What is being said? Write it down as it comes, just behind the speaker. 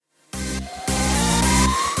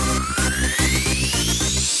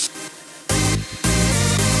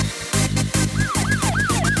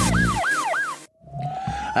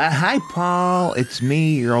Hi, Paul. It's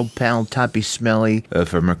me, your old pal, Toppy Smelly,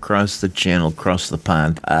 from across the channel, across the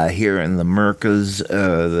pond, here in the Mercas.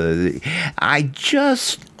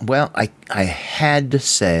 I had to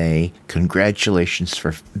say congratulations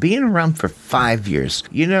for being around for 5 years.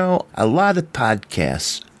 You know, a lot of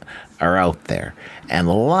podcasts are out there, and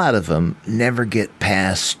a lot of them never get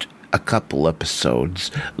past a couple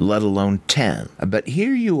episodes, let alone 10. But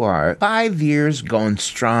here you are, 5 years going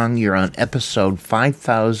strong. You're on episode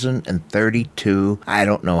 5032. I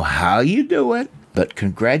don't know how you do it, but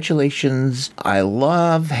congratulations. I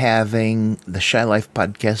love having the Shy Life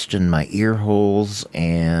podcast in my ear holes,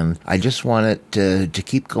 and I just want it to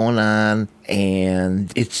keep going on.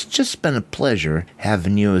 And it's just been a pleasure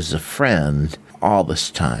having you as a friend all this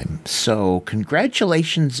time. So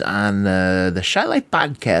congratulations on the Shy Life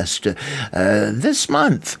podcast this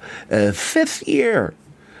month, 5th year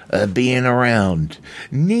being around.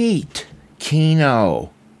 Neat. Kino.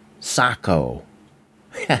 Sako.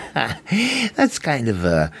 That's kind of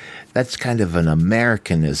an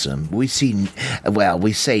Americanism. We say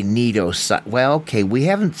Nito. Well, okay, we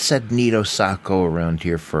haven't said Nito Sako around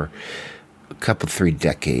here for a couple 3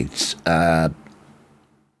 decades.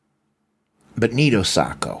 But Nito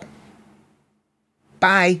Sako.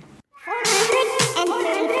 Bye.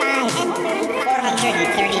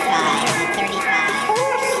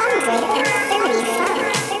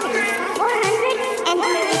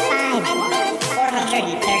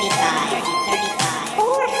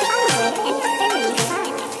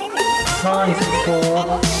 5,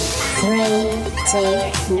 4, 3,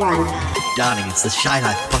 2, 1. Darling, it's the Shy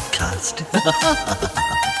Life podcast.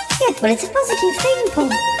 Yes, but it's a positive thing, Paul.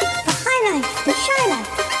 The High Life, the Shy Life.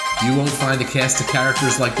 You won't find a cast of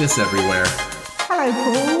characters like this everywhere. Hello,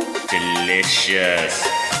 Paul. Delicious.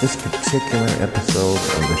 This particular episode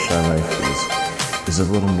of the Shy Life is a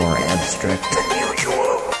little more abstract than usual.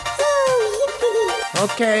 Oh,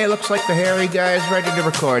 yippee. Okay, looks like the hairy guy is ready to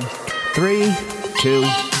record. 3, 2,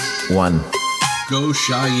 1. Go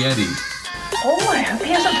Shy Yeti. Oh, I hope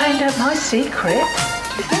he hasn't found out my secret. Do you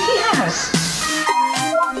think he has?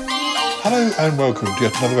 Hello and welcome to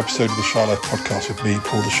yet another episode of the Shy Life podcast with me,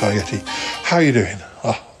 Paul the Shy Yeti. How are you doing?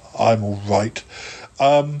 I'm all right.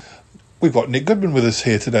 We've got Nick Goodman with us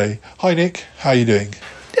here today. Hi, Nick. How are you doing?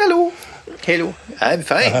 Hello. I'm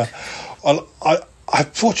fine. I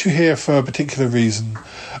brought you here for a particular reason.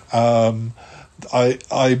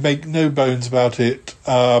 I make no bones about it.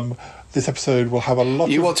 This episode will have a lot.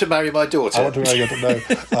 You want to marry my daughter? I want to marry your daughter.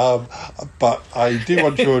 No, but I do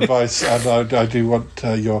want your advice, and I do want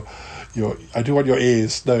your I do want your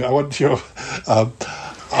ears. No, I want your.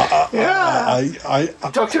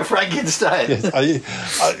 Dr. Frankenstein. Yes,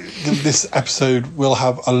 this episode will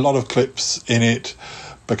have a lot of clips in it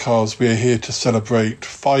because we are here to celebrate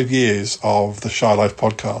 5 years of the Shy Life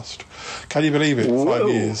podcast. Can you believe it? Whoa. 5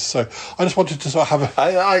 years. So I just wanted to sort of have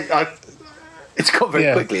a. It's gone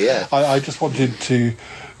very quickly, yeah. I just wanted to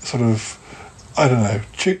sort of, I don't know,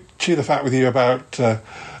 chew the fat with you about, the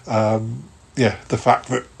fact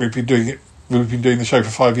that we've been doing the show for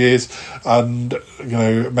 5 years, and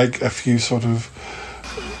make a few sort of,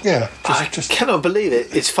 I cannot believe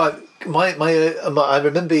it. It's 5. I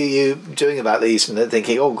remember you doing about these and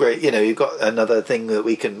thinking, oh great, you've got another thing that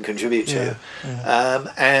we can contribute to.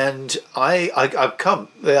 And I've come.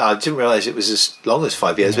 I didn't realise it was as long as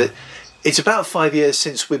 5 years, but it's about 5 years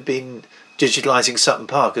since we've been digitalising Sutton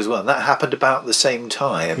Park as well, and that happened about the same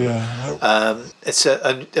time.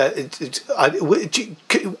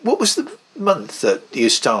 What was the month that you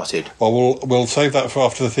started? Well, we'll save that for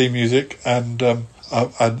after the theme music, and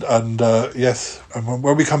yes, and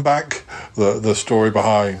when we come back, the story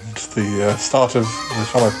behind the start of the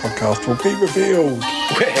Shy Life podcast will be revealed.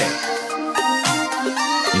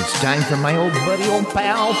 It's time for my old buddy, old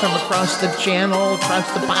pal from across the channel, across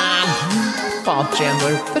the pond, Paul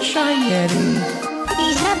Chandler, the Shy Yeti.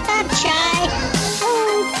 He's not that shy.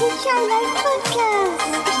 Oh, it's the Shy Life podcast.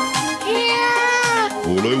 Yeah.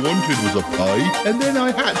 All I wanted was a pie, and then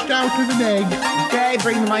I hatched out of an egg. Okay,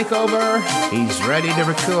 bring the mic over. He's ready to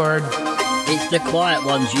record. It's the quiet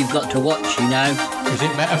ones you've got to watch, you know. Is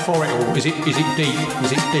it metaphorical? Is it deep? Is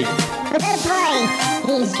it deep? Good boy.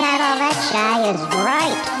 He's not all that shy is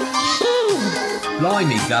right.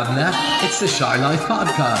 Blimey, Governor. It's the Shy Life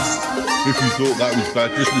podcast. If you thought that was bad,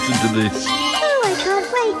 just listen to this. Oh, I can't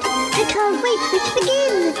wait. I can't wait for it to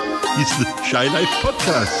begin. It's the Shy Life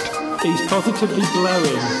podcast. He's positively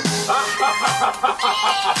glowing.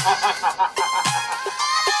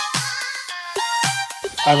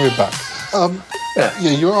 And we're back.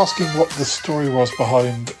 You were asking what the story was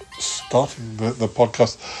behind starting the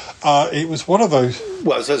podcast. It was one of those.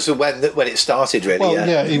 Well, so when it started, really. Well,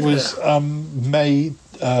 yeah, it was May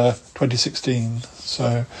 2016.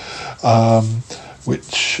 So,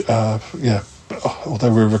 which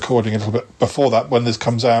although we're recording a little bit before that, when this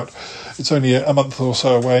comes out, it's only a month or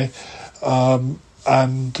so away.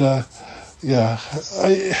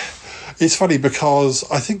 It's funny because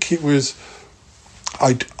I think it was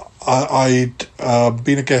I'd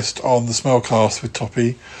been a guest on the Smellcast with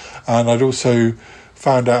Toppy, and I'd also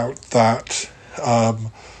found out that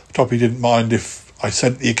Toppy didn't mind if I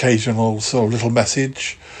sent the occasional sort of little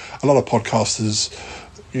message. A lot of podcasters,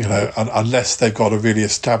 unless they've got a really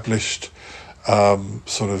established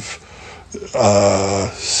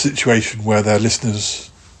situation where their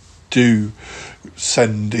listeners do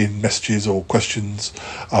send in messages or questions.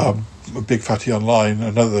 Big Fatty Online,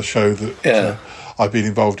 another show that I've been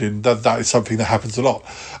involved in, that is something that happens a lot.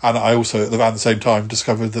 And I also around the same time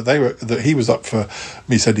discovered that he was up for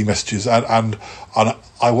me sending messages, and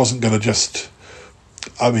I wasn't going to just.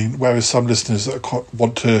 I mean, whereas some listeners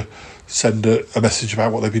want to send a message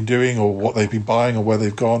about what they've been doing or what they've been buying or where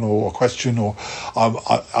they've gone or a question, or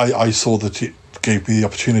I saw that it gave me the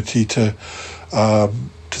opportunity to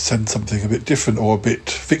send something a bit different or a bit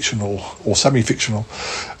fictional or semi-fictional.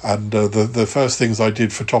 And the first things I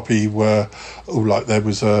did for Toppy were there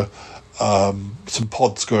was some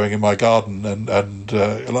pods growing in my garden and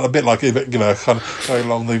a bit like kind of going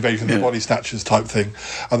along the Invasion of the Body Snatchers type thing.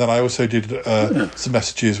 And then I also did some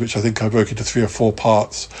messages which I think I broke into 3 or 4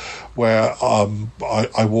 parts, where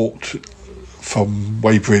I walked from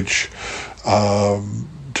Weybridge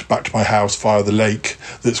back to my house via the lake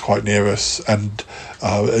that's quite near us, and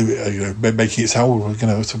making it sound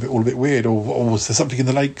it's all a bit weird, or was there something in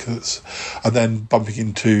the lake and then bumping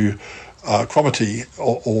into Cromitty,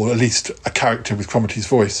 or at least a character with Cromitty's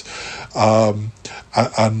voice, and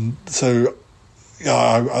so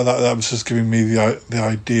that was just giving me the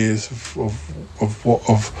ideas of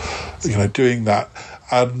doing that.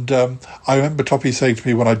 And I remember Toppy saying to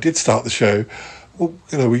me when I did start the show, well,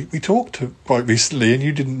 we talked quite recently, and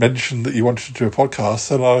you didn't mention that you wanted to do a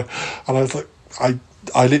podcast, and I was like,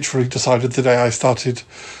 I literally decided the day I started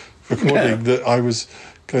recording that I was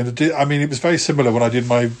going to do. I mean, it was very similar when I did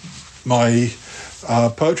my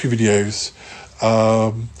poetry videos.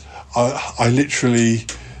 I literally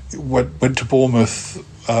went to Bournemouth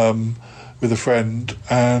with a friend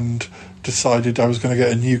and decided I was going to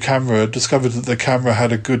get a new camera. Discovered that the camera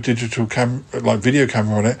had a good digital video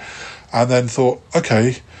camera on it, and then thought,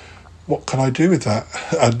 okay, what can I do with that?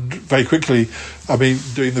 And very quickly,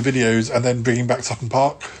 doing the videos and then bringing back Sutton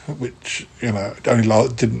Park, which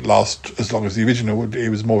didn't last as long as the original. It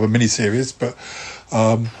was more of a mini series, but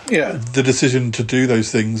the decision to do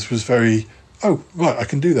those things was very. Oh right, I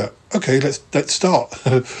can do that. Okay, let's start.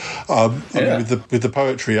 With the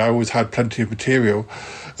poetry, I always had plenty of material.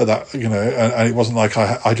 That and it wasn't like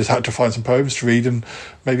I just had to find some poems to read and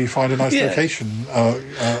maybe find a nice location.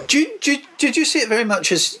 Did you see it very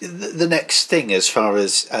much as the next thing, as far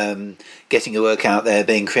as getting your work out there,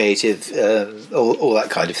 being creative, all that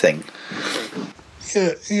kind of thing?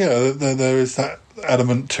 Yeah. There is that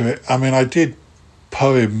element to it. I mean, I did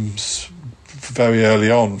poems very early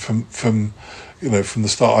on. From the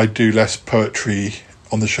start, I do less poetry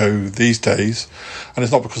on the show these days, and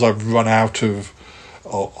it's not because I've run out of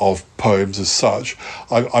poems as such.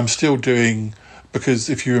 I'm still doing, because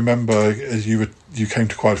if you remember, as you came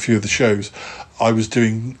to quite a few of the shows, I was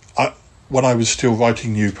doing when I was still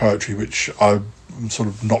writing new poetry, which I'm sort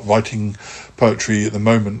of not writing poetry at the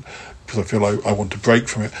moment because I feel like I want to break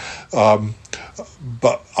from it.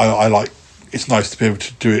 But I like, it's nice to be able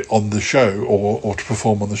to do it on the show or to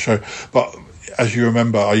perform on the show. But as you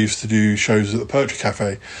remember, I used to do shows at the Poetry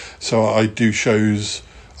Cafe, so I do shows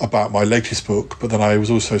about my latest book, but then I was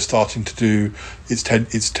also starting to do it's 10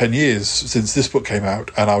 years since this book came out,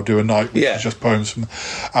 and I'll do a night which is just poems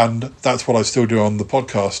and that's what I still do on the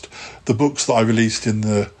podcast. The books that I released in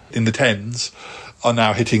the 10s are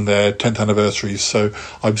now hitting their 10th anniversaries, so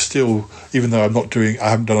I'm still, even though I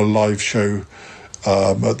haven't done a live show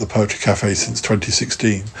at the Poetry Cafe since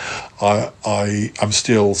 2016, I'm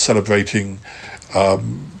still celebrating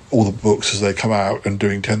all the books as they come out and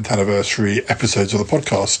doing 10th anniversary episodes of the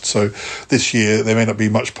podcast. So this year there may not be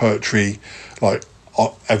much poetry like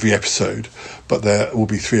every episode, but there will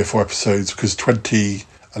be 3 or 4 episodes, because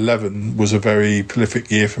 2011 was a very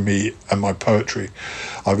prolific year for me and my poetry.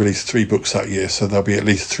 I released 3 books that year, so there'll be at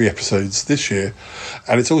least 3 episodes this year.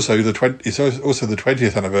 And it's also the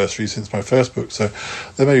 20th anniversary since my first book, so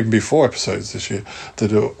there may even be 4 episodes this year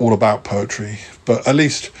that are all about poetry. But at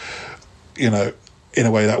least, in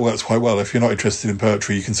a way that works quite well. If you're not interested in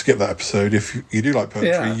poetry, you can skip that episode. If you do like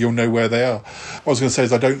poetry, you'll know where they are. What I was going to say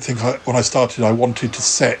is I don't think when I started I wanted to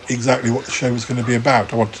set exactly what the show was going to be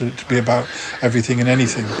about. I wanted it to be about everything and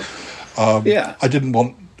anything. I didn't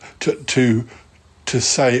want to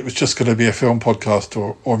say it was just going to be a film podcast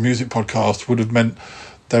or a music podcast would have meant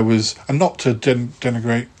there was, and not to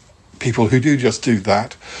denigrate people who do just do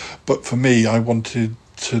that, but for me I wanted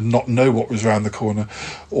to not know what was around the corner,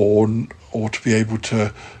 or to be able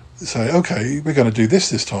to say, okay, we're going to do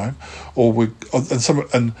this time,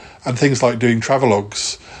 and things like doing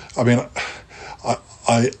travelogues. I mean,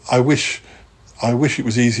 I wish it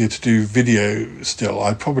was easier to do video still.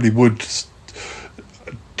 I probably would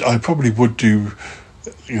do.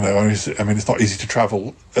 I mean, it's not easy to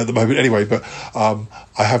travel at the moment anyway, but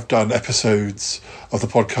I have done episodes of the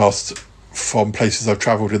podcast from places I've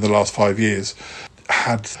travelled in the last 5 years.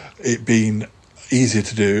 Had it been easier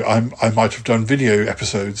to do, I might have done video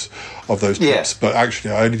episodes of those trips, but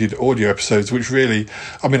actually I only did audio episodes, which really,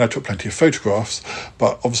 I mean, I took plenty of photographs,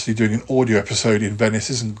 but obviously doing an audio episode in Venice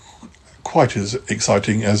isn't quite as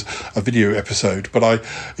exciting as a video episode, but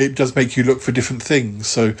it does make you look for different things.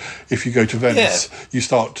 So if you go to Venice, you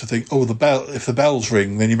start to think, if the bells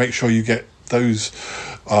ring, then you make sure you get those,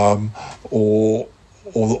 or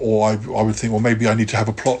I would think, well, maybe I need to have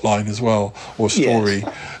a plot line as well, or a story,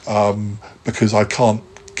 because I can't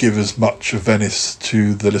give as much of Venice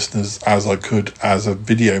to the listeners as I could as a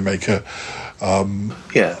video maker.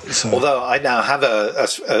 Although I now have a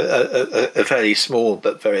fairly small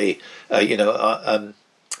but very high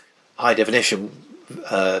definition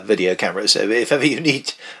video camera, so if ever you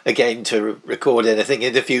need again to record anything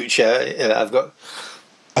in the future, I've got.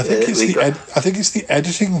 I think it's the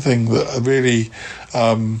editing thing that really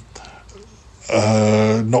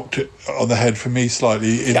knocked it on the head for me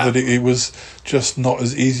slightly. In that it was just not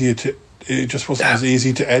as easy to. It just wasn't as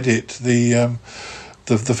easy to edit the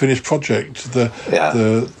finished project. There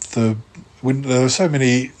are so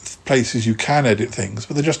many places you can edit things,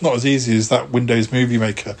 but they're just not as easy as that Windows Movie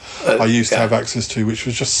Maker I used to have access to, which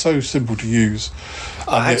was just so simple to use.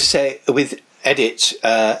 I have to say, with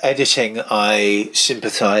editing, I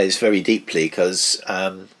sympathise very deeply, because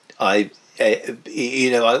I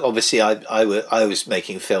was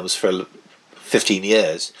making films for 15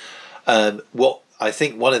 years. What I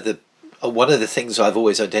think one of the things I've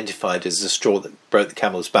always identified as the straw that broke the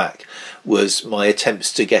camel's back was my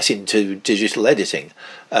attempts to get into digital editing,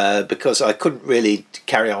 because I couldn't really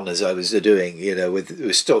carry on as I was doing,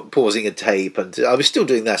 with pausing a tape, and I was still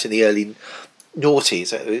doing that in the early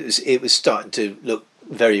noughties. It was starting to look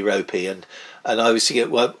very ropey, and I was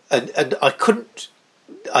thinking, well, and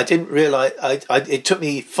I didn't realise. It took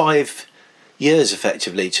me 5 years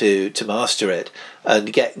effectively to master it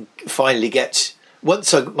and finally get.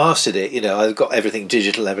 Once I mastered it, I got everything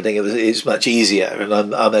digital, everything. It was much easier, and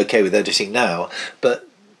I'm okay with editing now. But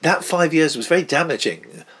that 5 years was very damaging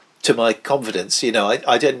to my confidence. I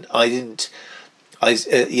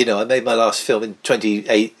made my last film in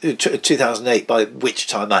 2008, by which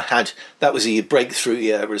time that was a breakthrough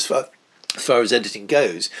year as far as editing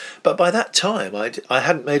goes. But by that time, I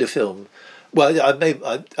hadn't made a film. Well, that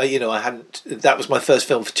was my first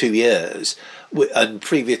film for 2 years, and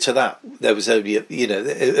previous to that, there was only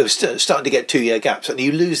it was starting to get 2 year gaps, and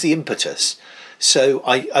you lose the impetus. So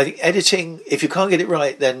I think editing, if you can't get it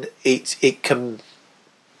right, then it can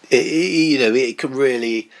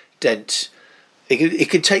really dent. It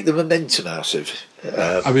can take the momentum out of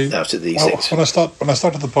these things. When I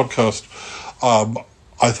started the podcast,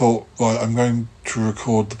 I thought, right, I'm going to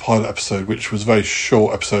record the pilot episode, which was a very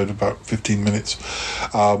short episode, about 15 minutes.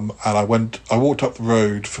 And I walked up the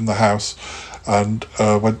road from the house and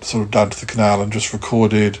went sort of down to the canal and just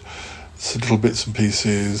recorded some little bits and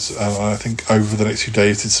pieces. And I think over the next few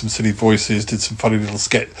days did some silly voices, did some funny little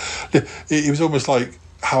sketch. It was almost like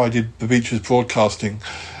how I did the Beaches broadcasting.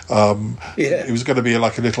 It was going to be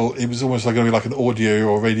like it was almost like going to be like an audio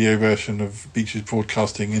or radio version of Beaches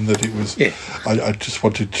broadcasting, in that it was, I just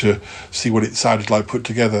wanted to see what it sounded like put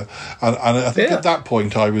together. And I think at that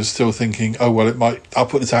point I was still thinking, oh, well, I'll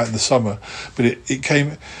put this out in the summer. But it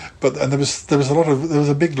came, and there was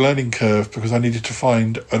a big learning curve, because I needed to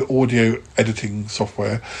find an audio editing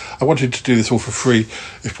software. I wanted to do this all for free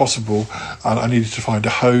if possible, and I needed to find a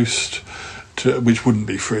host, which wouldn't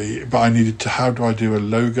be free, but I needed to, how do I do a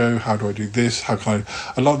logo? How do I do this? How can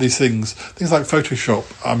a lot of these things like Photoshop.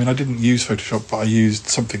 I mean, I didn't use Photoshop, but I used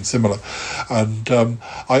something similar. And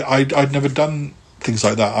I'd never done things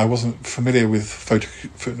like that. I wasn't familiar with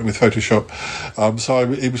Photoshop.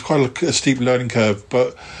 So it was quite a steep learning curve.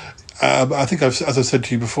 But I think, as I said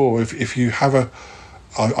to you before, if you have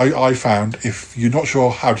I found if you're not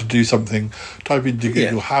sure how to do something, type into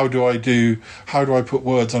Google, how do I put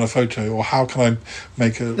words on a photo, or how can I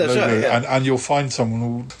make a logo, and you'll find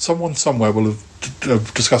someone somewhere will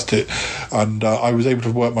have discussed it, and I was able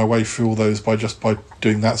to work my way through all those by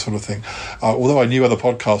doing that sort of thing. Although I knew other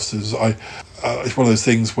podcasters, it's one of those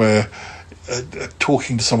things where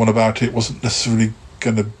talking to someone about it wasn't necessarily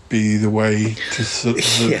going to be the way to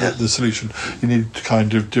the solution. You need to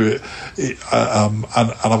kind of do it, and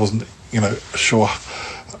I wasn't, sure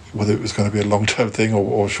whether it was going to be a long-term thing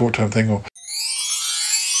or a short-term thing.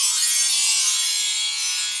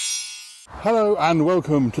 Hello and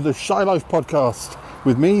welcome to the Shy Life podcast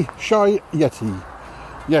with me, Shy Yeti.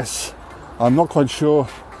 Yes, I'm not quite sure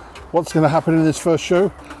what's going to happen in this first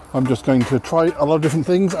show. I'm just going to try a lot of different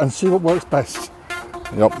things and see what works best.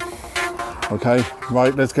 Yep. Okay,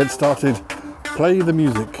 right, let's get started. Play the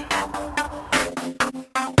music.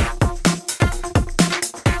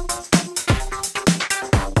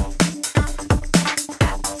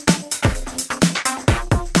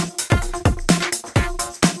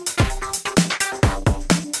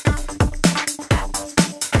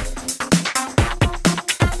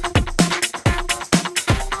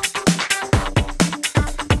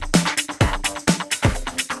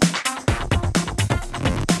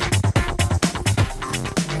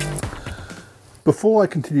 Before I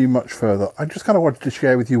continue much further, I just kind of wanted to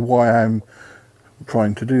share with you why I'm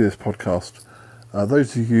trying to do this podcast.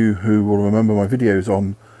 Those of you who will remember my videos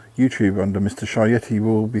on YouTube under Mr. Shy Yeti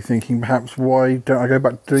will be thinking, perhaps, why don't I go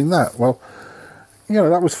back to doing that? Well,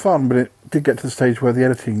 that was fun, but it did get to the stage where the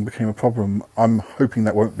editing became a problem. I'm hoping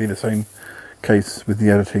that won't be the same case with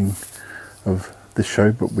the editing of this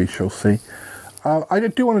show, but we shall see. I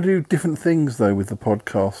do want to do different things, though, with the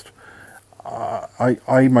podcast.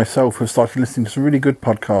 I myself have started listening to some really good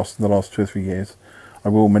podcasts in the last 2 or 3 years. I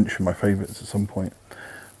will mention my favourites at some point,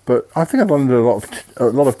 but I think I've learned a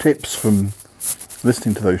lot of tips from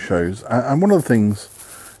listening to those shows. And one of the things,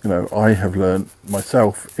 I have learned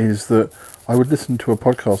myself is that I would listen to a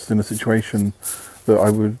podcast in a situation that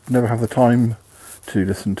I would never have the time to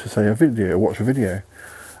listen to, say, watch a video.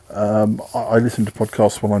 I listen to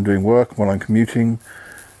podcasts while I'm doing work, while I'm commuting.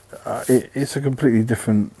 It's a completely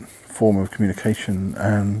different form of communication,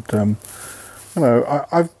 and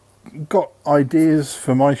I've got ideas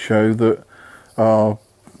for my show that are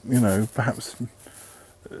perhaps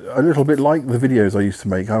a little bit like the videos I used to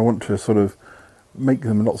make. I want to sort of make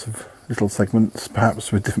them lots of little segments,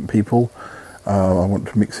 perhaps with different people. I want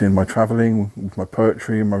to mix in my travelling with my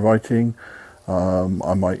poetry and my writing.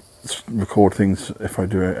 I might record things if I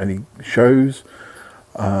do any shows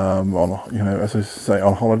on, as I say,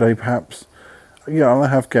 on holiday perhaps. And I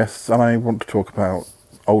have guests, and I want to talk about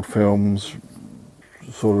old films,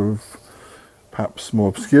 sort of perhaps more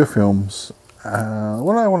obscure films. I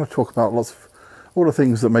want to talk about lots of all the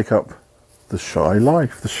things that make up the Shy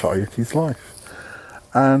Life, the Shy Yeti's life.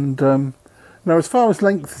 And as far as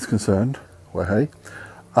length is concerned, I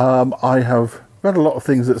have read a lot of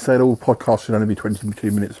things that said all podcasts should only be 22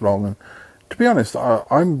 minutes long. And to be honest,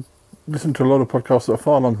 I'm listening to a lot of podcasts that are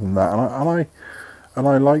far longer than that, and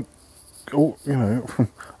I like all,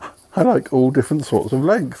 I like all different sorts of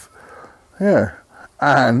length. Yeah,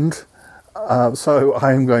 and so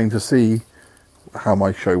I am going to see how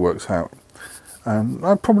my show works out, and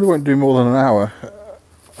I probably won't do more than an hour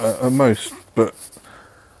at most, but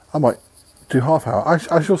I might do half hour.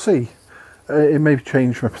 I shall see. It may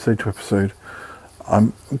change from episode to episode.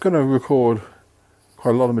 I'm going to record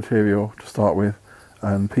quite a lot of material to start with,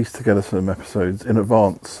 and piece together some episodes in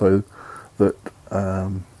advance so that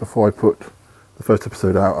before I put the first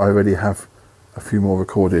episode out, I already have a few more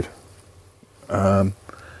recorded.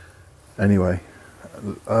 Anyway,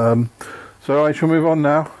 so I shall move on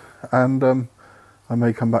now, and I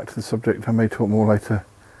may come back to the subject. I may talk more later,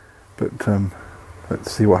 but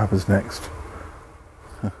let's see what happens next.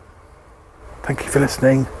 Thank you for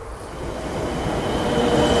listening.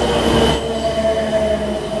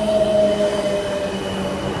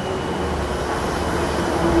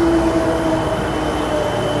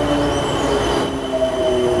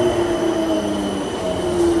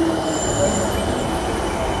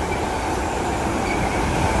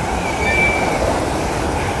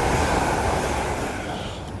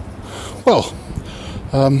 Well,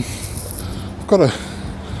 I've got a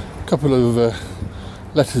couple of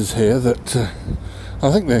letters here that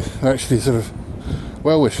I think they're actually sort of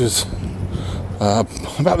well wishes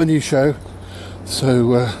about the new show,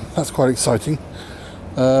 so that's quite exciting.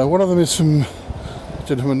 One of them is from a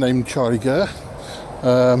gentleman named Charlie Gurr.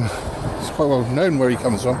 It's quite well known where he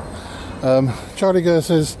comes from. Charlie Gurr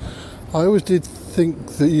says, "I always did think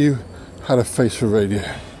that you had a face for radio.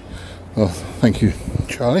 Well, thank you,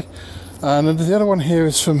 Charlie. And the other one here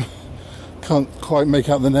is from, can't quite make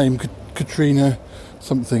out the name, Katrina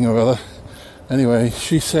something or other. Anyway,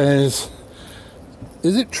 she says,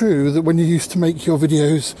 is it true that when you used to make your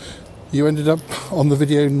videos, you ended up on the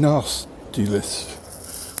video nasty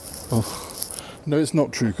list? Well, no, it's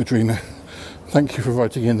not true, Katrina. Thank you for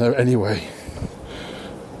writing in though anyway.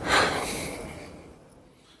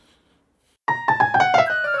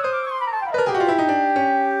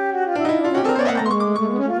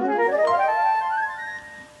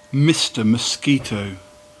 Mr. Mosquito.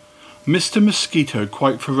 Mr. Mosquito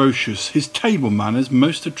quite ferocious, his table manners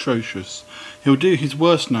most atrocious. He'll do his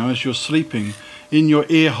worst now as you're sleeping, in your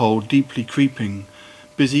ear hole deeply creeping.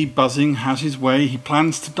 Busy buzzing has his way, he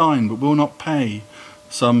plans to dine but will not pay.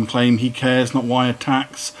 Some claim he cares not why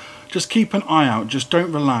attacks. Just keep an eye out, just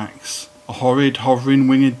don't relax. A horrid, hovering,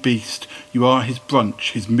 winged beast, you are his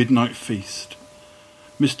brunch, his midnight feast.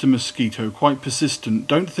 Mr. Mosquito quite persistent,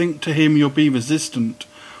 don't think to him you'll be resistant.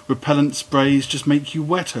 Repellent sprays just make you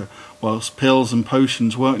wetter, whilst pills and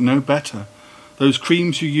potions work no better. Those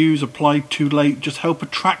creams you use applied too late just help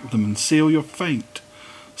attract them and seal your fate.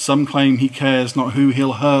 Some claim he cares not who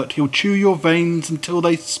he'll hurt, he'll chew your veins until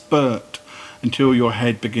they spurt, until your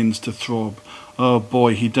head begins to throb. Oh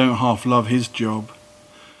boy, he don't half love his job.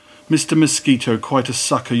 Mr. Mosquito quite a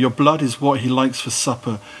sucker, your blood is what he likes for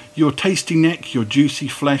supper. Your tasty neck, your juicy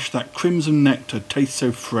flesh, that crimson nectar tastes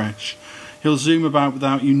so fresh. He'll zoom about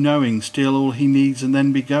without you knowing, steal all he needs and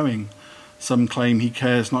then be going. Some claim he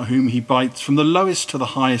cares not whom he bites, from the lowest to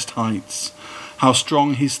the highest heights. How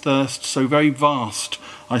strong his thirst, so very vast,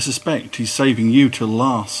 I suspect he's saving you till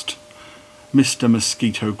last. Mr.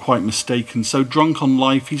 Mosquito quite mistaken, so drunk on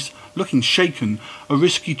life he's looking shaken. A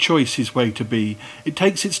risky choice his way to be, it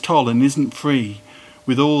takes its toll and isn't free.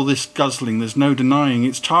 With all this guzzling there's no denying,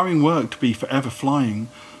 it's tiring work to be forever flying.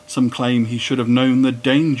 Some claim he should have known the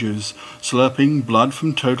dangers, slurping blood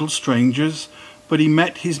from total strangers. But he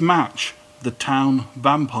met his match, the town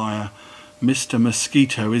vampire. Mr.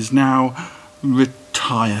 Mosquito is now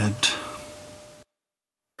retired.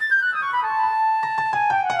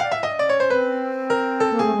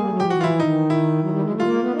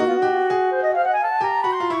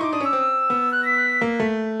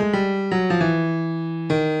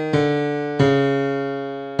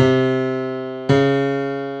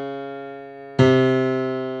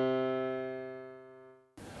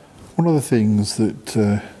 One of the things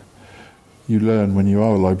that you learn when you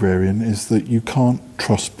are a librarian is that you can't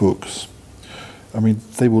trust books. I mean,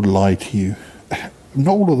 they will lie to you.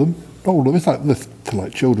 Not all of them. Not all of them. It's like they're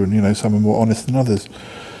like children, you know. Some are more honest than others.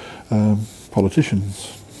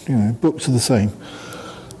 Politicians, you know. Books are the same.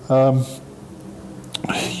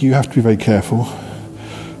 You have to be very careful.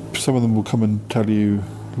 Some of them will come and tell you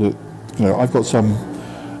that, you know, I've got some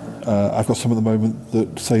at the moment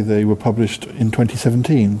that say they were published in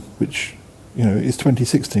 2017, which, you know, is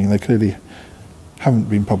 2016. They clearly haven't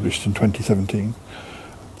been published in 2017.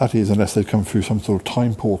 That is, unless they've come through some sort of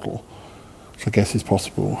time portal, which I guess is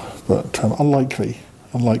possible, but unlikely.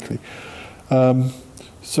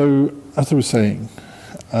 So, as I was saying,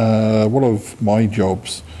 one of my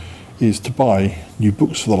jobs is to buy new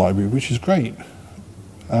books for the library, which is great.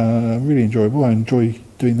 Really enjoyable. I enjoy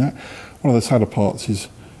doing that. One of the sadder parts is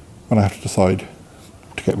when I have to decide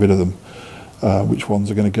to get rid of them, which ones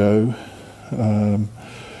are going to go.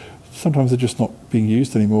 Sometimes they're just not being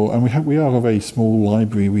used anymore, and we are a very small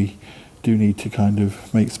library. We do need to kind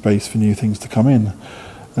of make space for new things to come in.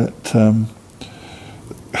 But, you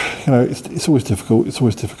know, it's always difficult.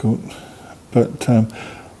 But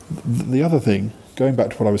the other thing, going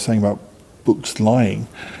back to what I was saying about books lying,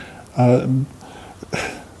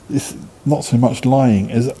 it's not so much lying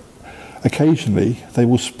as occasionally they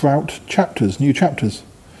will sprout new chapters.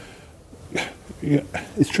 Yeah,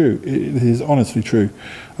 it's true. It is honestly true.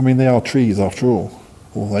 I mean, they are trees after all,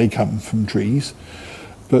 or they come from trees.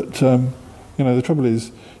 But, you know, the trouble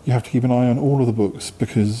is you have to keep an eye on all of the books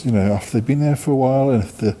because, you know, after they've been there for a while and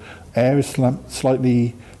if the air is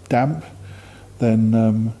slightly damp,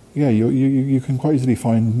 then, yeah, you can quite easily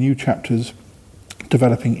find new chapters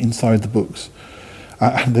developing inside the books.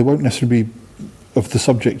 And they won't necessarily be of the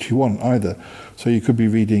subject you want either. So you could be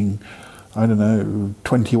reading, I don't know,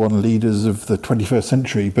 21 leaders of the 21st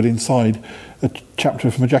century, but inside a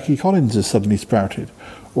chapter from a Jackie Collins has suddenly sprouted.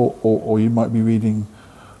 Or you might be reading,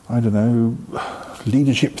 I don't know,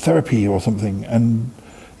 leadership therapy or something, and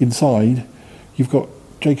inside you've got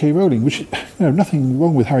J.K. Rowling, which, you know, nothing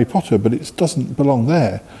wrong with Harry Potter, but it doesn't belong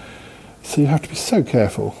there. So you have to be so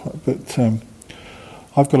careful. But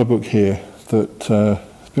I've got a book here that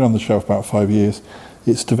has been on the shelf about 5 years.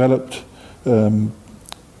 It's developed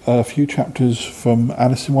a few chapters from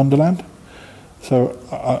Alice in Wonderland. So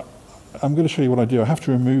I'm going to show you what I do. I have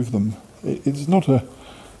to remove them. It's not a,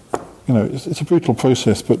 it's a brutal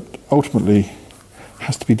process, but ultimately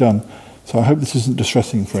has to be done. So I hope this isn't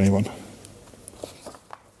distressing for anyone.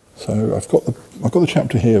 So I've got the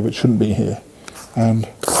chapter here, which shouldn't be here, and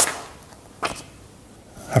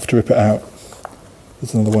have to rip it out.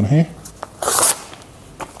 There's another one here.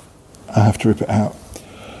 I have to rip it out.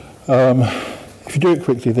 If you do it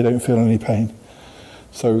quickly, they don't feel any pain.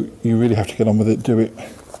 So you really have to get on with it, do it,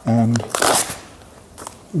 and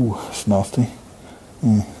ooh, that's nasty.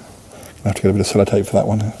 I have to get a bit of sellotape for that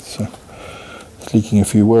one. It's leaking a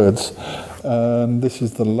few words. And this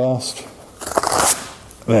is the last.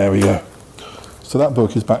 There we go. So that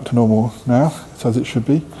book is back to normal now. It's as it should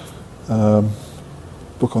be.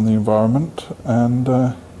 Book on the environment, and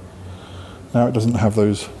now it doesn't have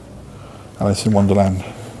those Alice in Wonderland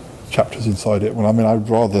chapters inside it. Well, I mean, I'd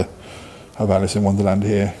rather have Alice in Wonderland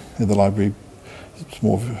here in the library. It's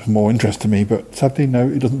more interest to me, but sadly, no,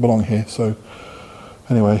 it doesn't belong here. So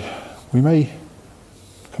anyway, we may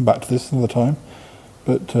come back to this another time,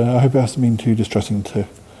 but I hope it hasn't been too distressing to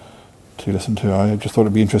listen to. I just thought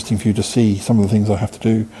it'd be interesting for you to see some of the things I have to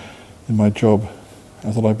do in my job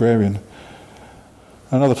as a librarian.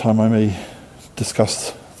 Another time I may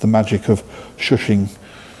discuss the magic of shushing.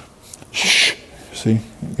 Shh. See?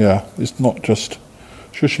 Yeah, it's not just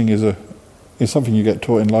shushing is something you get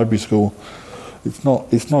taught in library school. It's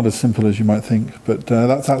not as simple as you might think, but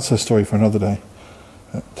that's a story for another day.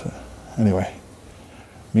 But, anyway.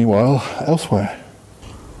 Meanwhile, elsewhere.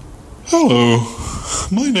 Hello,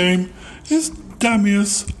 my name is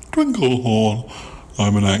Damius Twinklehorn.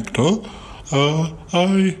 I'm an actor.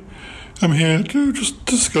 I am here to just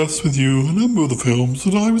discuss with you a number of the films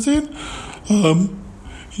that I was in.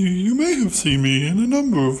 You may have seen me in a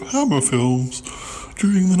number of Hammer films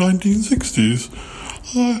during the 1960s.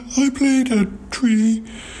 I played a tree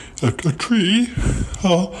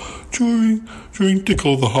during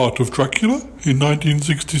Tickle the Heart of Dracula in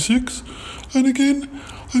 1966, and again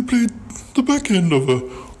I played the back end of a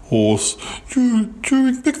horse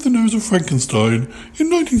during Pick the Nose of Frankenstein in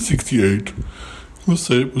 1968. I must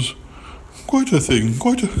say it was quite a thing,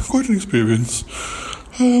 quite an experience.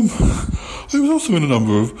 I was also in a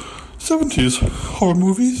number of 70s horror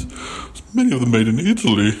movies, many of them made in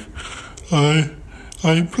Italy.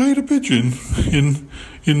 I played a pigeon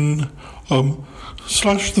in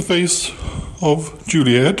Slash the Face of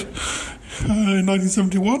Juliet in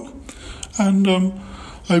 1971, and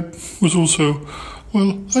I was also,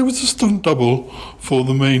 I was a stunt double for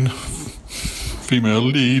the main female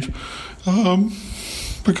lead,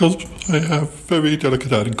 because I have very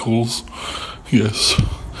delicate ankles. Yes,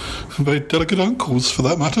 very delicate ankles for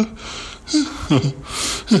that matter.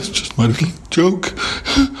 It's just my little joke.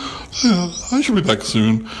 I shall be back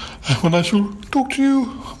soon when I shall talk to you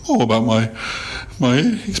more about my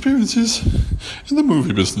experiences in the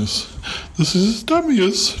movie business. This is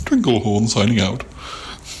Damius Twinklehorn signing out.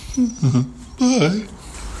 Bye.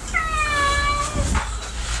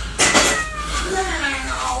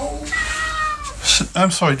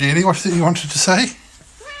 I'm sorry, dearie, what is it you wanted to say?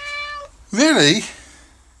 Really?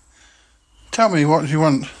 Tell me, what do you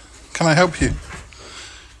want? Can I help you?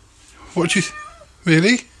 What do you...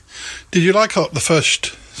 Really? Did you like the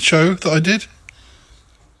first show that I did?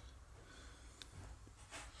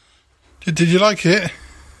 Did you like it?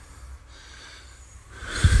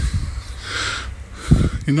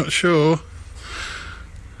 You're not sure?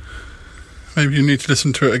 Maybe you need to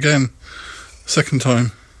listen to it again. Second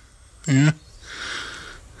time. Yeah?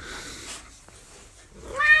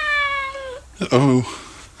 Oh,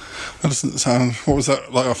 that doesn't sound... What was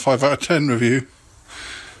that, like a 5 out of 10 review?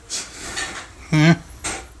 Yeah?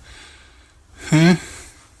 Yeah?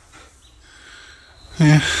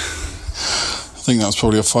 Yeah. I think that's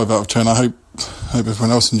probably a 5 out of 10. I hope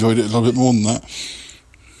everyone else enjoyed it a little bit more than that.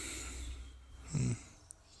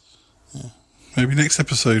 Yeah. Maybe next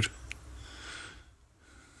episode.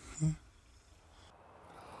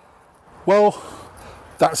 Well,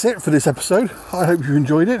 that's it for this episode. I hope you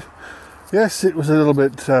enjoyed it. Yes, it was a little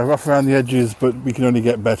bit rough around the edges, but we can only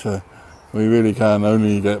get better. We really can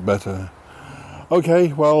only get better.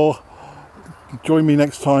 Okay, well, join me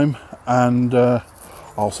next time, and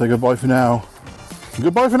I'll say goodbye for now.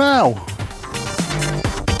 Goodbye for now!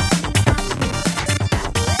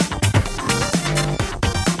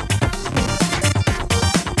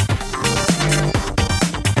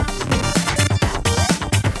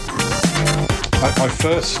 My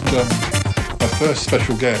first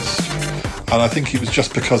special guest, and I think it was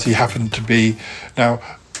just because he happened to be... Now,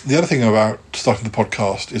 the other thing about starting the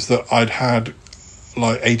podcast is that I'd had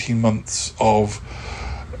like 18 months of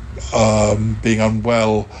being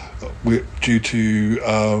unwell due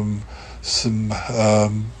to some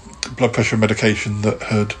blood pressure medication that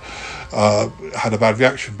had had a bad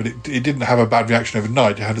reaction, but it didn't have a bad reaction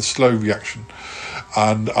overnight. It had a slow reaction,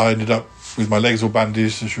 and I ended up with my legs all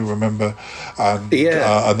bandaged, as you'll remember, and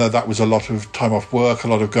that was a lot of time off work, a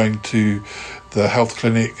lot of going to the health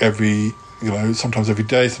clinic sometimes every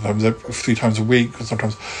day, sometimes 3 times a week, or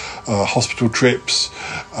sometimes hospital trips,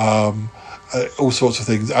 all sorts of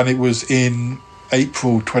things. And it was in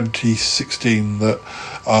April 2016 that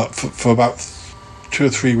for about 2 or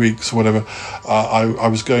 3 weeks or whatever, I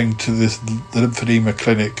was going to the lymphedema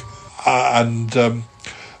clinic, and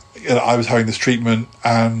I was having this treatment,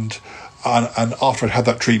 and after I'd had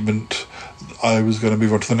that treatment, I was going to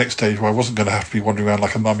move on to the next stage where I wasn't going to have to be wandering around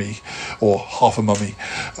like a mummy or half a mummy.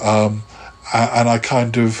 And I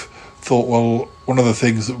kind of thought, well, one of the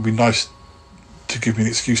things that would be nice to give me an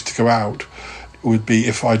excuse to go out would be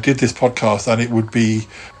if I did this podcast, and it would be,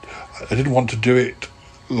 I didn't want to do it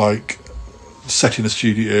like set in a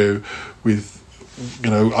studio with,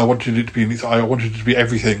 I wanted it to be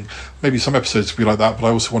everything. Maybe some episodes could be like that, but I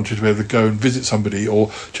also wanted to be able to go and visit somebody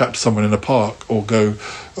or chat to someone in a park or go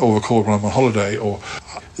or record when I'm on holiday, or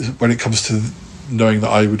when it comes to knowing that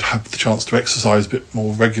I would have the chance to exercise a bit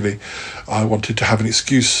more regularly, I wanted to have an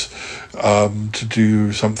excuse to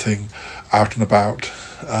do something out and about.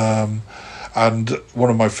 And one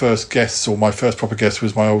of my first guests, or my first proper guest,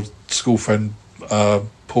 was my old school friend,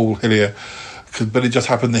 Paul Hillier, but it just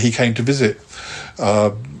happened that he came to visit.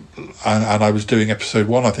 And I was doing episode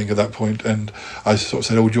 1, I think, at that point, and I sort of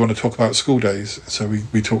said, do you want to talk about school days? So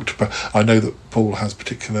we talked about, I know that Paul has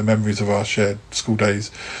particular memories of our shared school days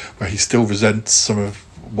where he still resents some of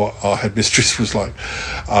what our headmistress was like,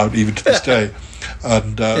 even to this day.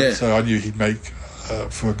 And so I knew he'd make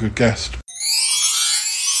for a good guest.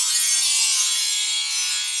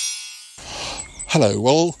 Hello,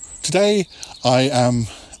 well, today I am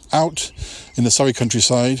out in the Surrey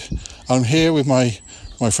countryside. I'm here with my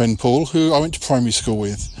friend Paul, who I went to primary school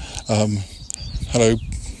with. Hello,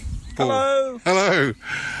 Paul. Hello.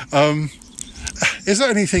 Is there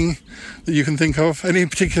anything that you can think of? Any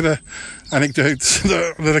particular anecdotes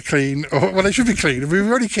that are clean? Well, they should be clean. We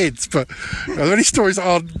were only kids, but are there any stories that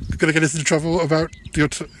aren't going to get us into trouble about your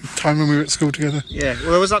time when we were at school together? Yeah,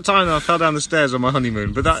 well, there was that time that I fell down the stairs on my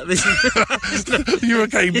honeymoon, but You were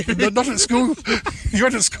not at school. You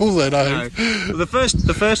weren't at school then, I hope. No.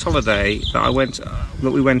 The first holiday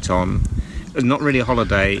that we went on, not really a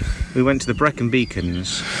holiday. We went to the Brecon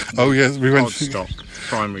Beacons. Oh yes, we went to Stock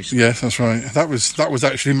primary school. Yes, that's right. That was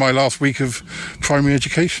actually my last week of primary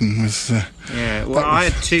education. I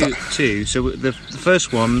had two. So the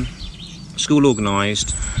first one, school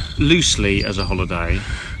organised loosely as a holiday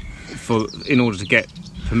in order to get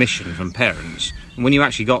permission from parents. And when you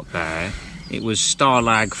actually got there, it was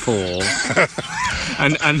Starlag fall,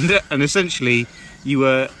 and essentially you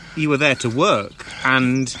were there to work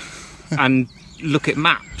and look at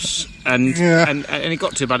maps, and it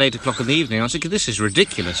got to about 8 o'clock in the evening. I was thinking, this is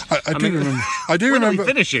ridiculous. I do remember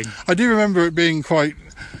finishing. I do remember it being quite.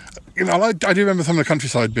 I do remember some of the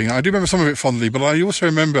countryside being. I do remember some of it fondly, but I also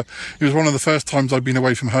remember it was one of the first times I'd been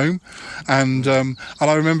away from home, and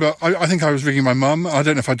I remember I think I was ringing my mum. I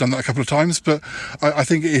don't know if I'd done that a couple of times, but I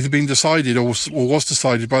think it had been decided or was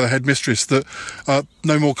decided by the headmistress that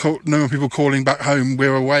no more people calling back home.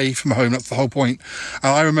 We're away from home. That's the whole point.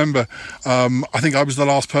 And I remember I think I was the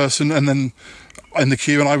last person, and then in the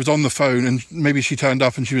queue, and I was on the phone, and maybe she turned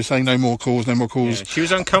up and she was saying no more calls. Yeah, she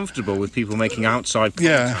was uncomfortable with people making outside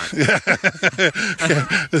contact.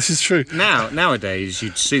 Yeah, this is true. Nowadays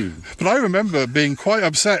you'd sue. But I remember being quite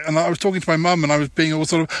upset, and I was talking to my mum, and I was being all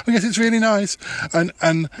sort of, yes, it's really nice,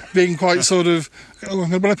 and being quite sort of,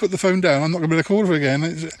 when I put the phone down, I'm not going to be able to call her again.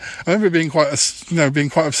 I remember it being quite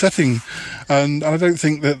upsetting, and I don't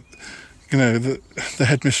think that the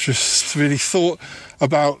headmistress really thought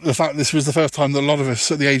about the fact this was the first time that a lot of us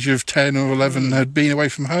at the age of 10 or 11 had been away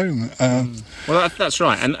from home. Well, that's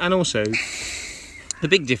right. And also, the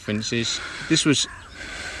big difference is this was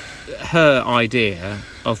her idea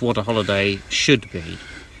of what a holiday should be.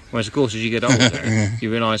 Whereas, of course, as you get older,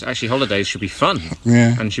 you realise actually holidays should be fun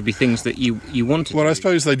and should be things that you wanted. Well, I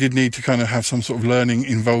suppose they did need to kind of have some sort of learning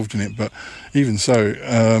involved in it, but even so,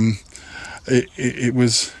 it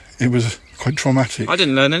was quite traumatic. I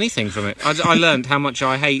didn't learn anything from it. I learned how much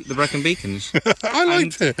I hate the Brecon Beacons. I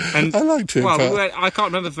liked it. Well, I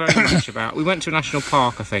can't remember very much about. We went to a national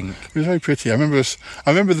park, I think. It was very pretty. I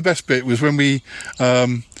remember the best bit was when we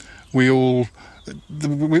all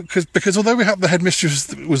because although we had the headmistress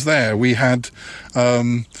that was there, we had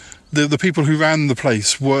the people who ran the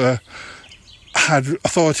place had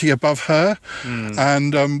authority above her,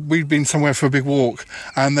 and we'd been somewhere for a big walk,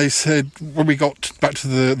 and they said, when we got back to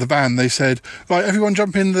the van, they said, right, everyone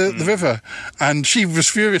jump in the river, and she was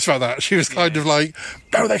furious about that. She was kind of like,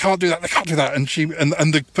 no, they can't do that, and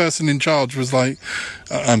the person in charge was like,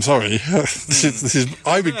 I'm sorry, this is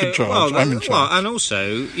I'm in control. I'm in charge. Well, and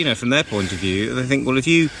also, from their point of view, they think, well, if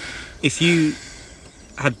you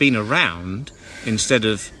had been around instead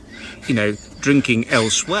of drinking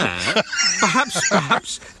elsewhere,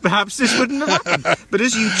 perhaps this wouldn't have happened. But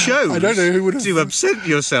as you chose I don't know who would have... to absent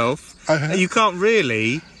yourself, you can't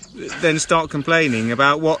really then start complaining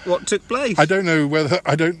about what took place. I don't know.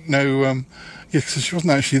 Yes, she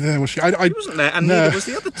wasn't actually there, was she? She wasn't there, and neither was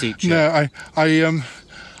the other teacher. No,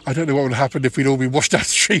 I don't know what would have happened if we'd all been washed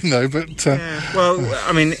downstream, though. But well,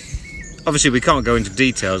 I mean, obviously we can't go into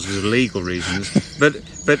details because of legal reasons, but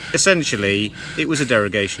essentially it was a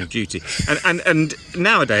derogation of duty, and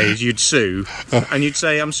nowadays you'd sue and you'd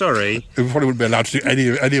say, I'm sorry. We probably wouldn't be allowed to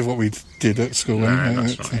do any of what we did at school. No,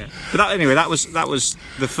 that's right, yeah. But anyway, that was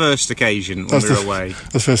the first occasion when we were away.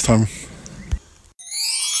 The first time.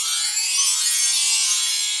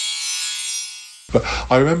 But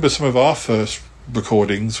I remember some of our first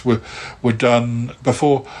recordings were done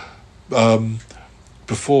before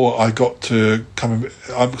I got to come in,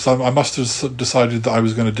 because I must have decided that I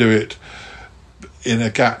was going to do it in a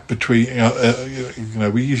gap between,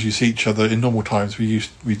 we usually see each other in normal times.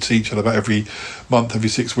 We'd see each other about every month, every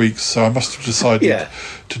 6 weeks. So I must have decided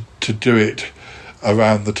to do it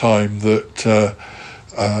around the time that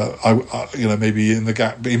I maybe in the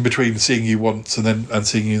gap in between seeing you once and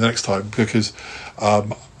seeing you the next time, because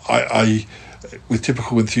I with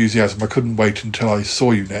typical enthusiasm, I couldn't wait until I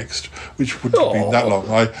saw you next, which wouldn't have been that long.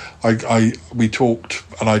 We talked,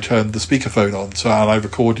 and I turned the speakerphone on, and I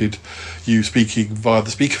recorded you speaking via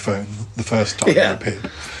the speakerphone the first time you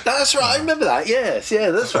appeared. That's right. I remember that. Yes,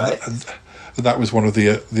 that's right. And that was one of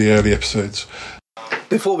the early episodes.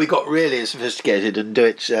 Before we got really sophisticated and do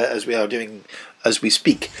it as we are doing as we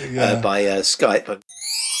speak by Skype.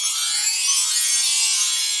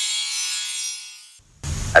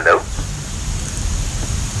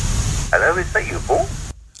 Hello, is that you, Paul?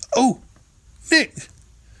 Oh, Nick,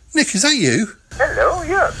 is that you? Hello,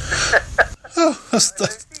 yeah.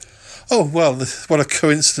 Well, what a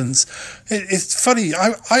coincidence! It's funny. I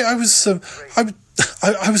was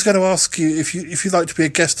going to ask you if you'd like to be a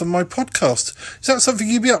guest on my podcast. Is that something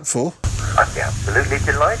you'd be up for? I'd be absolutely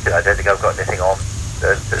delighted. I don't think I've got anything on.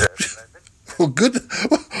 Well, good.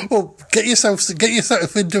 Well, get yourself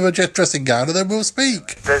into a jet dressing gown, and then we'll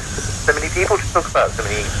speak. There's so many people to talk about, so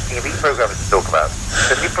many TV programs to talk about,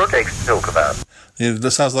 so many projects to talk about. Yeah,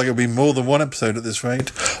 that sounds like it'll be more than one episode at this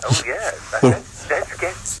rate. Oh yeah,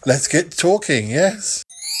 let's get talking. Yes.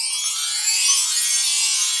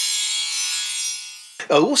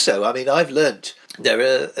 Also, I mean, I've learnt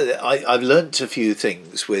I've learnt a few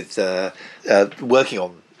things with working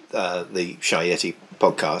on the Shy Yeti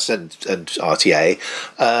podcast and RTA.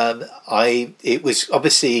 It was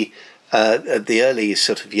obviously the early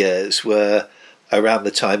sort of years were around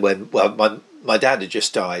the time when my dad had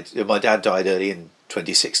just died. My dad died early in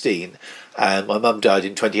 2016, and my mum died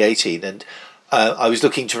in 2018, and I was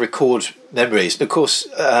looking to record memories. And of course,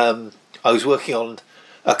 I was working on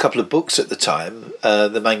a couple of books at the time,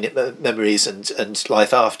 The Magnet Memories and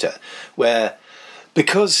Life After, where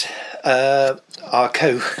because our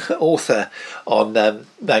co-author on the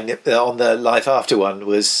Life After one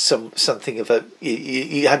was something of a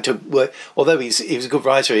you had to work. Although he was a good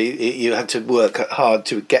writer, you had to work hard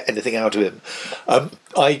to get anything out of him.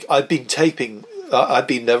 I've been taping. I've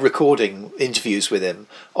been recording interviews with him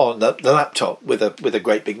on the laptop with a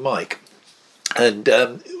great big mic, and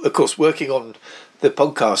of course working on the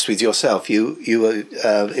podcast with yourself. You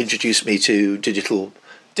introduced me to digital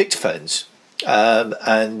dictaphones.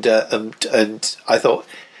 And I thought,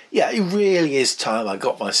 it really is time I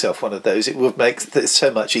got myself one of those. It would make it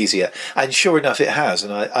so much easier. And sure enough, it has.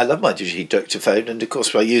 And I love my digital dictaphone. And of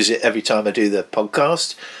course, I use it every time I do the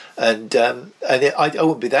podcast. And I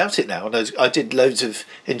wouldn't be without it now. And I did loads of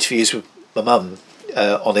interviews with my mum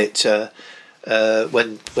on it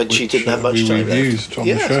when she didn't have much time left. Used on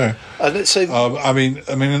the show. And so, I mean.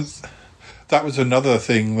 That was another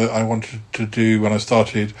thing that I wanted to do when I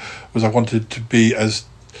started, was I wanted to be as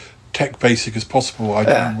tech basic as possible. I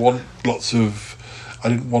didn't want lots of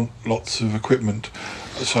equipment,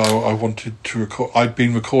 so I wanted to record. I'd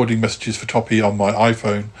been recording messages for Toppy on my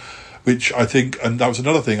iPhone which I think, and that was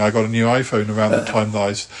another thing, I got a new iPhone around the time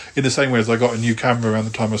that in the same way as I got a new camera around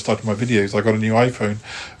the time I started my videos, I got a new iPhone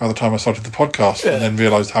around the time I started the podcast, and then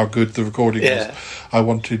realised how good the recording was. I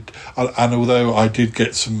wanted, and although I did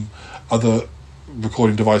get some other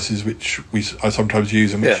recording devices which I sometimes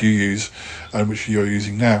use and which you use and which you're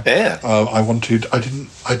using now,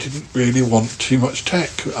 I didn't really want too much tech.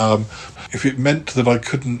 If it meant that I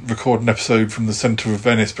couldn't record an episode from the centre of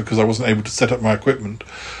Venice because I wasn't able to set up my equipment,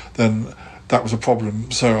 then that was a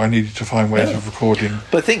problem. So I needed to find ways of recording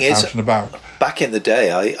but the thing is, out and about. Back in the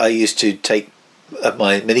day, I used to take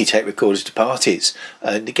my mini tape recorders to parties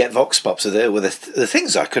and get vox pops. So there were the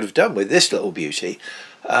things I could have done with this little beauty.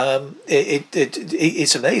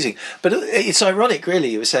 It's amazing, but it's ironic,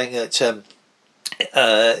 really. You were saying that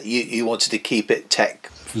you wanted to keep it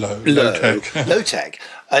low tech,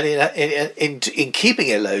 and in keeping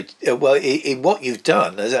it low, in what you've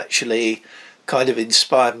done has actually kind of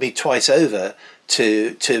inspired me twice over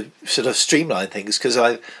to sort of streamline things, because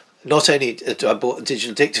I bought a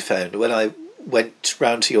digital dictaphone when I went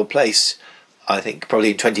round to your place, I think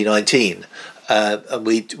probably in 2019. And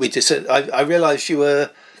we just, I realised you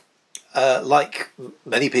were, like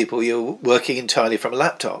many people, you're working entirely from a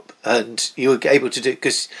laptop, and you were able to do,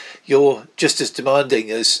 because you're just as demanding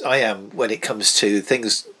as I am when it comes to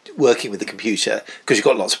things working with the computer, because you've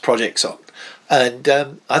got lots of projects on. And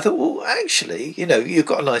I thought, well, actually, you've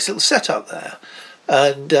got a nice little setup there.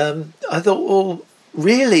 And I thought, well,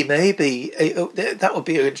 really, maybe that would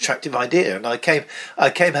be an attractive idea. And I came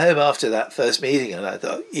home after that first meeting, and I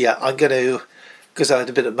thought, yeah, I'm going to, because I had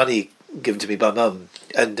a bit of money given to me by Mum,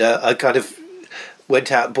 and I kind of went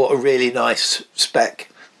out and bought a really nice spec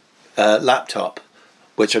laptop,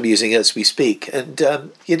 which I'm using as we speak. And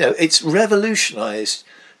it's revolutionised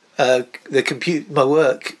my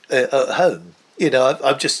work at home.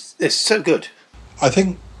 It's so good. I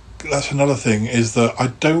think that's another thing, is that I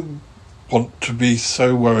don't want to be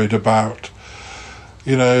so worried about,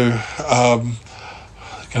 we do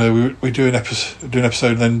an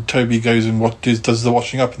episode, and then Toby goes and does the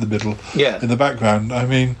washing up in the middle, in the background. I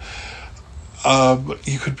mean,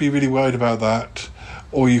 you could be really worried about that,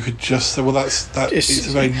 or you could just say, well, it's a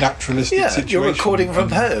very naturalistic situation. You're recording from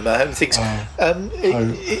home. I don't think so.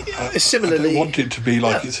 Similarly, I don't want it to be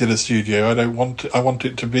like it's in a studio. I want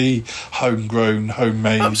it to be homegrown,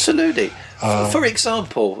 homemade. Absolutely. For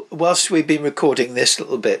example, whilst we've been recording this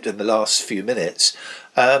little bit in the last few minutes,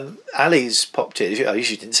 Ali's popped in. I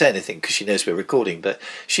usually didn't say anything because she knows we're recording, but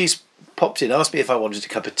she's popped in, asked me if I wanted a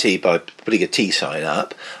cup of tea by putting a tea sign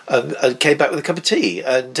up, and came back with a cup of tea,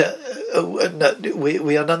 and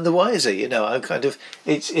we are none the wiser. I'm kind of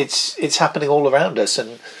it's happening all around us,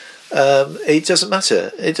 and it doesn't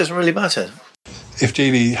matter. It doesn't really matter. If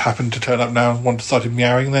Dealey happened to turn up now and started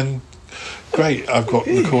meowing, then great. I've got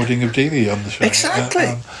a recording of Dealey on the show.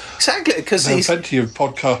 Exactly, because there's plenty of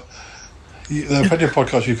podcasts. There are plenty of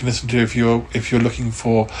podcasts you can listen to if you're looking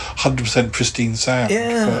for 100% pristine sound.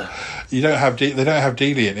 Yeah. But they don't have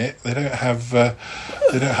Dealey in it. They don't have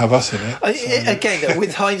us in it. Again,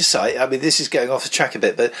 with hindsight, I mean, this is going off the track a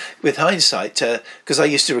bit, but with hindsight, because I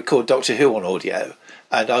used to record Doctor Who on audio,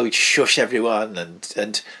 and I would shush everyone,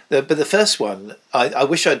 but the first one, I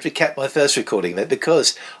wish I'd kept my first recording of it,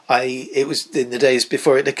 because it was in the days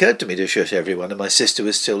before it occurred to me to shush everyone, and my sister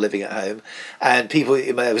was still living at home, and people,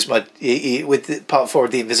 it was with part 4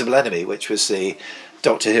 of The Invisible Enemy, which was the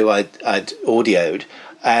Doctor Who I'd audioed,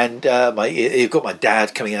 and you've got my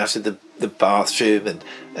dad coming out of the bathroom,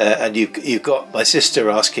 and you've got my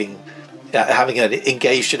sister having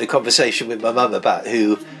engaged in a conversation with my mum about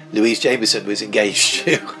who Louise Jameson was engaged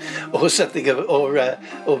to, or something, or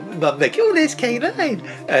mum making, oh, there's K9,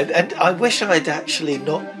 and I wish I'd actually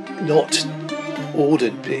not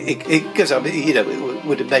ordered, because it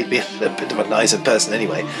would have made me a bit of a nicer person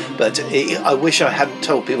anyway. But I wish I hadn't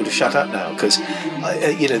told people to shut up now, because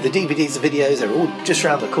the DVDs, the videos, they're all just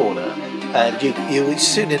round the corner, and you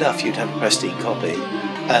soon enough you'd have a pristine copy,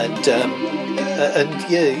 and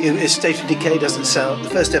State of Decay doesn't sound. The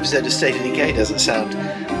first episode of State of Decay doesn't sound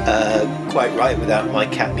quite right without my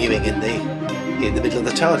cat mewing in the middle of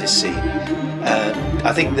the TARDIS scene.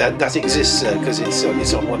 I think that exists because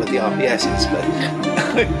it's on one of the RPSs,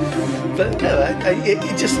 but no,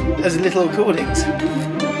 it just as little recordings.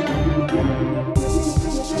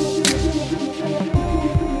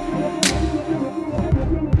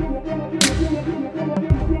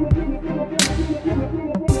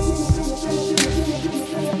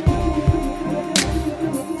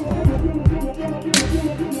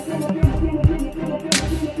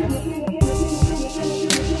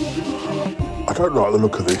 I don't like the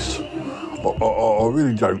look of this. I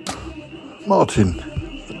really don't. Martin,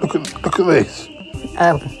 Look at this.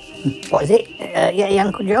 What is it? Yeah,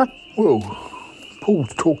 Uncle John? Well,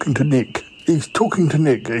 Paul's talking to Nick. He's talking to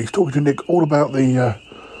Nick all about the,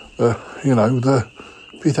 the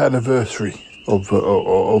 5th anniversary of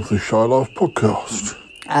the Shy Life podcast.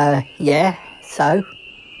 Yeah, so?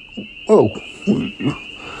 Well,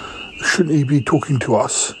 shouldn't he be talking to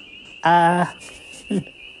us? I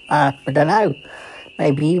don't know.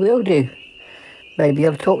 Maybe he will do. Maybe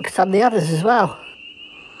he'll talk to some of the others as well.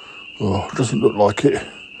 Oh, doesn't look like it.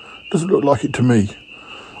 Doesn't look like it to me.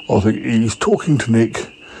 I think he's talking to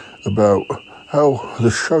Nick about how the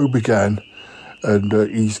show began, and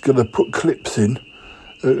he's going to put clips in.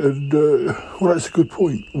 And well, that's a good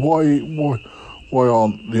point. Why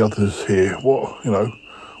aren't the others here? Why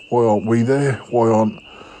aren't we there? Why aren't,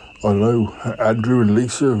 I don't know, Andrew and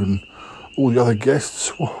Lisa and all the other guests?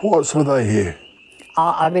 Why are they here?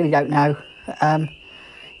 I really don't know.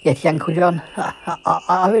 Yes, Uncle John,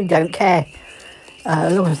 I really don't care.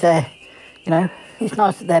 As long as they're, it's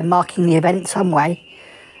nice that they're marking the event some way.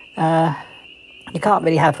 You can't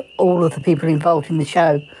really have all of the people involved in the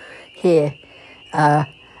show here. I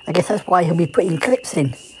guess that's why he'll be putting clips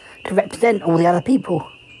in to represent all the other people.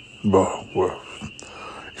 Well,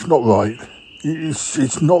 it's not right.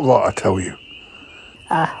 It's not right, I tell you.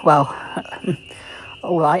 Well,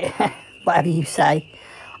 all right, whatever you say.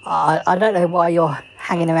 I don't know why you're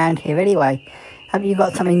hanging around here anyway. Have you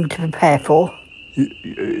got something to prepare for?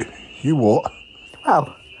 You what?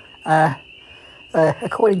 Well,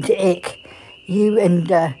 according to Ick, you and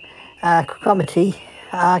Cromitty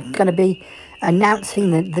are going to be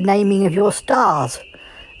announcing the naming of your stars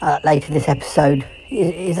later this episode.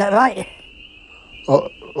 Is that right?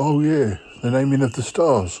 Oh yeah, the naming of the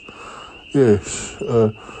stars. Yes.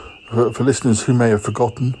 For listeners who may have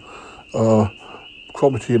forgotten,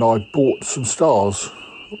 Cromitty and I bought some stars,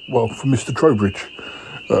 from Mr. Trowbridge.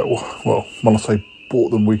 When I say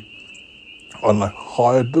bought them,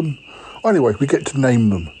 hired them. Anyway, we get to name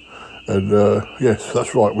them. And yes,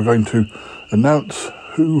 that's right, we're going to announce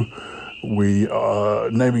who we are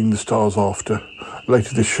naming the stars after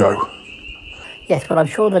later this show. Yes, well, I'm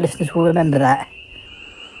sure the listeners will remember that.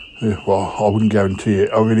 Yeah, well, I wouldn't guarantee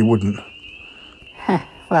it, I really wouldn't.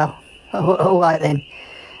 Well, all right then.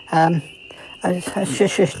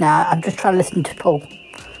 Shush now, I'm just trying to listen to Paul.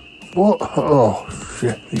 What? Oh,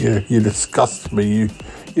 yeah, you disgust me.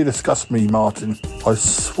 You disgust me, Martin. I'd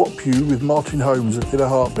swap you with Martin Holmes in a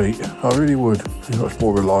heartbeat. I really would. He's much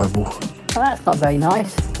more reliable. Well, that's not very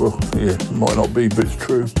nice. Well, yeah, it might not be, but it's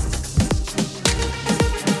true.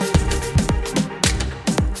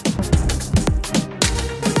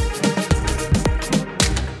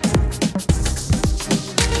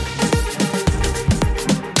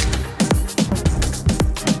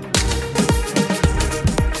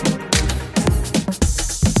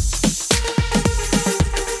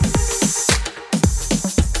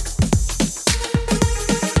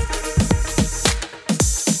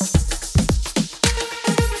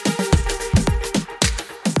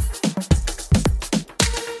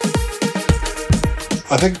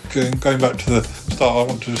 I think going back to the start, I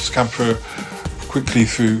want to scamper quickly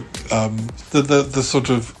through the sort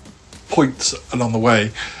of points along the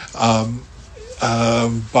way.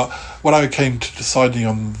 But when I came to deciding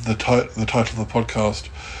on the title of the podcast,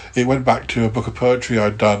 it went back to a book of poetry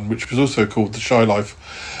I'd done, which was also called The Shy Life,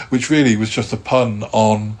 which really was just a pun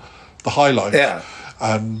on the high life. Yeah.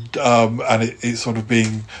 And it sort of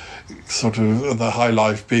being the high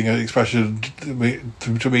life being an expression to me,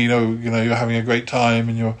 you're having a great time,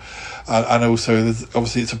 and and also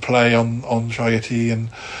obviously it's a play on Shayeti, and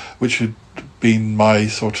which had been my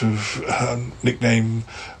sort of nickname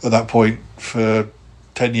at that point for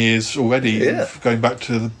 10 years already, going back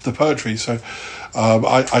to the poetry. So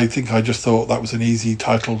I think I just thought that was an easy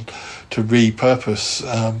title to repurpose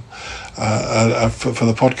for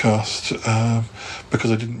the podcast,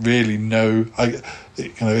 because I didn't really know.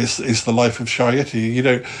 It's the life of Shayeti.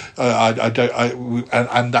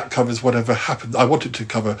 And that covers whatever happened. I wanted to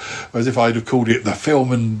cover, whereas if I'd have called it the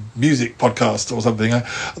film and music podcast or something,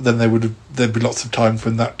 then there'd be lots of times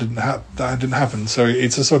when that didn't happen. So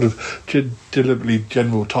it's a sort of deliberately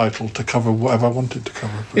general title to cover whatever I wanted to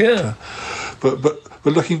cover. But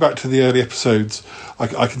looking back to the early episodes,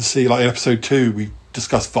 I can see, like in episode 2, we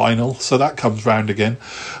discussed vinyl, so that comes round again.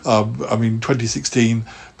 2016,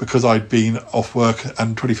 because I'd been off work,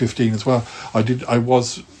 and 2015 as well, I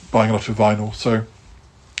was buying a lot of vinyl. So,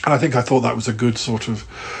 and I thought that was a good sort of,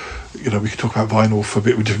 we could talk about vinyl for a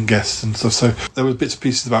bit with different guests and stuff. So there was bits and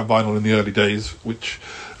pieces about vinyl in the early days, which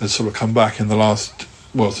has sort of come back in the last,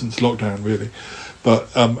 since lockdown really. But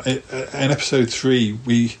in episode 3,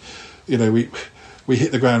 we we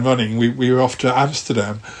hit the ground running. We were off to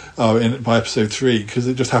Amsterdam by episode 3 because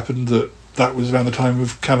it just happened that was around the time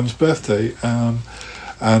of Callum's birthday, and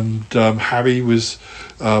Harry was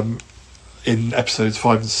in episodes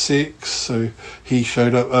 5 and 6, so he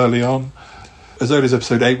showed up early on. As early as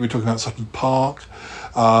episode 8, we were talking about Sutton Park.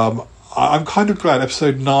 I'm kind of glad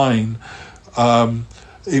episode 9.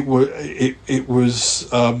 It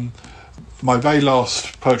was my very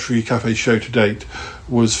last Poetry Cafe show to date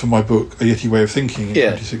was for my book A Yeti Way of Thinking in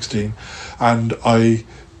 2016, and I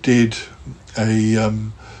did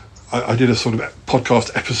I did a sort of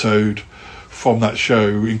podcast episode from that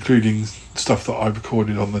show, including stuff that I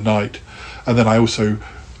recorded on the night, and then I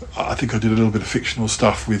think I did a little bit of fictional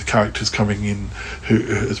stuff with characters coming in, who,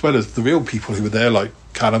 as well as the real people who were there, like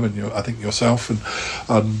Callum and I think yourself and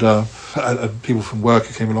people from work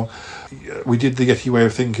who came along. We did the Yeti Way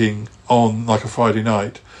of Thinking on like a Friday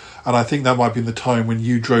night, and I think that might have been the time when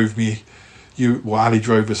Ali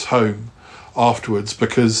drove us home afterwards,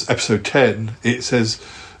 because episode 10 it says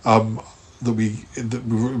that it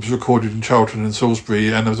was recorded in Charlton and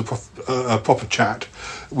Salisbury, and there was a proper chat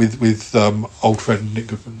with old friend Nick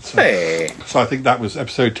Goodman. So I think that was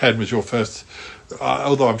episode 10 was your first,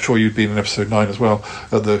 although I'm sure you'd been in episode 9 as well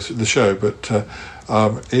at the show, but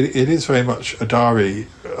it is very much a diary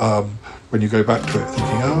when you go back to it,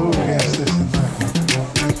 thinking, oh yes, this and that.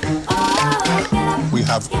 We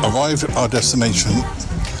have arrived at our destination,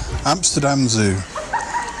 Amsterdam Zoo.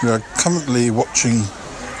 We are currently watching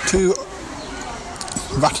 2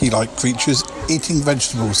 ratty-like creatures eating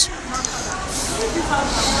vegetables.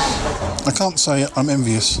 I can't say I'm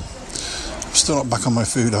envious. I'm still not back on my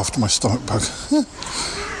food after my stomach bug.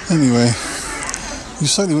 Anyway, you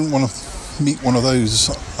certainly wouldn't want to meet one of those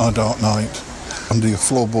on a dark night under your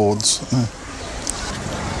floorboards.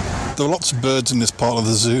 There are lots of birds in this part of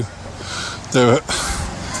the zoo. There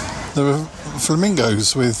are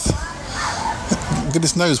flamingos with,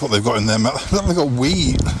 goodness knows what they've got in their mouth. They've got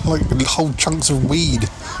weed, like whole chunks of weed.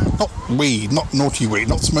 Not naughty weed,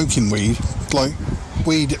 not smoking weed, like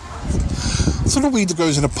weed, sort of weed that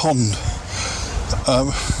grows in a pond.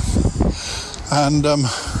 And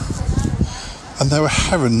there are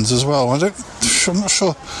herons as well. I'm not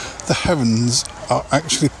sure the herons are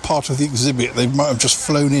actually part of the exhibit. They might have just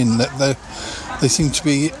flown in. They seem to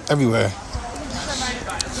be everywhere.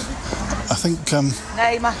 I think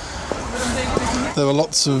there are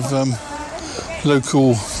lots of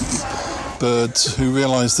local birds who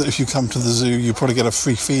realise that if you come to the zoo, you probably get a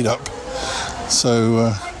free feed up.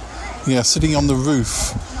 So, sitting on the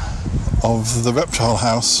roof of the reptile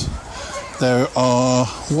house, there are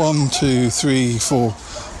 1, 2, 3, 4,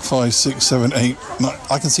 5, 6, 7, 8.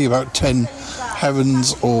 I can see about 10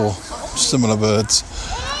 herons or similar birds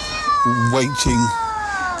waiting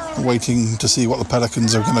to see what the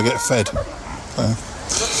pelicans are going to get fed.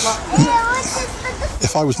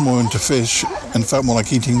 If I was more into fish and felt more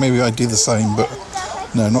like eating, maybe I'd do the same, but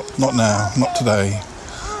no, not now, not today.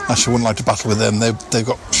 Actually, I wouldn't like to battle with them. They've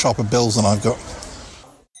got sharper bills than I've got.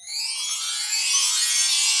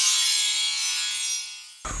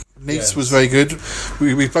 Nice was very good.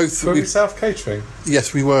 We both... Were we self-catering?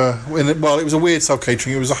 Yes, we were. It was a weird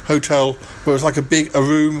self-catering. It was a hotel where it was like a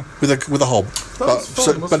room with a hob.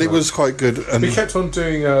 But it was quite good. And we kept on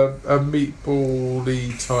doing a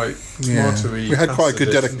meatball-y type tomatoey. We had quite a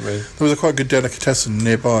good there was a quite good delicatessen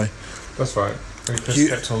nearby. That's right. We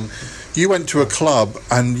kept on. You went to a club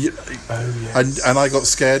and I got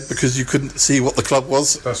scared because you couldn't see what the club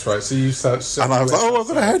was. That's right. So you started. And I was like, I've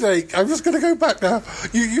got a headache. I'm just going to go back now.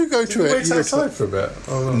 You go to it. Wait outside for a bit.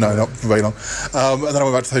 Oh, no, not very long. And then I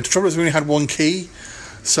went back to the hotel. Trouble is, we only had one key,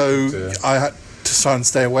 so I had to try and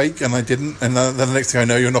stay awake, and I didn't. And then the next thing I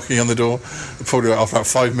know, you're knocking on the door, probably after about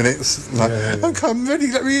 5 minutes. Like, I'm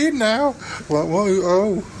ready. Let me in now.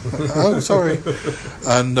 Well, sorry. We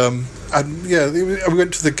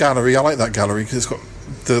went to the gallery. I like that gallery because it's got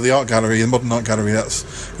the art gallery, the modern art gallery. It's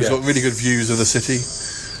got really good views of the city.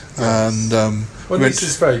 Yeah. And this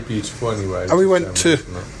is very beautiful anyway. And we went to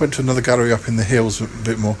another gallery up in the hills a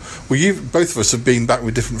bit more. Well, both of us have been back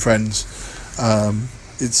with different friends. I've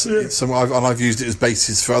used it as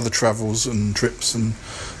basis for other travels and trips and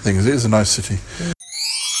things. It is a nice city. Yeah.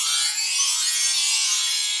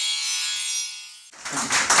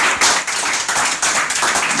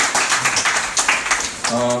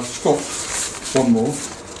 I've got one more.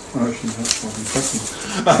 Actually, that's one second.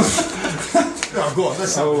 Go on,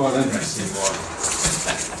 let's have one interesting one.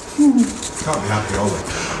 Can't be happy, are we?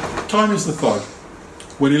 Time is the thug.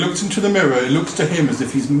 When he looks into the mirror, it looks to him as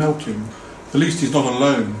if he's melting. At least he's not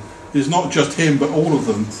alone. It's not just him, but all of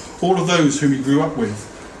them. All of those whom he grew up with.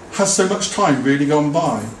 Has so much time really gone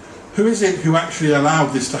by? Who is it who actually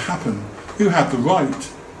allowed this to happen? Who had the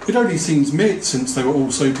right? It only seems myth since they were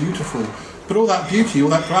all so beautiful. But all that beauty, all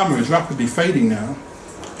that glamour is rapidly fading now.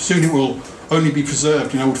 Soon it will only be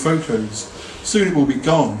preserved in old photos. Soon it will be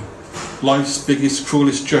gone. Life's biggest,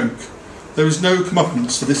 cruelest joke. There is no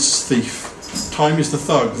comeuppance for this thief. Time is the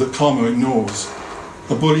thug that karma ignores.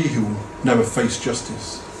 A bully who will never face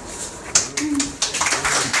justice.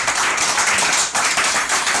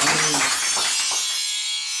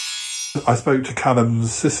 I spoke to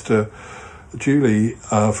Callum's sister, Julie,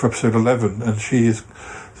 for episode 11, and she is,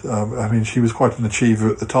 she was quite an achiever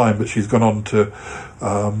at the time, but she's gone on to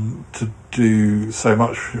do so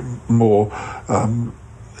much more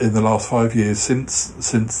in the last 5 years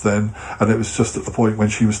since then, and it was just at the point when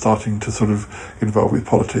she was starting to sort of involve with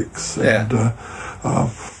politics. Yeah.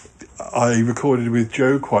 And I recorded with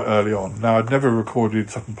Joe quite early on. Now, I'd never recorded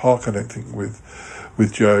Sutton Park, I don't think,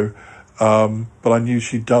 with Joe, but I knew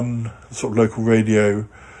she'd done sort of local radio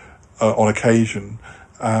on occasion,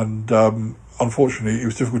 and unfortunately it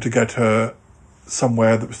was difficult to get her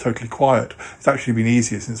somewhere that was totally quiet. It's actually been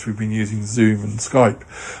easier since we've been using Zoom and Skype,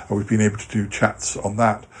 and we've been able to do chats on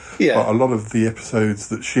that. Yeah. But a lot of the episodes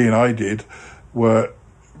that she and I did were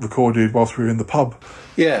recorded whilst we were in the pub.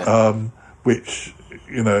 Yeah. Which,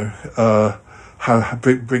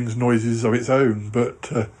 brings noises of its own,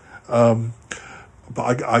 but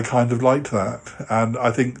I kind of liked that, and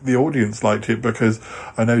I think the audience liked it because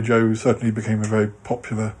I know Joe certainly became a very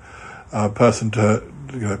popular person to.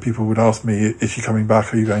 People would ask me, "Is she coming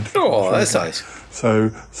back? Are you going to?" Oh, that's nice. So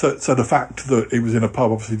the fact that it was in a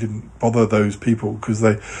pub obviously didn't bother those people because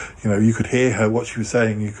they, you could hear her what she was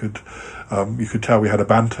saying. You could tell we had a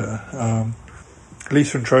banter.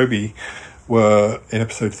 Lisa and Troby were in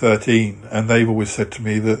episode 13, and they've always said to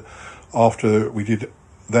me that after we did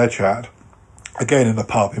their chat, again in a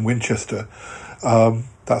pub in Winchester,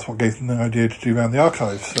 that's what gave them the idea to do around the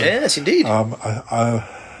archives. So, yes, indeed.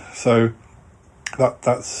 So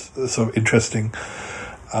that's sort of interesting.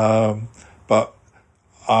 But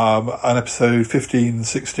an episode 15 and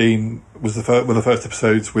 16 were the first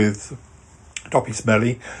episodes with Doppy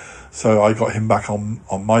Smelly, so I got him back on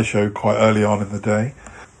my show quite early on in the day.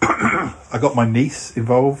 I got my niece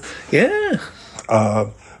involved. Yeah.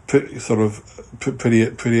 Pretty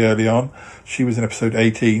early on. She was in episode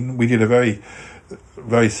 18. We did a very,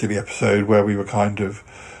 very silly episode where we were kind of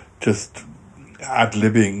just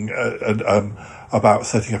ad-libbing about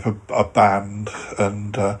setting up a band,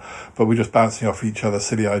 and but we're just bouncing off each other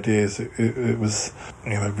silly ideas. It was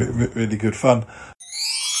really good fun.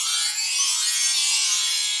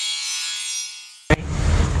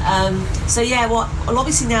 Well,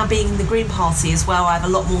 obviously now being the Green Party as well, I have a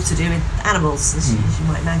lot more to do with animals, as you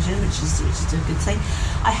might imagine, which is a good thing.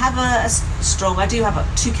 I have I do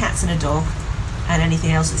have 2 cats and a dog, and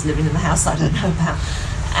anything else that's living in the house that I don't know about.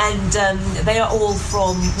 And they are all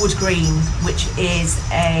from Wood Green, which is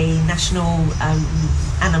a national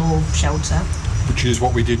animal shelter. Which is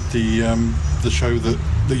what we did the show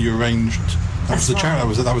that you arranged. That was the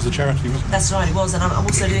charity. That was the charity, wasn't it? That's right, it was. And I'm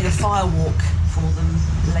also doing a fire walk for them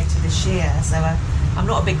later this year. So I'm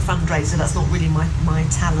not a big fundraiser. That's not really my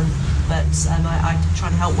talent. But I try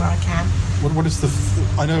and help where I can. What is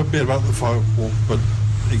I know a bit about the fire walk, but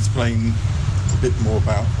explain a bit more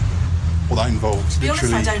about what that involves. To be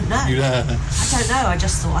honest, I don't know. I don't know. I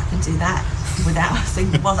just thought I can do that without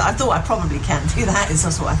thinking. Well, I thought I probably can do that. Is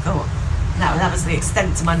just what I thought. That was the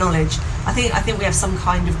extent to my knowledge. I think we have some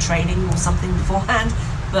kind of training or something beforehand.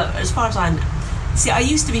 But as far as I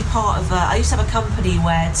used to be part of. I used to have a company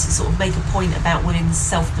where to sort of make a point about women's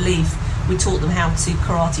self-belief, we taught them how to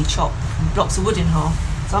karate chop blocks of wood in half.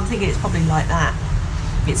 So I'm thinking it's probably like that.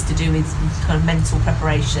 It's to do with kind of mental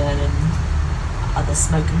preparation and other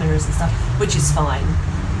smoke and mirrors and stuff, which is fine.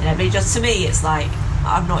 But just to me, it's like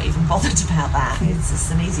I'm not even bothered about that. It's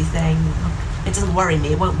just an easy thing. It doesn't worry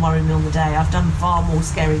me. It won't worry me on the day. I've done far more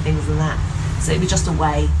scary things than that. So it was just a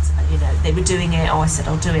way. They were doing it. I said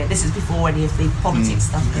I'll do it. This is before any of the politics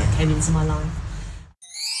stuff came into my life.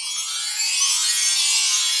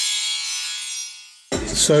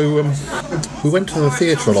 So we went to the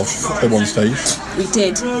theatre a lot at one stage. We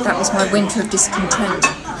did. That was my winter of discontent.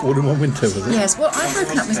 All in one winter, was it? Yes. Well, I'd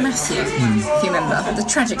broken up with Matthew, if you remember. The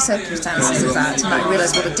tragic circumstances of that, and I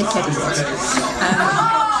realised what a dickhead he was.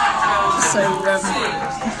 So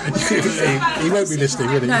he won't be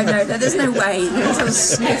listening, will he? no, there's no way. There's a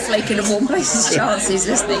snowflake in a warm place's chance he's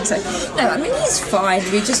listening. So no, I mean he's fine.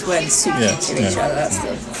 We just weren't suited to each other. That's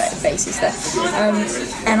the basis there.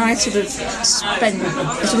 And I sort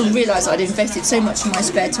of realised I'd invested so much of my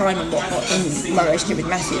spare time and whatnot in my relationship with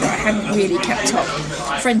Matthew that I hadn't really kept up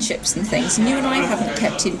friendships and things. And you and I haven't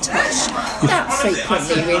kept in touch that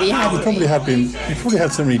frequently, really. You probably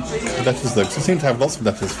had so many letters though, because I seem to have lots of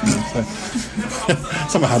letters from you. So.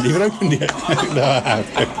 Some I haven't even opened yet. No, I have.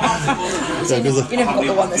 So you never got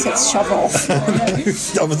the one that says shove off.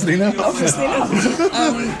 Obviously not. Obviously not.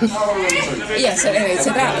 Yeah, so anyway,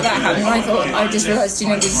 so that happened. I just realised,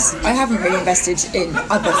 I haven't really invested in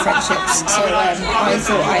other friendships, so I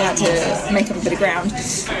thought I had to make up a bit of ground.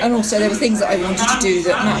 And also there were things that I wanted to do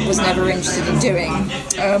that Matt was never interested in doing.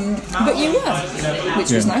 But you were,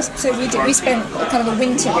 which was nice. So we spent kind of a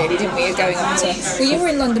winter really, didn't we, going on to... Well, you were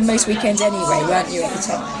in London most weekends anyway, weren't you, at the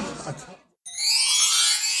time?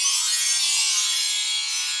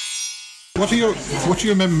 What are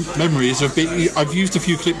your memories of being... I've used a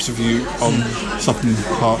few clips of you on Sutton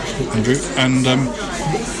Park, Andrew, and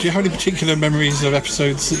do you have any particular memories of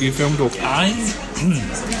episodes that you filmed? Or I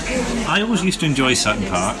always used to enjoy Sutton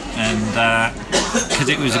Park, and because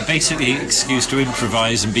it was basically an excuse to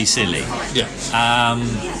improvise and be silly. Yeah.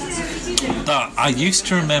 But I used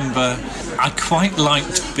to remember I quite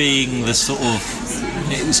liked being the sort of...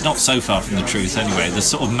 It's not so far from the truth anyway, the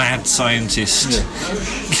sort of mad scientist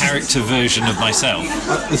character version of myself.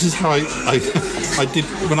 This is how I did,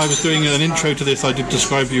 when I was doing an intro to this, I did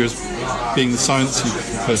describe you as being the sciencey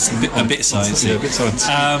person. A bit sciencey. Yeah, a bit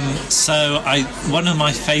sciencey. So one of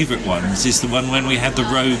my favourite ones is the one when we had the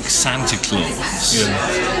rogue Santa Claus. Yeah.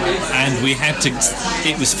 And we had to...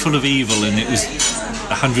 It was full of evil and it was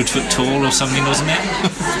 100 foot tall or something, wasn't it?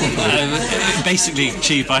 Basically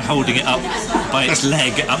achieved by holding it up by its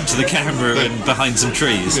leg up to the camera and behind some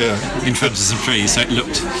trees, in front of some trees, so it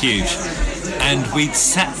looked huge. And we'd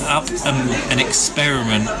set up an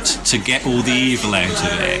experiment to get all the evil out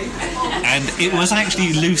of it, and it was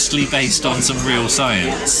actually loosely based on some real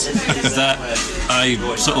science that I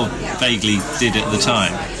sort of vaguely did at the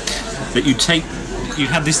time. But you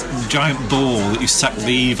had this giant ball that you sucked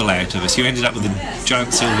the evil out of it, so you ended up with a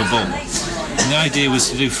giant silver ball. And the idea was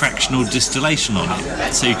to do fractional distillation on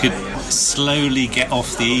it, so you could slowly get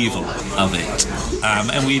off the evil of it.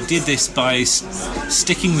 And we did this by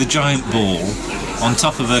sticking the giant ball on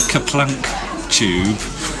top of a Kaplunk tube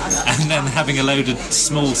and then having a load of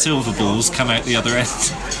small silver balls come out the other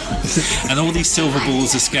end. And all these silver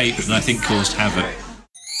balls escaped and I think caused havoc.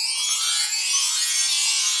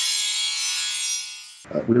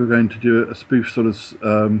 We were going to do a spoof sort of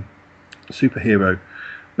superhero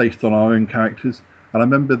based on our own characters, and I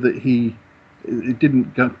remember that it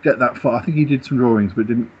didn't get that far. I think he did some drawings, but it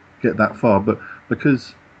didn't get that far. But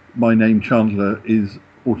because my name Chandler is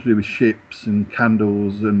all to do with ships and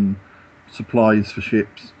candles and supplies for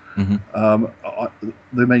ships, the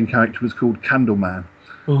main character was called Candleman,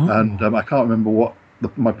 and I can't remember what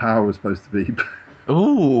my power was supposed to be.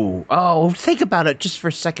 Think about it just for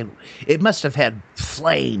a second. It must have had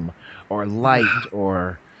flame or light,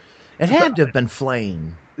 or it had to have been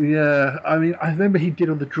flame. Yeah, I mean, I remember he did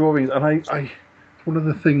on the drawings, and I one of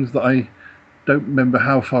the things that I don't remember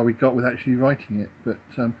how far we got with actually writing it. But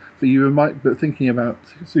but thinking about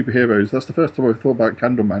superheroes, that's the first time I've thought about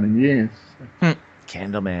Candleman in years.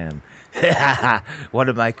 Candleman, one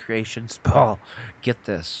of my creations, Paul. Get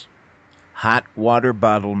this, hot water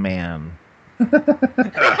bottle man.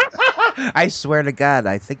 I swear to God,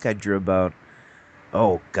 I think I drew about,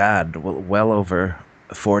 well over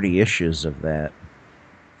 40 issues of that.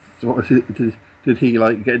 So what was it, did he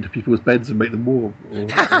like get into people's beds and make them warm?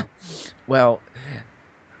 Well,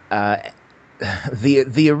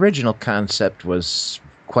 the original concept was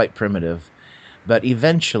quite primitive, but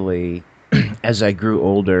eventually, as I grew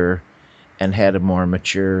older and had a more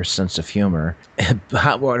mature sense of humor,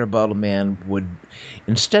 Hot Water Bottle Man would,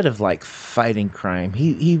 instead of like fighting crime,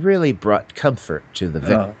 he really brought comfort to the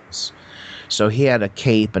victims. So he had a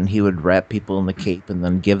cape, and he would wrap people in the cape and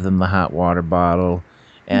then give them the hot water bottle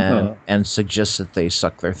and suggest that they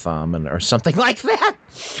suck their thumb or something like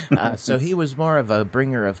that. So he was more of a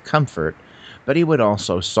bringer of comfort, but he would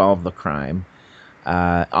also solve the crime.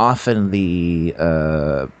 Often the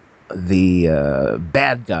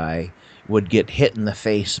bad guy would get hit in the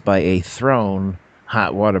face by a thrown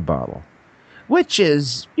hot water bottle, which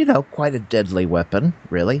is, quite a deadly weapon,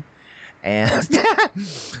 really. And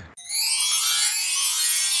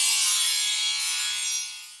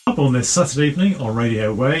up on this Saturday evening on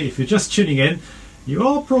Radio Way. If you're just tuning in, You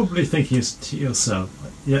are probably thinking to yourself,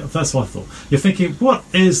 yeah, that's what I thought. You're thinking, what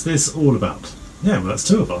is this all about? Yeah, well, that's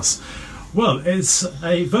two of us. Well, it's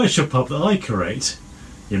a virtual pub that I create.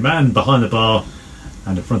 Your man behind the bar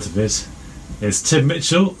and in front of it is Tim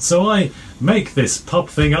Mitchell. So I make this pub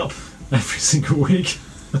thing up every single week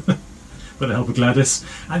with the help of Gladys.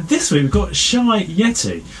 And this week we've got Shy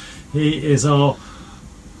Yeti. He is our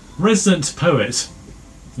resident poet.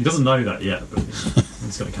 He doesn't know that yet, but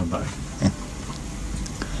he's going to come back.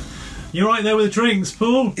 You're right there with the drinks,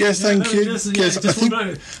 Paul? Yes, thank you.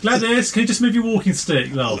 Gladys, can you just move your walking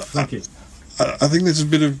stick, love? Thank you. I think there's a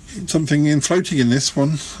bit of something floating in this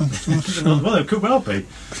one. Well, it could well be.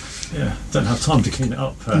 Yeah, don't have time to clean it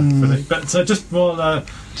up, really. But just while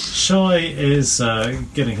Shy is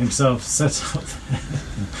getting himself set up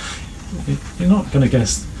there, you're not going to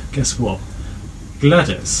guess what?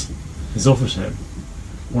 Gladys has offered him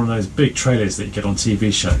one of those big trailers that you get on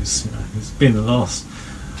TV shows. You know, it's been the last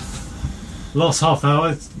half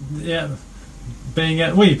hour, yeah. Being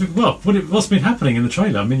what's been happening in the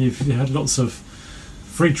trailer? I mean, you've had lots of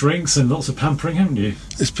free drinks and lots of pampering, haven't you?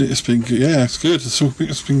 It's been good. Yeah, it's good.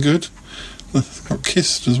 It's been good. Got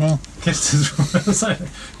kissed as well. Kissed as well. So,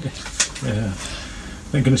 yeah.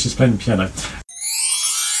 Thank goodness she's playing the piano.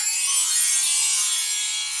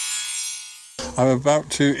 I'm about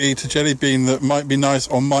to eat a jelly bean that might be nice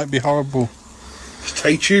or might be horrible.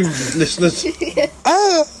 Stay tuned, listeners.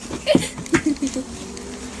 Ah!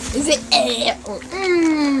 Is it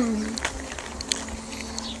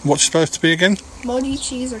What's it supposed to be again? Moldy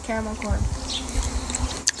cheese or caramel corn? I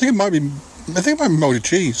think it might be moldy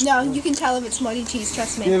cheese. No, you can tell if it's moldy cheese,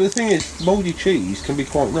 trust me. Yeah, but the thing is, mouldy cheese can be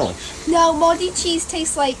quite nice. No, moldy cheese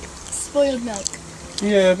tastes like spoiled milk.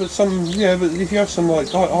 Yeah, but if you have some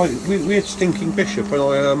we had Stinking Bishop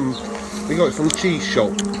and we got it from the cheese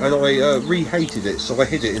shop and I re-hated it, so I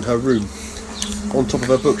hid it in her room on top of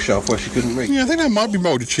her bookshelf where she couldn't read. Yeah, I think that might be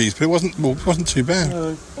mouldy cheese, but it wasn't too bad.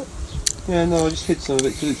 I just hid some of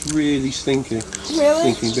it because it's really stinky.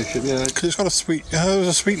 Really? Stinking Bishop, yeah. Because it's got there's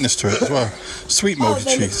a sweetness to it as well. Sweet mouldy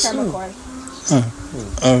cheese. Caramel corn.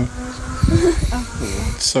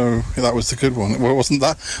 So that was the good one. Well, it wasn't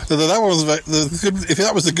that. That was if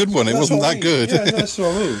that was the good one, it wasn't that good. Yeah, that's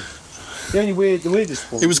what I mean. The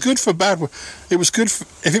weirdest one. It was good for bad. It was good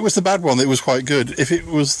if it was the bad one. It was quite good. If it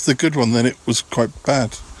was the good one, then it was quite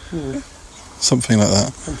bad. Yeah. Something like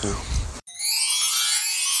that.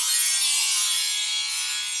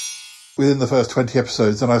 Within the first 20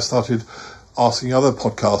 episodes, then I started asking other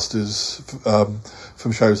podcasters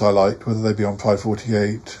from shows I liked, whether they be on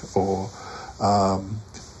 548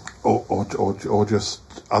 or just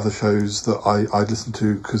other shows that I listened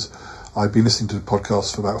to, because I'd been listening to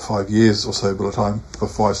podcasts for about 5 years or so by the time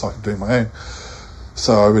before I started doing my own.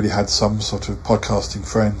 So I really had some sort of podcasting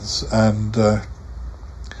friends, and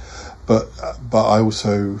but I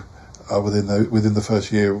also within the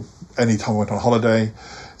first year, any time I went on holiday,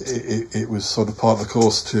 it was sort of part of the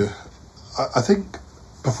course to. I think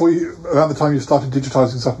around the time you started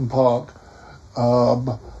digitising Sutton Park,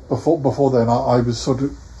 before then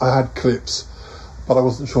I had clips, but I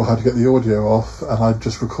wasn't sure how to get the audio off, and I'd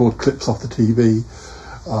just record clips off the TV.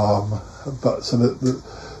 But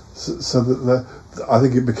I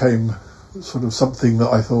think it became sort of something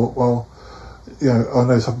that I thought, well, I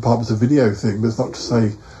know Sutton Park was a video thing, but it's not to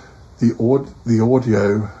say the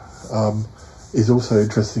audio is also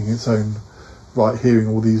interesting in its own right. Hearing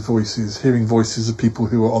all these voices, hearing voices of people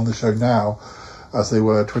who are on the show now, as they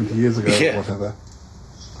were 20 years ago, or whatever.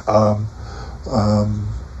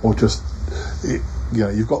 Or just,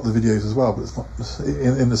 you've got the videos as well, but it's not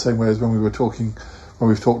in the same way as when we've talked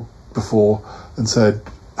before and said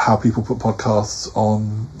how people put podcasts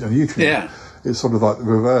on YouTube. Yeah. It's sort of like the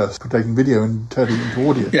reverse, taking video and turning it into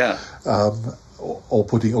audio. Yeah. Or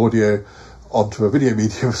putting audio onto a video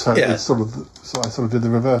medium. So yeah. So I sort of did the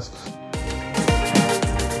reverse.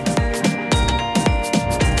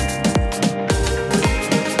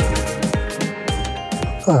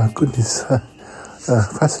 Oh, goodness.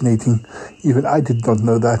 Fascinating. Even I did not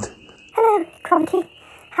know that. Hello, Cronky.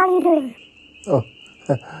 How are you doing? Oh,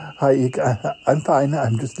 hi. I'm fine.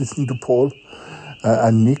 I'm just listening to Paul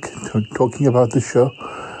and Nick talking about the show.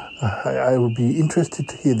 I would be interested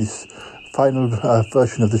to hear this final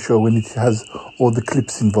version of the show when it has all the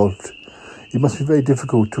clips involved. It must be very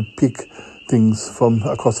difficult to pick things from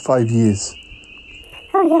across 5 years.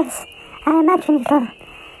 Oh, yes. I imagine it'll,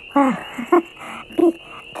 be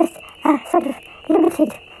just sort of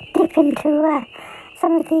limited deep into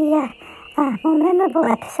some of the more memorable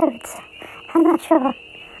episodes. I'm not sure.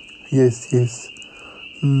 Yes.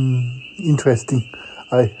 Interesting.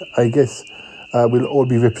 I guess we'll all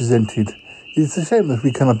be represented It's a shame that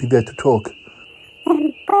we cannot be there to talk.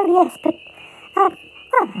 Well, yes, but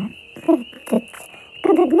it's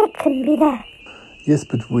good that Nick couldn't be there. Yes,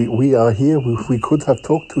 but we are here. We could have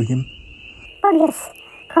talked to him. Well, yes,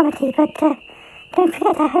 Cromarty, but don't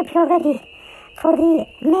forget, I hope you're ready for the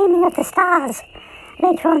naming of the stars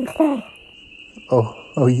later on today.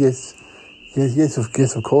 Oh, yes. Yes, of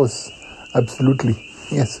course. Absolutely.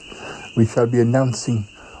 Yes. We shall be announcing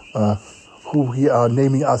who we are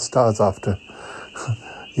naming our stars after.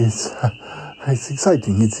 Yes. It's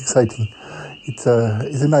exciting. It's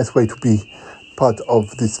a nice way to be part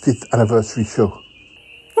of this 5th anniversary show.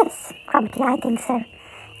 Yes, Cromarty, I think so.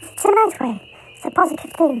 It's a nice way. It's a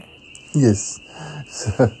positive thing. Yes.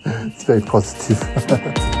 It's very positive.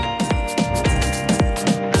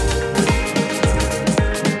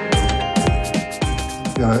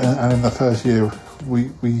 And in the first year,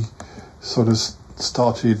 we sort of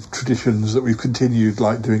started traditions that we've continued,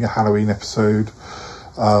 like doing a Halloween episode,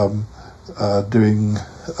 doing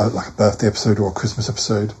like a birthday episode or a Christmas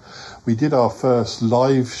episode. We did our first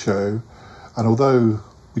live show, and although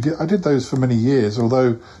I did those for many years,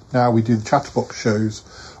 although now we do the Chatterbox shows,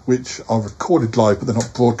 which are recorded live but they're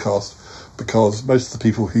not broadcast, because most of the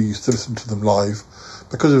people who used to listen to them live,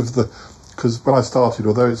 because when I started,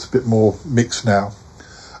 although it's a bit more mixed now,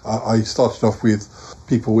 I started off with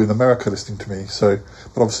people in America listening to me.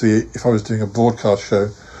 But obviously, if I was doing a broadcast show,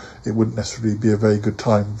 it wouldn't necessarily be a very good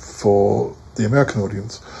time for the American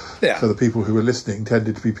audience. Yeah. So the people who were listening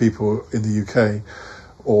tended to be people in the UK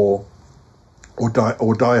or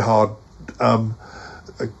diehard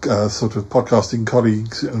sort of podcasting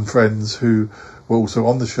colleagues and friends who were also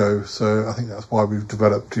on the show. So I think that's why we've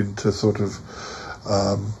developed into sort of,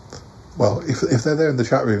 if they're there in the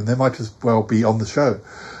chat room, they might as well be on the show.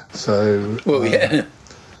 So, yeah.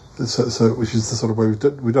 So which is the sort of way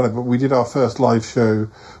we've done it. But we did our first live show,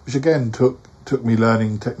 which again took me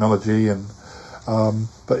learning technology, and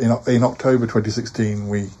but in October 2016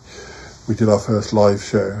 we did our first live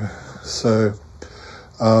show. So,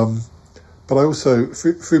 but I also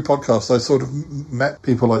through podcasts I sort of met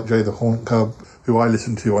people like Jay the Horn Cub, who I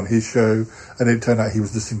listened to on his show, and it turned out he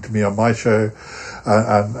was listening to me on my show,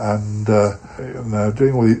 and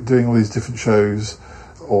doing all these different shows.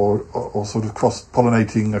 Or sort of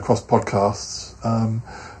cross-pollinating across podcasts.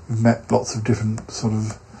 We've met lots of different sort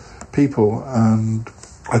of people, and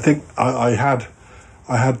I think I had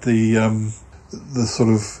the sort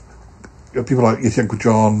of people like Yeti Uncle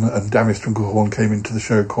John and Darius Trunkelhorn came into the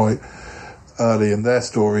show quite early, and their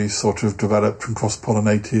stories sort of developed and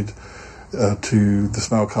cross-pollinated to the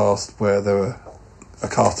Smellcast, where there were a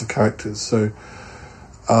cast of characters. So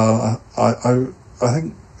I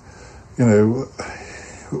think,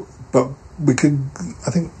 but we could.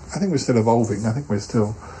 I think we're still evolving. I think we're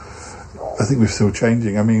still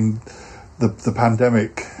changing. I mean, the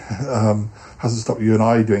pandemic hasn't stopped you and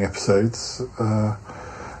I doing episodes.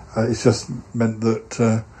 It's just meant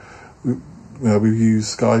that we've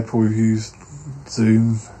used Skype or we've used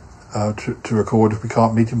Zoom to record if we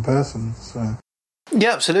can't meet in person. So.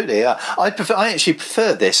 Yeah, absolutely. I actually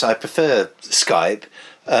prefer this. I prefer Skype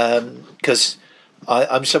because.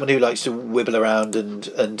 I'm someone who likes to wibble around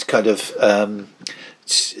and kind of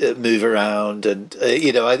move around, and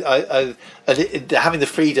having the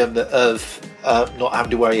freedom of not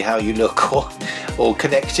having to worry how you look or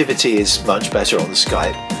connectivity is much better on the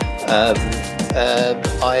Skype.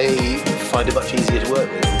 I find it much easier to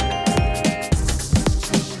work with.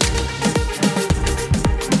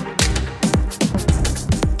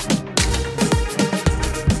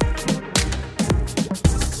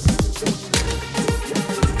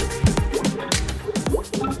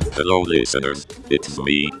 Hello listeners, it's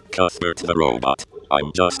me, Cuthbert the Robot.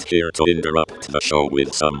 I'm just here to interrupt the show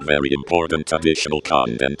with some very important additional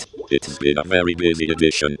content. It's been a very busy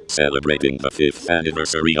edition, celebrating the 5th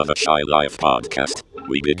anniversary of the Shy Life podcast.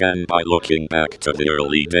 We began by looking back to the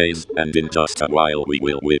early days, and in just a while we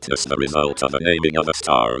will witness the result of the naming of the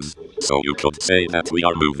stars. So you could say that we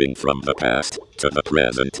are moving from the past to the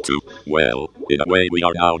present to, well, in a way we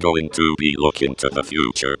are now going to be looking to the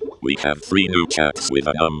future. We have 3 new chats with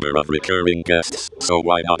a number of recurring guests, so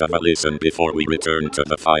why not have a listen before we return to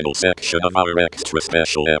the final section of our extra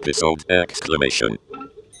special episode!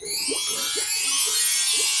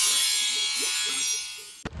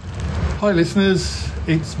 Hi listeners,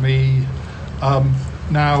 it's me.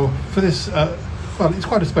 Now for this, it's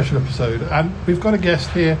quite a special episode, and we've got a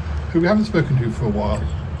guest here who we haven't spoken to for a while.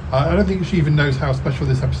 I don't think she even knows how special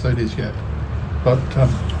this episode is yet, but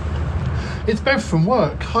it's Bev from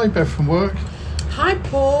work. Hi Bev from work. Hi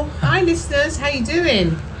Paul. Hi listeners, how you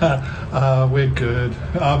doing? We're good.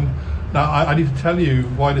 Now, I need to tell you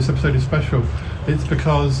why this episode is special. It's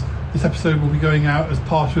because this episode will be going out as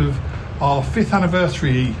part of our 5th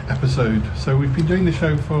anniversary episode. So we've been doing the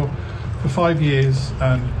show for 5 years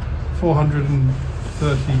and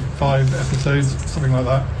 435 episodes, something like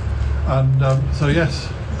that. And so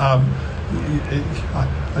yes, I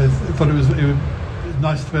thought it was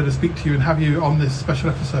nice to be able to speak to you and have you on this special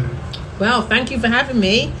episode. Well, thank you for having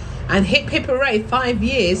me. And hip hip hooray, 5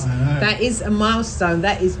 years. That is a milestone.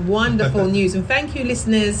 That is wonderful news. And thank you,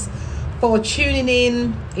 listeners, for tuning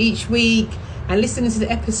in each week and listening to the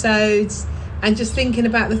episodes and just thinking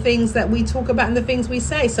about the things that we talk about and the things we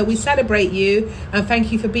say. So we celebrate you and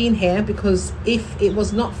thank you for being here, because if it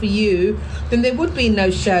was not for you, then there would be no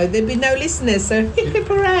show. There'd be no listeners. So hip hip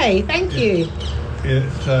hooray. Thank you.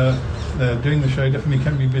 Doing the show definitely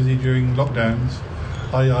kept me busy during lockdowns.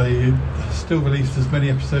 I still released as many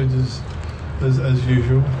episodes as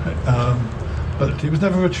usual, but it was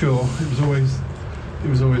never a chore. It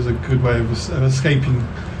was always a good way of escaping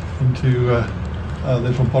into the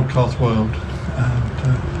little podcast world.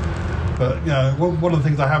 But yeah, one of the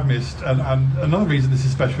things I have missed, and another reason this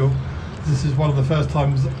is special, this is one of the first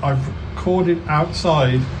times I've recorded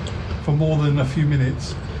outside for more than a few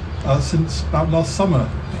minutes since about last summer,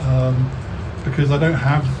 because I don't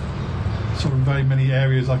have sort of very many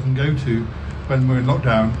areas I can go to when we're in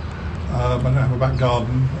lockdown. I don't have a back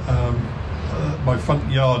garden. My front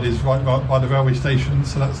yard is right by the railway station,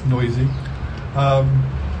 so that's noisy.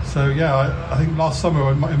 So yeah, I think last summer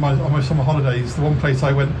on my summer holidays, the one place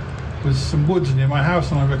I went was some woods near my house,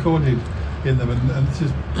 and I recorded in them. And this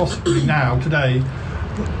is possibly now, today,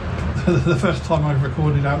 the first time I've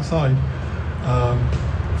recorded outside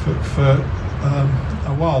for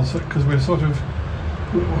a while. So because we're sort of,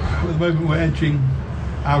 at the moment, we're edging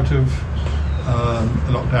out of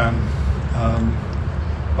the lockdown,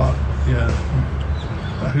 but yeah,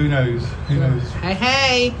 who knows?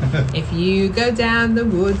 Hey, if you go down the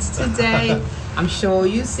woods today, I'm sure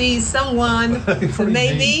you see someone. So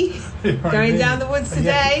maybe going down the woods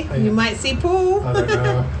today, you might see Paul. I don't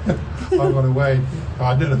know. I've gone away.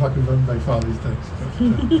 I don't know if I can run very far these days.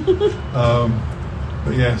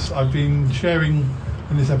 But yes, I've been sharing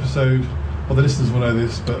in this episode. Well, the listeners will know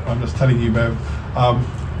this, but I'm just telling you, Bev.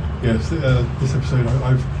 This episode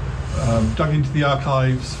I've dug into the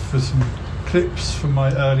archives for some clips from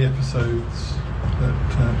my early episodes. That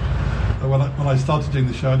when I started doing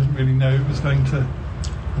the show, I didn't really know it was going to,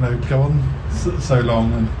 go on so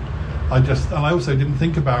long, and I also didn't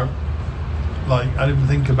think about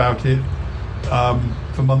it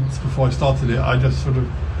for months before I started it. I just sort of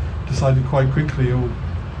decided quite quickly,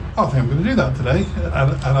 I think I'm going to do that today,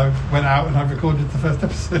 and I went out and I recorded the first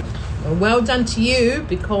episode. Well done to you,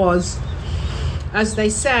 because as they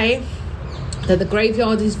say, that the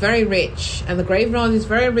graveyard is very rich, and the graveyard is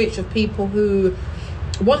very rich of people who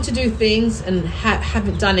want to do things and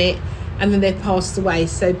haven't done it, and then they've passed away.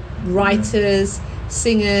 So writers,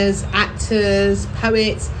 singers, actors,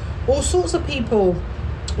 poets, all sorts of people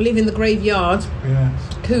live in the graveyard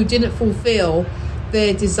who didn't fulfill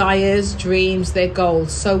their desires, dreams, their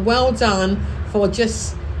goals. So well done for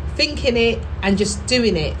just thinking it and just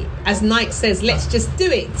doing it. As Nike says, let's just do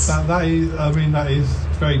it. That is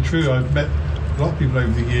very true. I've met a lot of people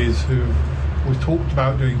over the years who always talked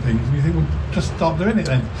about doing things, and you think, well, just start doing it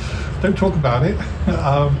then. Don't talk about it.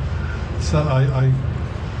 So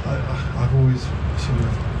I've always sort of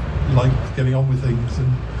liked getting on with things,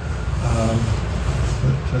 and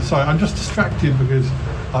sorry, I'm just distracted because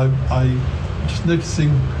I just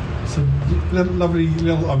noticing some lovely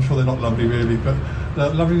little, I'm sure they're not lovely really, but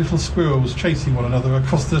lovely little squirrels chasing one another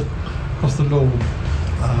across the lawn.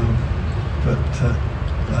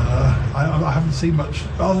 I haven't seen much,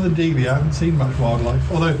 other than Dealey, I haven't seen much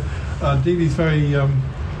wildlife. Although Dealey's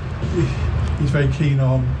he's very keen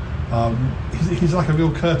on, he's like a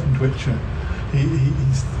real curtain twitcher.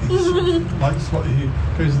 He's likes what he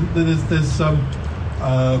goes. There's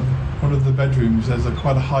one of the bedrooms. There's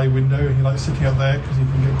quite a high window. He likes sitting up there because he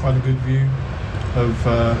can get quite a good view of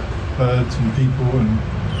birds and people. And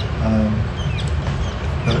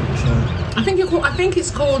I think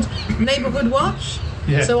it's called Neighbourhood Watch.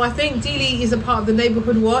 Yeah. So I think Dealey is a part of the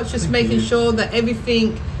Neighbourhood Watch, just making sure that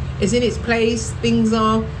everything is in its place. Things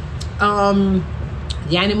are,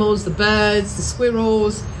 the animals, the birds, the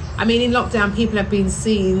squirrels. I mean, in lockdown, people have been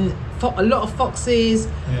seeing a lot of foxes,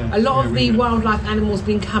 a lot of the wildlife animals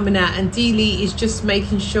been coming out, and Dealey is just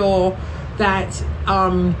making sure that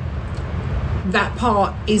that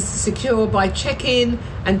part is secure by checking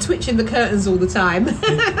and twitching the curtains all the time.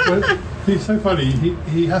 He's so funny.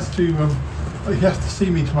 He has to see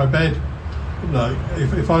me to my bed. Like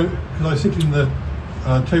because I sit in the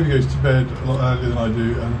Toby goes to bed a lot earlier than I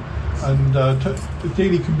do, and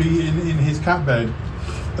Dealey can be in his cat bed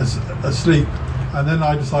asleep, and then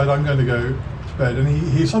I decide I'm going to go to bed, and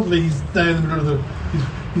he's there in the middle of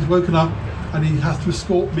he's woken up, and he has to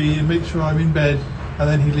escort me and make sure I'm in bed, and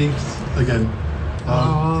then he leaves again.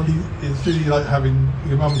 It's really like having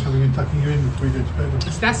your mum coming and tucking you in before you go to bed.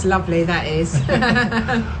 That's lovely, that is.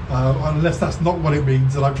 Unless that's not what it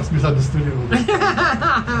means, and I've just misunderstood it all this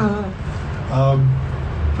time.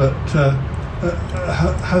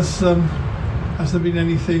 Has there been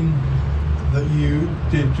anything that you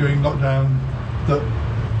did during lockdown that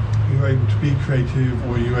you were able to be creative,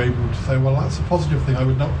 or you were able to say, well, that's a positive thing, I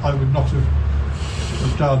would not have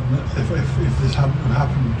done if this hadn't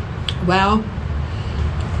happened? Well,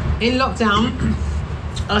 in lockdown,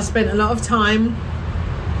 I spent a lot of time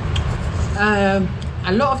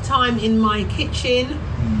in my kitchen,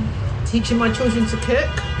 teaching my children to cook.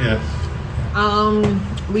 Yes.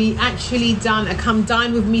 We actually done a come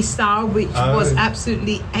dine with me style, which was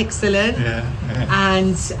absolutely excellent. Yeah.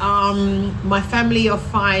 And my family of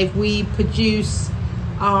 5, we produce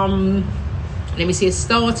a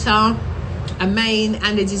starter, a main,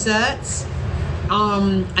 and a dessert.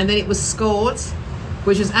 And then it was scored,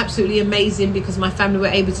 which was absolutely amazing because my family were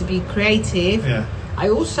able to be creative. Yeah. I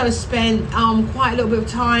also spent quite a little bit of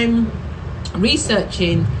time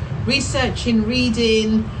researching,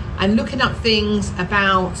 reading, and looking up things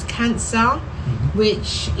about cancer,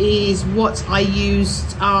 which is what I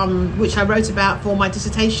used, which I wrote about for my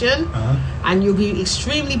dissertation. And you'll be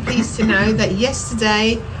extremely pleased to know that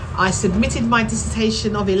yesterday I submitted my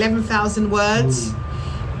dissertation of 11,000 words.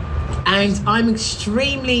 And I'm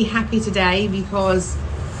extremely happy today because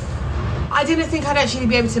I didn't think I'd actually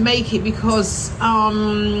be able to make it because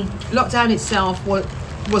lockdown itself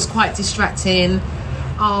was quite distracting.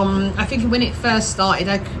 I think when it first started,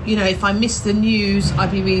 if I missed the news,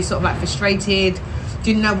 I'd be really sort of like frustrated,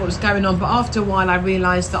 didn't know what was going on. But after a while, I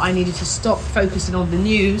realised that I needed to stop focusing on the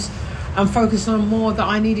news and focus on more that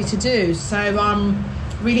I needed to do. So I'm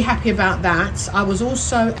really happy about that. I was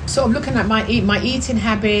also sort of looking at my eating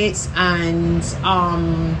habits and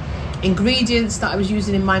ingredients that I was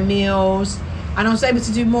using in my meals. And I was able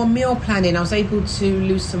to do more meal planning. I was able to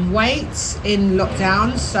lose some weight in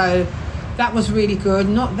lockdown. So that was really good.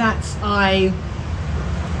 Not that I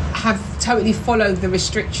have totally followed the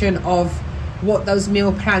restriction of what those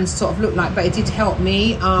meal plans sort of look like, but it did help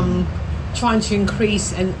me trying to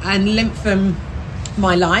increase and lengthen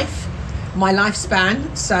my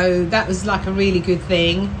lifespan. So that was like a really good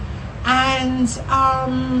thing. And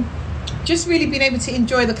just really being able to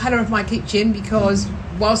enjoy the colour of my kitchen because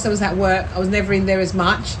whilst I was at work, I was never in there as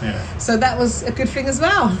much. Yeah. So that was a good thing as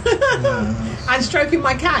well. And stroking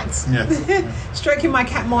my cat. Stroking my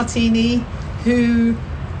cat Martini, who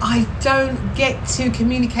I don't get to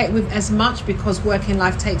communicate with as much because working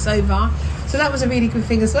life takes over. So that was a really good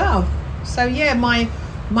thing as well. So yeah, my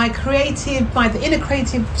inner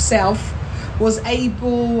creative self was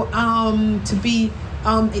able to be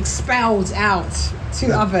expelled out to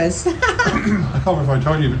others. I can't remember if I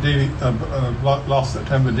told you, but Delia, last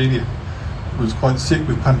September, Delia was quite sick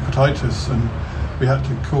with pancreatitis, and we had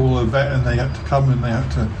to call a vet, and they had to come and they had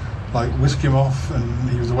to whisk him off, and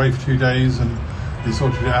he was away for 2 days, and they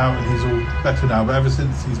sorted it out, and he's all better now. But ever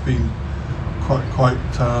since, he's been quite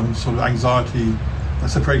sort of anxiety,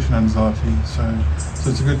 separation anxiety. So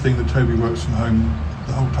it's a good thing that Toby works from home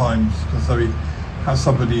the whole time, so he has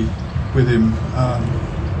somebody with him.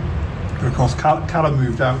 Of course, Callum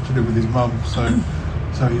moved out to live with his mum, so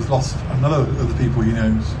he's lost another of the people he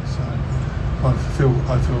knows. So I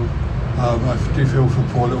do feel for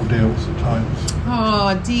poor little Deals at times.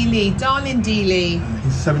 Oh, Dealey, darling Dealey.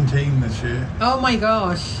 He's 17 this year. Oh my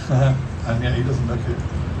gosh. And yeah, he doesn't look it.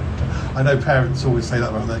 I know parents always say that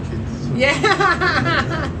about their kids. So.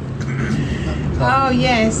 Yeah. Oh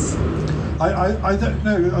yes. I don't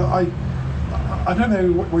know. I don't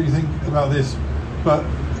know what you think about this, but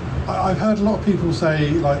I've heard a lot of people say,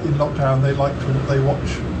 in lockdown, they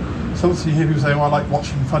watch. Sometimes you hear people say, "Oh, I like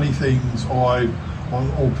watching funny things," or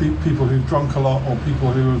people who've drunk a lot, or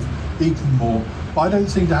people who have eaten more. But I don't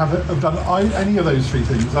seem to have done any of those 3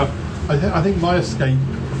 things. I think my escape.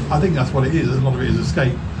 I think that's what it is. A lot of it is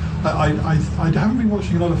escape. I haven't been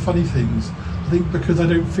watching a lot of funny things. I think because I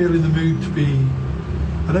don't feel in the mood to be.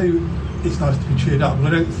 I know it's nice to be cheered up, but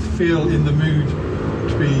I don't feel in the mood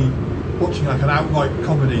to be watching an outright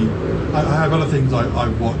comedy. I have other things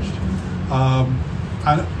I've watched,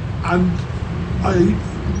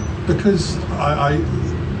 because I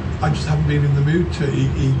just haven't been in the mood to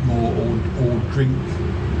eat more or drink.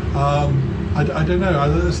 I don't know.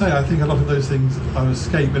 As I say, I think a lot of those things are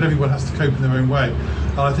escape, but everyone has to cope in their own way.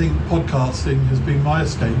 And I think podcasting has been my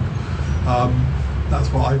escape. That's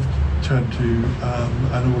what I've turned to,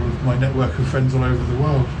 and all of my network of friends all over the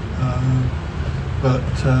world.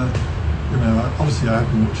 Obviously I have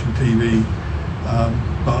been watching TV,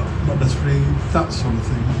 but not necessarily that sort of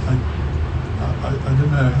thing. I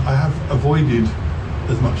don't know. I have avoided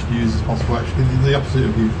as much news as possible, actually, the opposite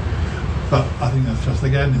of you. But I think that's just,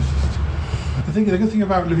 again, it's just... the good thing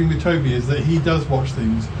about living with Toby is that he does watch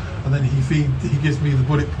things, and then he gives me the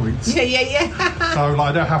bullet points. Yeah. So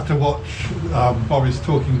I don't have to watch Boris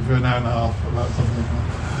talking for an hour and a half about something.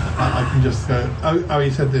 I can just go, oh,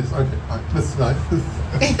 he said this. Okay, right, let's go.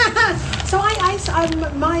 So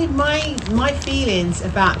my feelings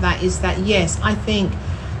about that is that, yes, I think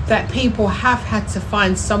that people have had to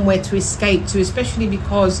find somewhere to escape to, especially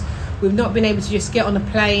because we've not been able to just get on a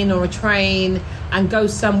plane or a train and go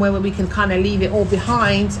somewhere where we can kind of leave it all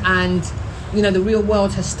behind, and the real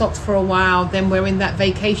world has stopped for a while. Then we're in that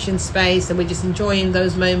vacation space and we're just enjoying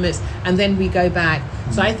those moments, and then we go back.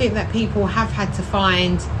 So I think that people have had to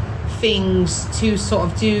find things to sort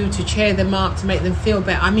of do to cheer them up, to make them feel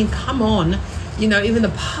better. I mean, come on, even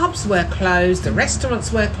the pubs were closed, the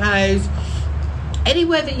restaurants were closed,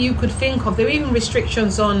 anywhere that you could think of. There were even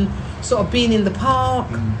restrictions on sort of being in the park,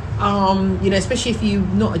 especially if you're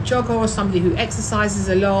not a jogger or somebody who exercises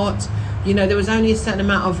a lot. There was only a certain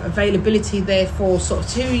amount of availability there for sort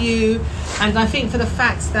of to you. And I think for the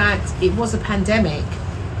fact that it was a pandemic,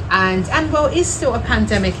 and well, it is still a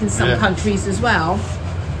pandemic in some countries as well.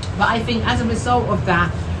 But I think as a result of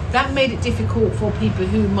that made it difficult for people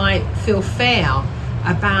who might feel fair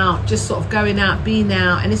about just sort of going out, being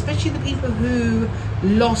out, and especially the people who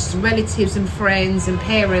lost relatives and friends and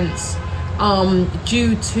parents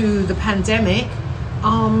due to the pandemic.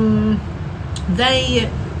 They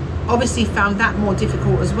obviously found that more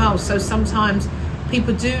difficult as well. So sometimes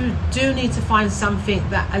people do need to find something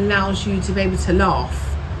that allows you to be able to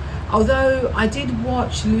laugh. Although I did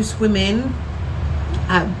watch Loose Women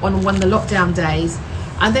on one of the lockdown days,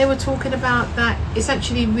 and they were talking about that it's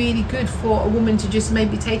actually really good for a woman to just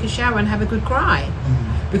maybe take a shower and have a good cry,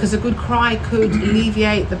 because a good cry could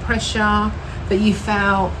alleviate the pressure that you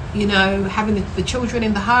felt, having the children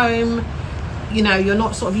in the home. You're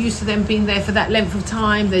not sort of used to them being there for that length of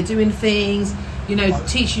time. They're doing things,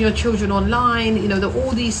 teaching your children online,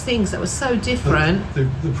 all these things that were so different.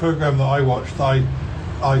 The programme that I watched, I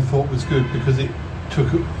thought was good because it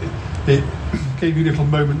gave you little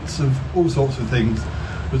moments of all sorts of things.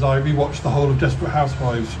 Was I rewatched the whole of Desperate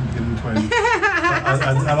Housewives from beginning to end.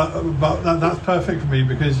 But that's perfect for me,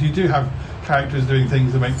 because you do have characters doing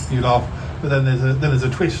things that make you laugh, but then there's a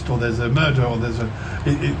twist, or there's a murder, or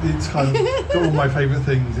it's kind of got all my favourite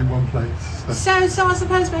things in one place. So I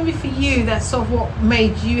suppose maybe for you that's sort of what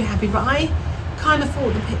made you happy. But I kind of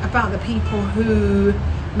thought about the people who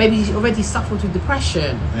maybe already suffered with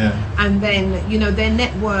depression, and then their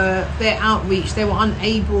network, their outreach, they were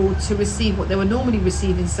unable to receive what they were normally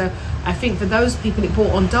receiving. So I think for those people it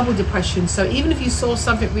brought on double depression. So even if you saw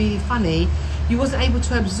something really funny, you wasn't able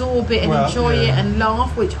to absorb it and enjoy it and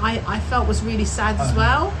laugh, which I felt was really sad as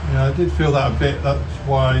well. Yeah, I did feel that a bit. That's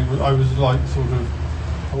why I was like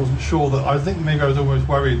I wasn't sure that. I think maybe I was almost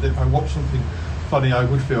worried that if I watched something funny I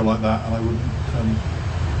would feel like that, and I wouldn't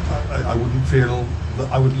I wouldn't feel that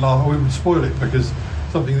I would laugh. I wouldn't spoil it, because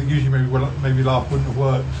something that usually made me laugh wouldn't have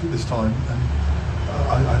worked this time, and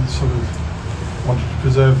I sort of wanted to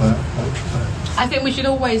preserve that. I think we should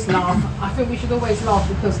always laugh.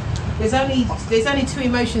 Because there's only two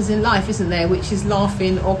emotions in life, isn't there? Which is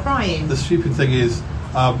laughing or crying. The stupid thing is,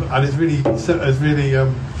 and it's really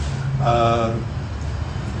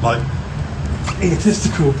like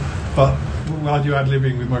egotistical, but when I do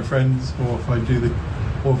ad-libbing with my friends,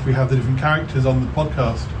 or if we have the different characters on the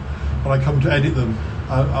podcast, when I come to edit them,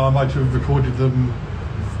 I might have recorded them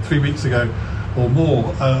 3 weeks ago or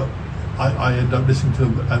more. I end up listening to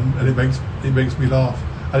them, and it makes me laugh,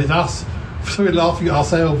 and it's us, so we're laughing at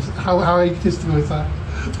ourselves. How egotistical is that?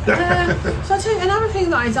 So I'll tell you another thing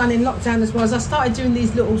that I've done in lockdown as well, is I started doing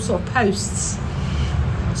these little sort of posts,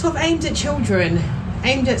 sort of aimed at children,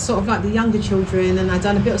 aimed at sort of like the younger children, and I've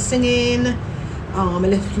done a bit of singing, a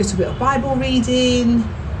little bit of Bible reading,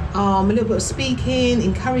 a little bit of speaking,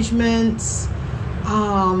 encouragement,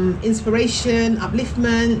 inspiration,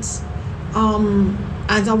 upliftment,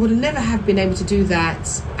 and I would never have been able to do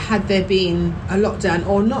that had there been a lockdown,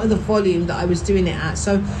 or not at the volume that I was doing it at.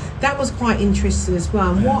 So that was quite interesting as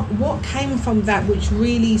well. And what came from that, which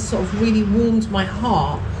really sort of really warmed my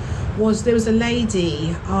heart, was there was a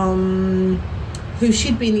lady who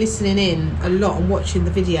she'd been listening in a lot and watching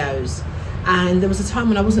the videos, and there was a time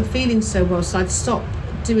when I wasn't feeling so well, so I'd stopped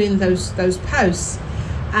doing those posts.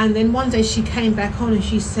 And then one day she came back on and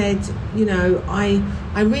she said, you know, I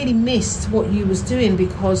really missed what you was doing,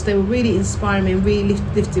 because they were really inspiring me and really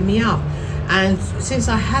lifting me up. And since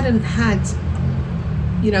I hadn't had,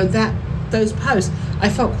 you know, those posts, I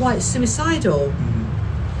felt quite suicidal.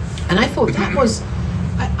 And I thought that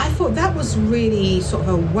was really sort of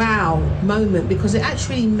a wow moment, because it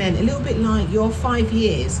actually meant a little bit like your 5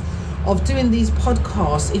 years of doing these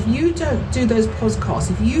podcasts. If you don't do those podcasts,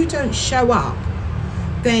 if you don't show up,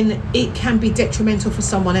 then it can be detrimental for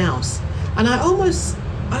someone else. And I almost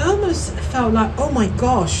felt like, oh my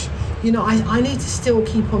gosh, you know, I need to still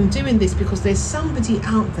keep on doing this, because there's somebody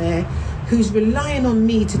out there who's relying on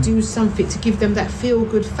me to do something to give them that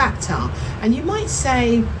feel-good factor. And you might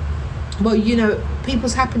say, well, you know,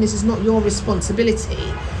 people's happiness is not your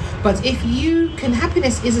responsibility. But if you can,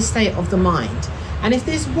 happiness is a state of the mind. And if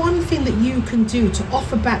there's one thing that you can do to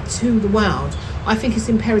offer back to the world, I think it's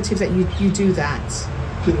imperative that you do that.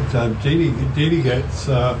 Dealey gets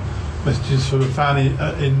messages from a fan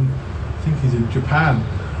in I think he's in Japan,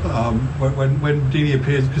 when Dealey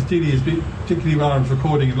appears, because Dealey is, particularly when I was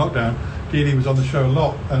recording in lockdown, Dealey was on the show a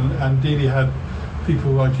lot, and Dealey had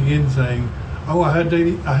people writing in saying, oh, I heard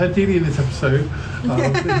Dealey in this episode.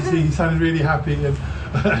 He sounded really happy, and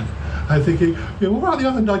I'm thinking, yeah, what about the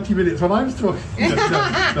other 90 minutes when I was talking?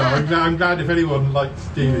 I'm glad if anyone likes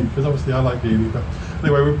Dealey, because obviously I like Dealey. But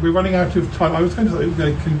anyway, we're running out of time. I was going to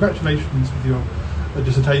say, congratulations with your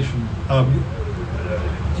dissertation. I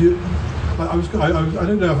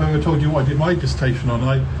don't know if I ever told you what I did my dissertation on.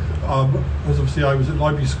 As obviously I was at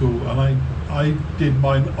library school, and I did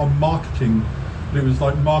mine on marketing. It was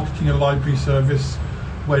like marketing a library service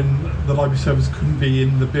when the library service couldn't be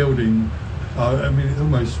in the building. I mean, it's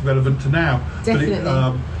almost relevant to now. Definitely.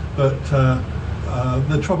 But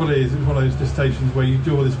the trouble is, it's one of those dissertations where you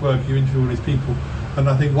do all this work, you interview all these people, and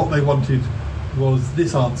I think what they wanted was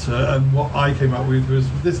this answer, and what I came up with was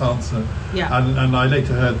this answer. Yeah. And I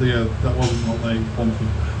later heard that wasn't what they wanted.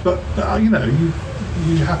 But you know,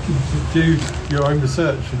 you have to do your own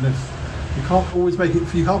research, and if you can't always make it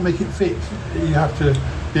fit, you have to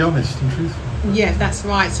be honest and truthful. Yeah, that's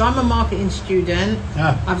right. So I'm a marketing student.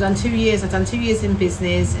 Yeah. I've done 2 years. I've done 2 years in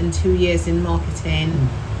business and 2 years in marketing.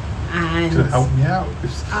 And to help me out.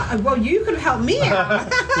 Well, you could help me out.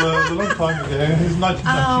 Well, a long time ago. It was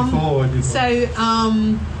 1994. So,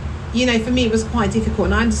 you know, for me it was quite difficult,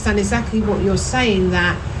 and I understand exactly what you're saying,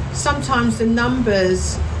 that sometimes the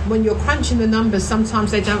numbers, when you're crunching the numbers,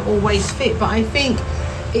 sometimes they don't always fit. But I think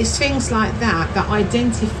it's things like that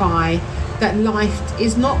identify that life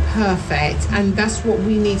is not perfect, and that's what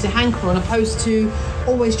we need to hanker on, opposed to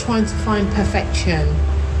always trying to find perfection.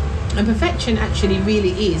 And perfection actually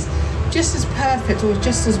really is just as perfect or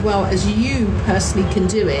just as well as you personally can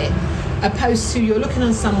do it, opposed to you're looking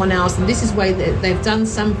on someone else and this is the way that they've done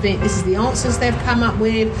something, this is the answers they've come up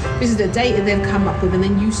with, this is the data they've come up with, and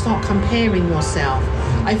then you start comparing yourself.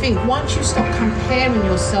 I think once you stop comparing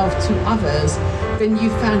yourself to others, then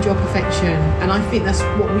you've found your perfection, and I think that's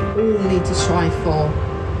what we all need to strive for.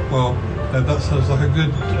 Well, that sounds like a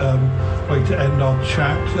good way to end our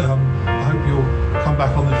chat. I hope you'll come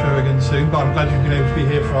back on the show again soon, but I'm glad you've been able to be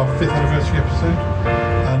here for our 5th anniversary episode,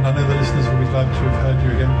 and I know the listeners will be glad to have heard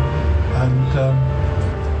you again. And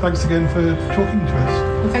thanks again for talking to us.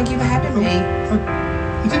 Well, thank you for having me.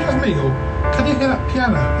 Is it just me, or can you hear that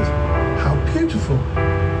piano? How beautiful.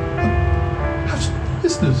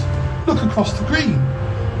 Listeners, look across the green.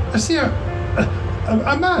 I see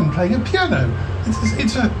a man playing a piano.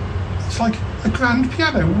 It's like a grand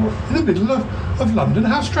piano in the middle of London.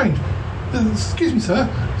 How strange. Excuse me, sir.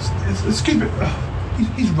 Excuse me.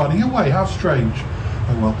 He's running away. How strange.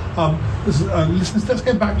 Oh well. Listeners, let's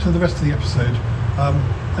get back to the rest of the episode.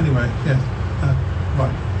 Anyway, yes.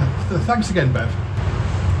 Right. Thanks again, Bev.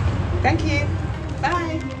 Thank you.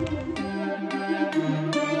 Bye.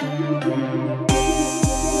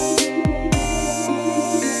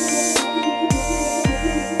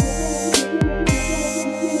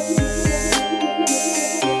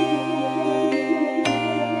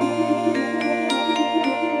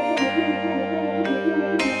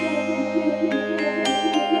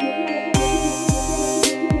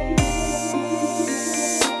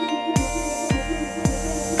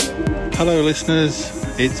 Hello listeners,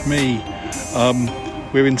 it's me.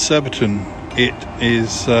 We're in Surbiton. It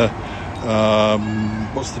is,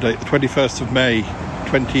 what's the date? The 21st of May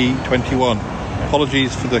 2021.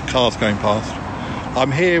 Apologies for the cars going past.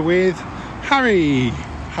 I'm here with Harry.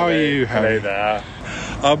 How are you, Harry? Hello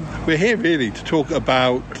there. We're here really to talk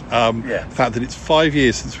about the fact that it's 5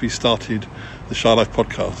 years since we started the Shy Life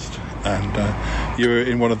podcast. and you were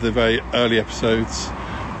in one of the very early episodes,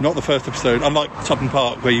 not the first episode, unlike Sutton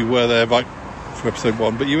Park where you were there right for episode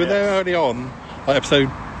 1, but you were there early on, like episode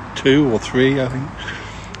 2 or 3, I think.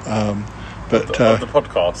 But of the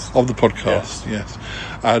podcast. Of the podcast, yes.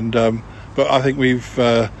 And but I think we've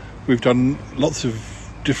done lots of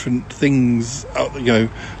different things, to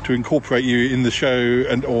incorporate you in the show,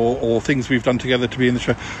 and or things we've done together to be in the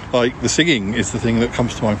show. Like the singing is the thing that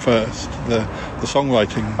comes to mind first. The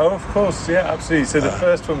songwriting. Oh, of course, yeah, absolutely. So the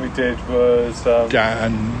first one we did was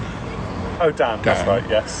Dan. Oh, Dan. That's right.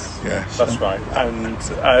 Yes. Yes. That's right. And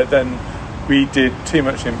then we did Too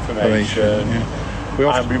Much Information. Yeah.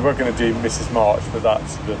 And we were going to do Mrs. March, but that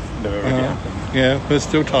sort of never really happened. Yeah, there's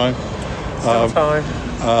still time. Time.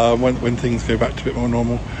 When things go back to a bit more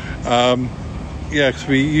normal. Because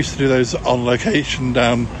we used to do those on location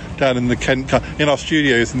down in the Kent, in our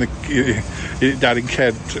studios down in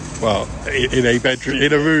Kent. Well, in a bedroom,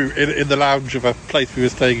 in a room, in the lounge of a place we were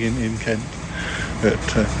staying in Kent. But,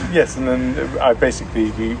 yes, and then basically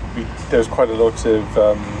we there was quite a lot of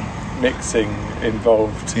mixing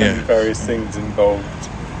involved and various things involved.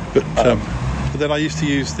 But then I used to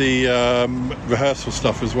use the rehearsal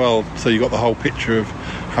stuff as well, so you got the whole picture of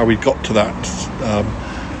how we got to that.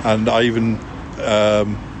 And I even,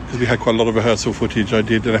 because we had quite a lot of rehearsal footage, I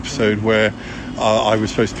did an episode where I was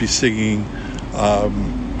supposed to be singing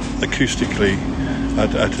acoustically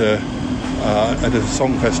at a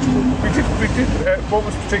song festival. We did. What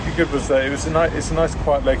was particularly good was that it's a nice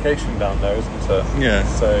quiet location down there, isn't it? Yeah.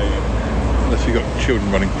 So unless you got children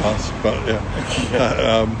running past, but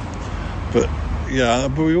but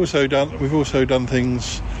we've also done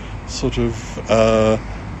things sort of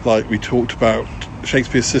like we talked about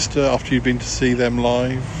Shakespeare's Sister after you'd been to see them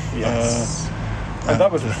live. Yes. And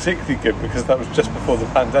that was particularly good because that was just before the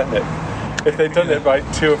pandemic. If they'd done it like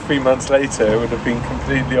 2 or 3 months later, it would have been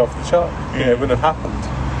completely off the chart. It wouldn't have happened.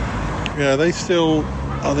 Yeah, are they still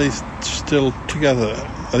together?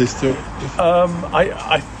 Are they still?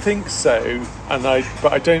 I think so,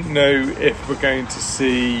 but I don't know if we're going to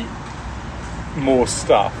see more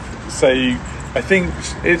stuff. So I think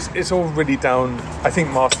it's all really down. I think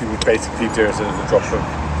Marcy would basically do it as a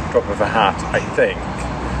drop of a hat. I think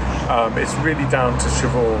it's really down to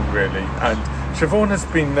Siobhan, really, and Siobhan has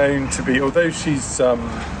been known to be, although she was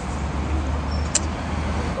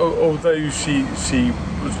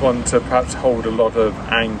one to perhaps hold a lot of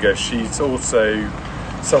anger, she's also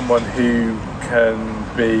someone who can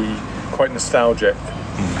be quite nostalgic.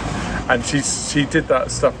 And she did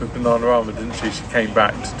that stuff with Bananarama, didn't she? She came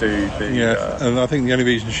back to do the... and I think the only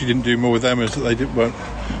reason she didn't do more with them is that they weren't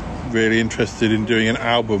really interested in doing an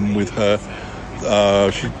album with her.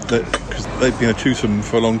 Because they've been a twosome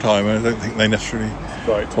for a long time, and I don't think they necessarily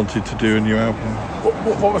wanted to do a new album.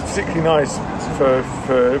 What was particularly nice from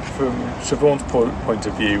Siobhan's point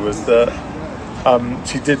of view was that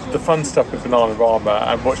she did the fun stuff with Bananarama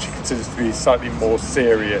and what she considers to be slightly more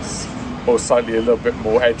serious or slightly a little bit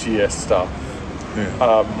more edgier stuff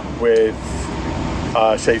with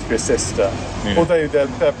Shakespeare's Sister. Although they're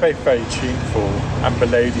both very tuneful and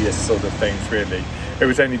melodious sort of things, really. It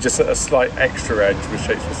was only just a slight extra edge with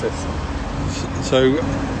Shakespeare's Sister. So,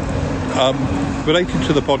 related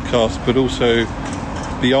to the podcast, but also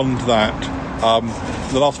beyond that,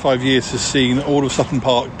 the last 5 years has seen all of Sutton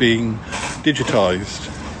Park being digitised.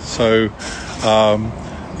 So,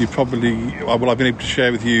 you probably... Well, I've been able to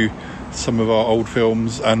share with you some of our old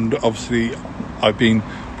films, and obviously I've been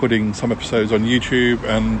putting some episodes on YouTube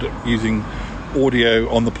and using audio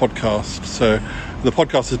on the podcast. So the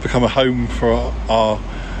podcast has become a home for our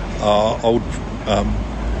old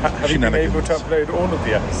have you been able to upload all of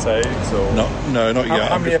the episodes? Or? No, not yet.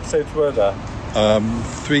 How many episodes were there?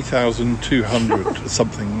 3,200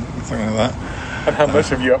 something like that. And how much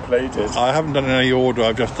have you uploaded? I haven't done in any order.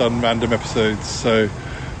 I've just done random episodes. So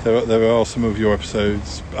there are some of your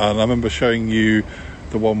episodes, and I remember showing you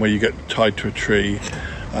the one where you get tied to a tree,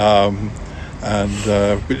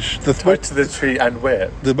 which tied to the tree and where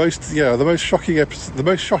the most shocking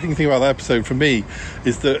thing about that episode for me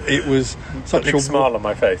is that it was such a big smile on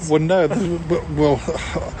my face. Well, no,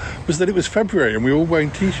 was that it was February and we were all wearing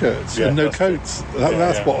t-shirts and no coats.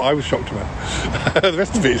 That's what I was shocked about. The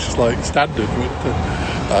rest of it is just like standard,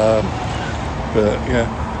 but yeah.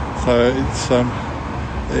 So it's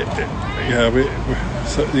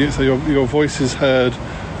so your voice is heard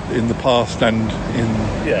in the past and in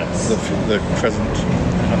the present.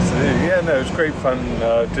 Absolutely, yeah. No, it was great fun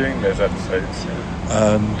doing those episodes.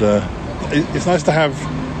 And it's nice to have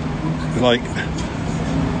like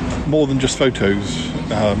more than just photos,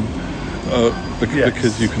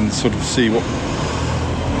 because you can sort of see what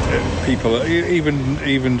people,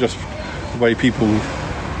 even just the way people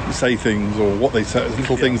say things or what they say,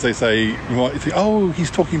 little things they say, you might think, oh,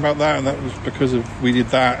 he's talking about that, and that was because we did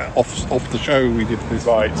that off the show. We did this.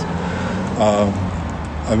 Right.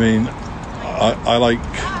 I mean, I like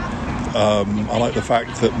the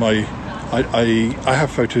fact that I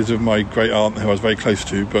have photos of my great aunt who I was very close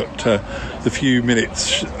to, but the few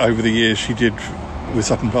minutes over the years she did with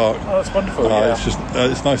Sutton Park. Oh, that's wonderful. Yeah. It's just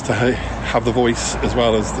it's nice to have the voice as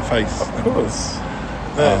well as the face. Of course.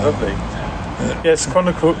 Lovely. Yeah, it's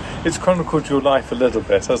chronicled your life a little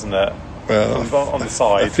bit, hasn't it? Well, on the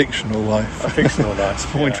side. A fictional life. A fictional life.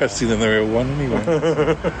 It's more interesting than the real one, anyway.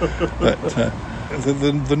 But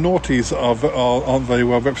the naughties aren't very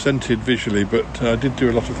well represented visually, but I did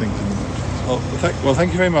do a lot of things in the naughties. Well,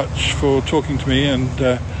 thank you very much for talking to me, and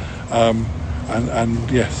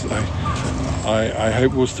yes, I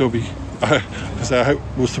hope we'll still be. I hope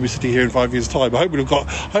we'll still be sitting here in 5 years' time. I hope we've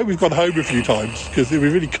gone home a few times, because it'll be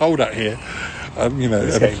really cold out here.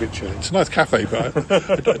 It's a nice cafe, but I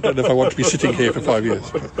don't know if I want to be sitting here for 5 years.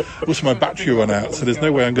 But also, my battery will run out, so there's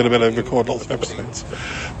no way I'm going to be able to record lots of episodes.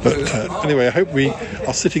 But anyway, I hope we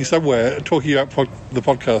are sitting somewhere talking about the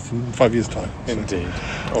podcast in 5 years' time. So, indeed.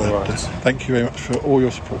 All right. Thank you very much for all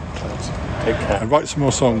your support. Take care. And write some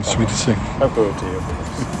more songs for me to sing. I will do, of course.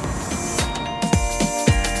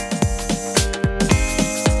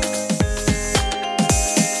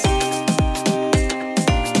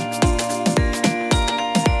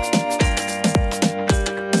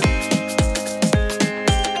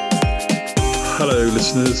 Hello,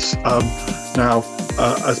 listeners. Now,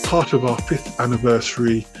 as part of our 5th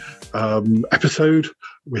anniversary episode,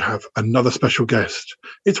 we have another special guest.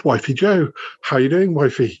 It's Wifey Jo. How are you doing,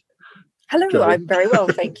 Wifey? Hello, Jo. I'm very well,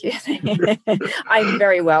 thank you. I'm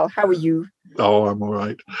very well. How are you? Oh, I'm all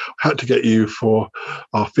right. Had to get you for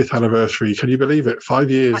our 5th anniversary. Can you believe it? 5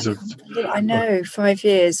 years I know, 5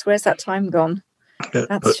 years. Where's that time gone?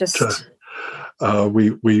 That's just. I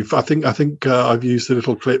think I've used a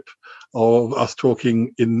little clip of us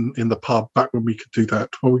talking in the pub back when we could do that.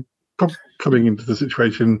 Well, we're coming into the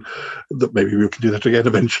situation that maybe we can do that again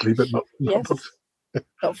eventually, but not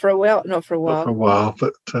not for a while. Not for a while.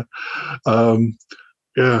 But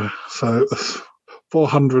yeah. So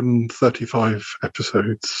 435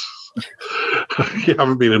 episodes. You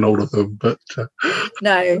haven't been in all of them, but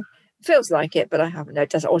no. Feels like it, but I haven't. No, it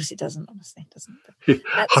doesn't. Honestly, it doesn't.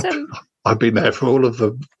 I've been there for all of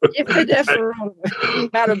them. You've been there for all of them.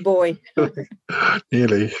 Man and boy.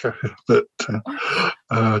 Nearly. But,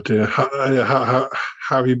 dear. How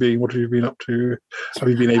have you been? What have you been up to? Have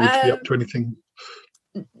you been able to be up to anything?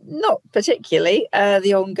 Not particularly.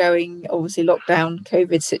 The ongoing, obviously, lockdown,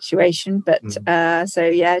 COVID situation. But, so,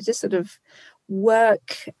 yeah, just sort of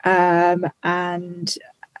work and...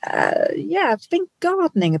 I've been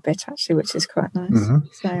gardening a bit actually, which is quite nice.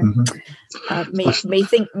 Me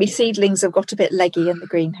seedlings have got a bit leggy in the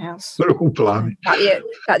greenhouse. Oh, blimey!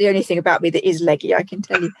 That's the only thing about me that is leggy, I can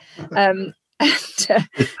tell you.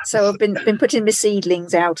 So I've been putting my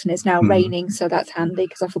seedlings out, and it's now raining, so that's handy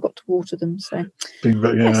because I forgot to water them. So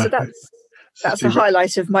so that's the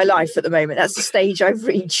highlight of my life at the moment. That's the stage I've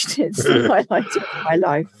reached. It's the highlight of my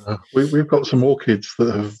life. We've got some orchids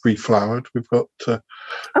that have reflowered. We've got,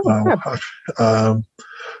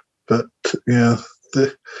 but yeah,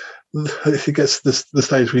 it gets the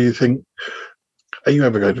stage where you think, are you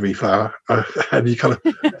ever going to reflower? And you kind of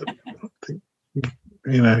think,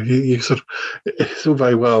 you sort of, it's all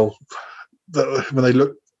very well that when they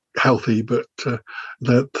look healthy, but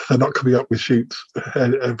they're not coming up with shoots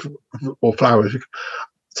or flowers.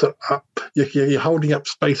 So you're holding up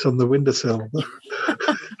space on the windowsill.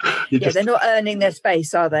 They're not earning their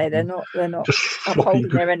space, are they? They're not upholding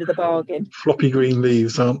their end of the bargain. Floppy green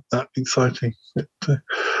leaves aren't that exciting. I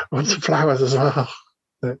want some flowers as well.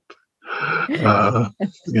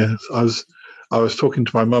 Yes, I was talking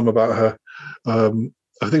to my mum about her. I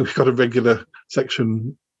think we've got a regular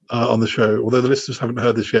section on the show, although the listeners haven't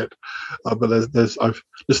heard this yet. But there's I've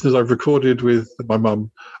recorded with my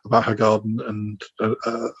mum about her garden, and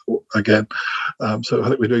again, so I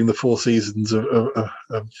think we're doing the 4 seasons of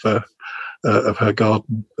her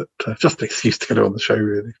garden. But just an excuse to get her on the show,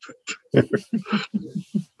 really.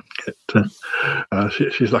 But,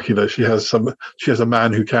 she's lucky though. She has a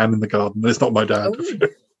man who can in the garden, and it's not my dad.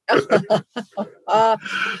 I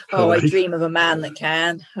dream of a man that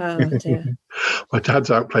can. Oh dear. My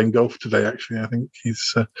dad's out playing golf today. Actually, I think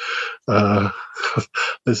he's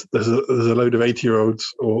there's a load of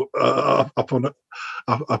 80-year-olds or up on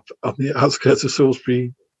the outskirts of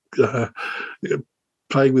Salisbury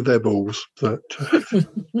playing with their balls. But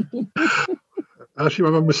Actually,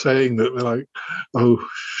 my mum was saying that they're like, oh,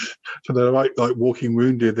 so they're like walking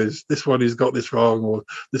wounded. There's this one who's got this wrong, or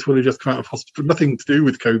this one who just come out of hospital. Nothing to do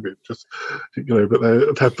with COVID, just but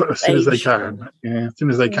they're as soon as they can, as soon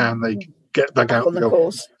as they can, they get back out on the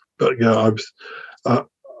course. But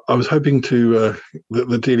I was hoping to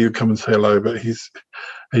that Dealey would come and say hello, but he's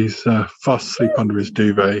fast asleep under his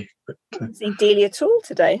duvet. But, haven't seen Dealey at all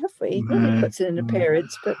today, have we? He puts in an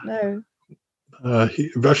appearance, but no.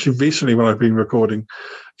 Actually, recently when I've been recording,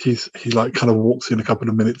 he like kind of walks in a couple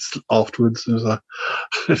of minutes afterwards, and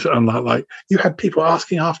I'm like, you had people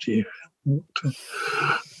asking after you,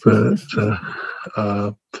 but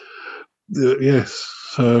yes.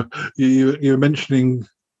 So you were mentioning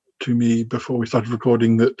to me before we started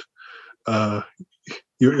recording that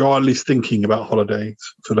you're at least thinking about holidays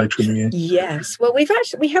for later in the year. Yes. Well, we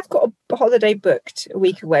have got a holiday booked a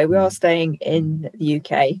week away. We are staying in the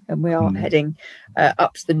UK and we are heading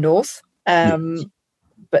up to the north.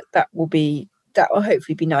 But that will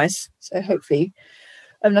hopefully be nice. So hopefully,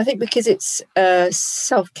 I think because it's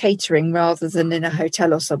self-catering rather than in a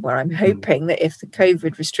hotel or somewhere, I'm hoping that if the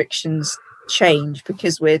COVID restrictions change,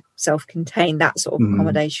 because we're self-contained, that sort of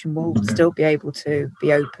accommodation will still be able to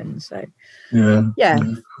be open. So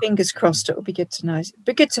fingers crossed it'll be good to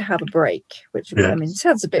have a break, which I mean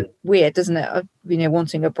sounds a bit weird, doesn't it? I've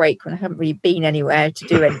wanting a break when I haven't really been anywhere to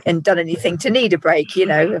do and done anything to need a break,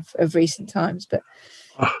 of recent times, but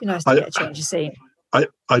it'd be nice to get a change of scene.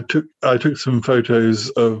 I took some photos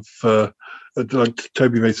of like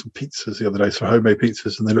Toby made some pizzas the other day, some homemade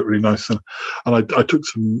pizzas, and they look really nice, and I took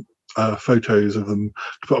some photos of them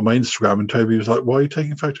to put on my Instagram, and Toby was like, why are you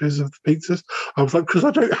taking photos of the pizzas? I was like, because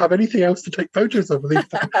I don't have anything else to take photos of these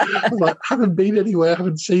days. I was like, haven't been anywhere,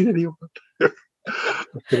 haven't seen anyone.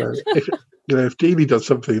 If Dealey does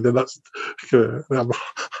something, then that's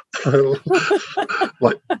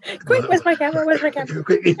like, quick, where's my camera?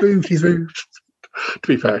 He's moved. To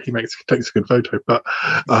be fair, he takes a good photo, but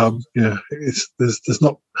there's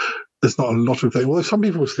not a lot of things. Well, some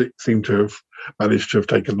people seem to have managed to have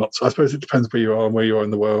taken lots. I suppose it depends where you are and where you are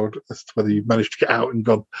in the world as to whether you've managed to get out and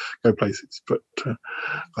go places. But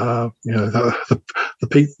the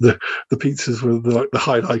pizzas were the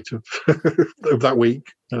highlight of that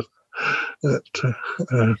week.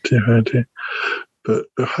 But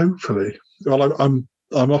hopefully, well, I'm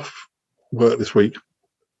off work this week,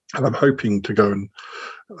 and I'm hoping to go and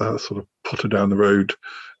sort of potter down the road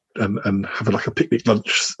and have a picnic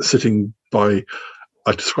lunch sitting by.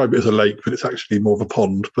 I describe it as a lake, but it's actually more of a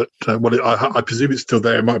pond. But I presume it's still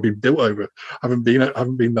there. It might have been built over. I haven't been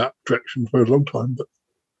that direction for a long time. But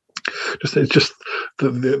it's just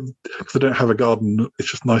because I don't have a garden. It's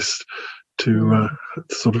just nice to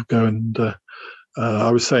sort of go and. I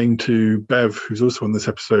was saying to Bev, who's also on this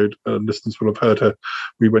episode, and listeners will have heard her.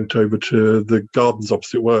 We went over to the gardens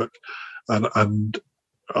opposite work, and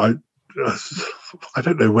I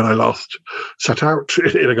don't know when I last sat out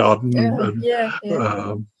in a garden.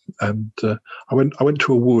 I went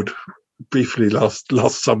to a wood briefly last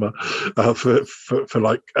summer for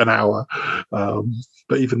like an hour,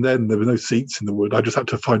 but even then there were no seats in the wood. I just had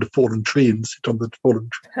to find a fallen tree and sit on the fallen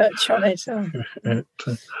tree. Perch on it.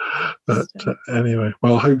 But anyway,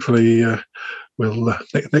 well, hopefully we'll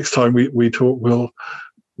next time we talk,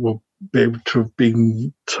 we'll be able to have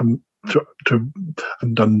been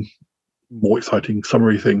and done more exciting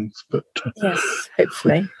summery things. But yes,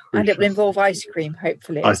 hopefully. And it will involve ice cream,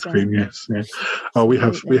 hopefully. Ice cream, yes. Oh, we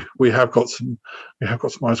have got some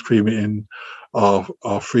ice cream in our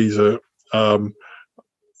freezer.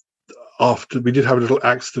 After we did have a little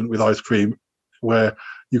accident with ice cream, where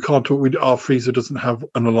you can't talk. Our freezer doesn't have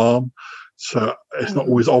an alarm, so it's not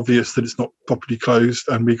always obvious that it's not properly closed.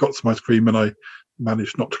 And we got some ice cream, and I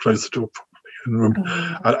managed not to close the door properly.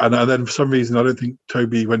 And then for some reason, I don't think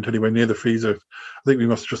Toby went anywhere near the freezer. I think we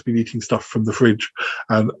must have just been eating stuff from the fridge,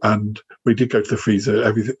 and we did go to the freezer.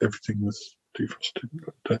 Everything was defrosted.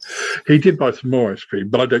 But he did buy some more ice cream,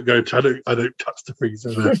 but I don't touch the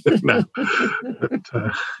freezer now.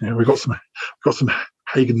 But we got some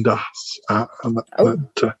Häagen-Dazs,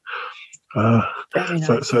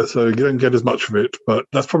 so you don't get as much of it, but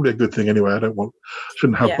that's probably a good thing anyway.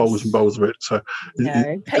 Shouldn't have bowls and bowls of it. So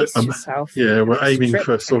pace yourself. Yeah, we're aiming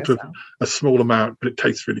for sort of a small amount, but it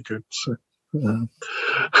tastes really good. So,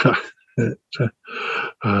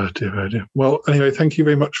 dear. Well, anyway, thank you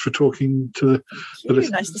very much for talking to the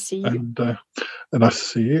listeners. Nice to see you. And nice to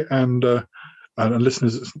see you. And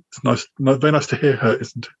listeners, it's nice, very nice to hear her,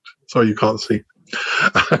 isn't it? Sorry, you can't see.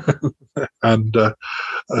 And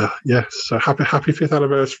yes, so happy 5th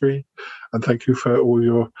anniversary, and thank you for all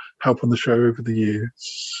your help on the show over the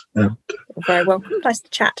years. And you're very welcome. Nice to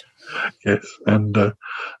chat. Yes, and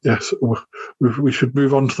yes, we should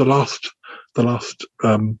move on to the last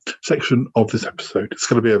section of this episode. It's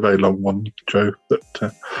going to be a very long one, Joe, but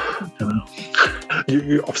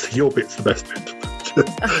you obviously your bit's the best bit.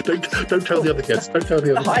 don't tell the other guests. Don't tell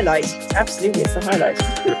the other. The highlight, absolutely, it's the highlight.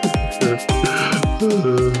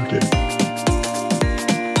 Oh, dear.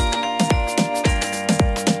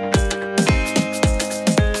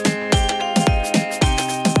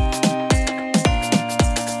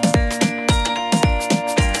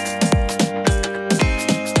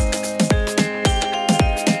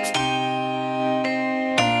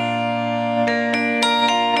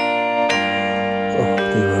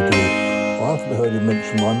 Heard him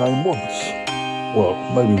mention my name once. Well,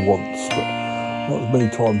 maybe once, but not as many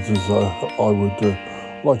times as I would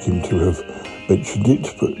like him to have mentioned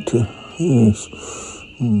it. But yes,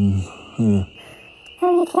 yeah.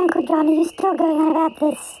 Oh, yes, Uncle John, are you still going on about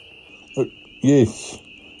this? Yes,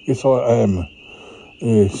 I am.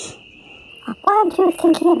 Yes. Why aren't you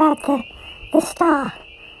thinking about the star?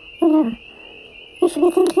 You know, you should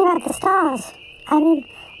be thinking about the stars. I mean,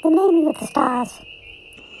 the naming of the stars.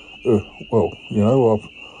 Well, you know,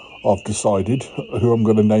 I've decided who I'm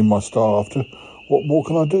going to name my star after. What more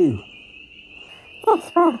can I do?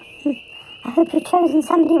 Yes, well, I hope you've chosen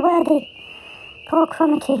somebody worthy. Poor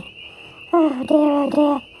Cromitty. Oh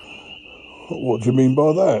dear. What do you mean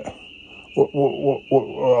by that?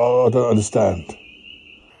 What I don't understand.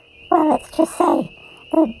 Well, let's just say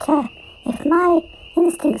that if my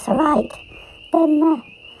instincts are right, then,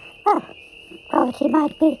 well, Cromitty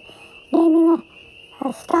might be naming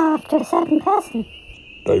a star after a certain person.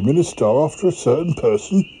 Naming a star after a certain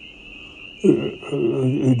person?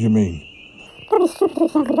 Who do you mean? Don't be stupid,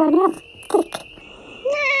 Uncle John, you're thick.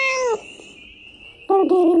 No,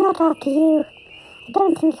 dearie, not after you. I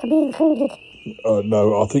don't think you'll be included. No,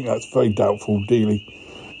 I think that's very doubtful, Dealey.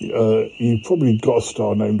 You've probably got a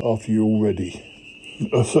star named after you already.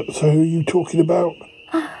 So who are you talking about?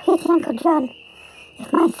 Oh, yes, Uncle John.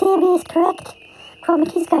 If my theory is correct,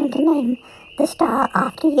 Cromitty's going to name the star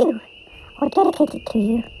after you, or dedicate it to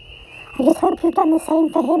you. I just hope you've done the same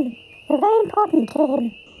for him. You're very important to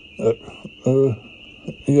him.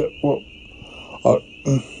 Yeah, well,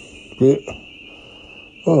 yeah.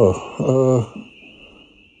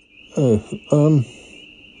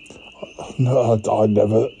 No, I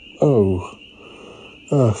never. Oh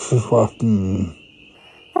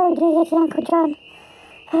dear, yes, Uncle John.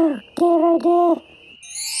 Oh dear.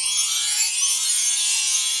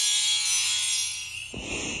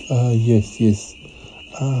 Yes.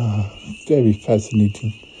 Very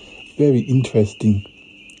fascinating. Very interesting.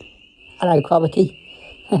 Hello, Cromitty.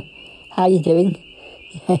 How are you doing?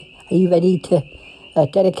 Are you ready to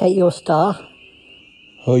dedicate your star?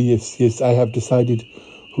 Oh, yes, I have decided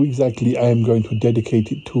who exactly I am going to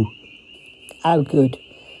dedicate it to. Oh, good.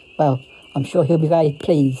 Well, I'm sure he'll be very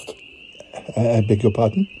pleased. I beg your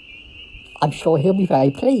pardon? I'm sure he'll be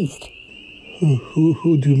very pleased.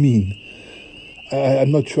 Who do you mean?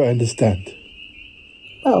 I'm not sure I understand.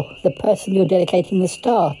 Well, the person you're dedicating the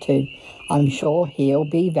star to. I'm sure he'll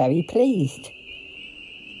be very pleased.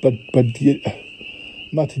 But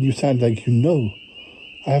Martin, you sound like you know.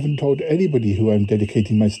 I haven't told anybody who I'm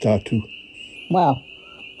dedicating my star to. Well,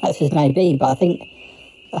 that's as may be, but I think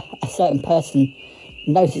a certain person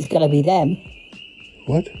knows it's going to be them.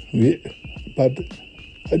 What? Yeah, but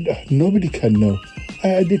nobody can know.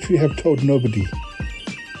 I literally have told nobody.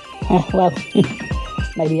 Well,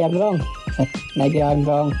 maybe I'm wrong. Oh,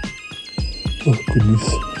 goodness.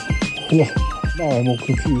 Now I'm all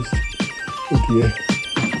confused. Oh, dear.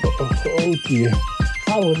 Oh, dear.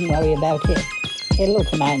 I wouldn't worry about it. It'll all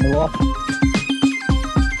come out in the wash.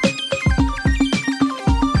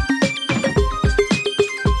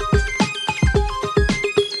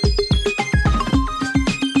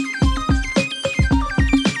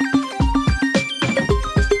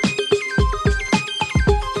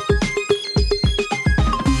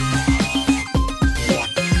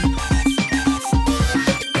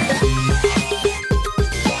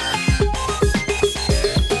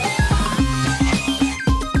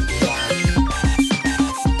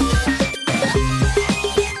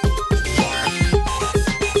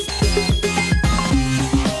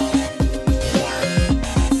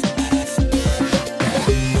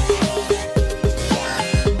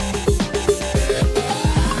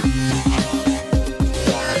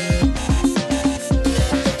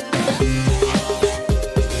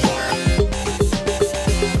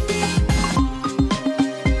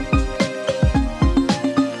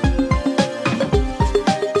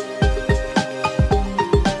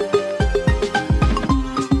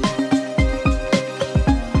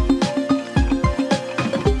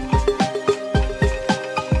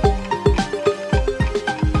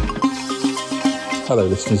 Hello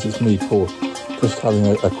listeners, it's me, Paul. Just having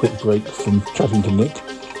a quick break from chatting to Nick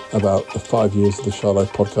about the 5 years of the Shy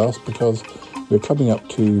Life podcast, because we're coming up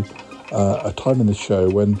to a time in the show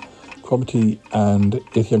when Cromitty and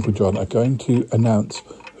Yeti Uncle John are going to announce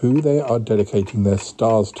who they are dedicating their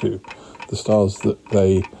stars to. The stars that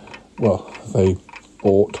they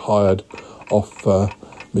bought, hired off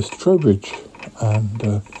Mr. Trowbridge.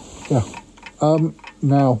 And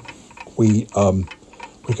now we're going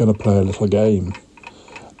to play a little game.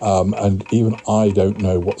 And even I don't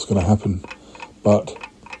know what's going to happen. But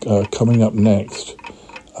coming up next,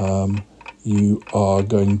 you are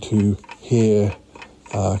going to hear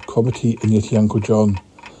Cromitty and Yeti Uncle John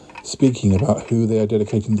speaking about who they are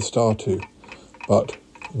dedicating the star to. But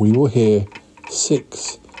we will hear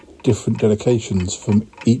 6 different dedications from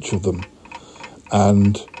each of them.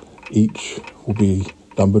 And each will be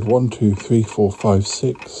numbered 1, 2, 3, 4, 5,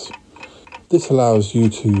 6. This allows you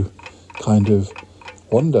to kind of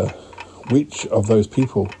wonder which of those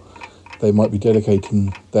people they might be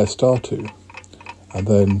dedicating their star to. And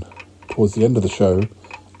then towards the end of the show,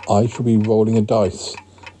 I shall be rolling a dice,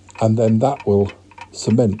 and then that will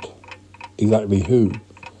cement exactly who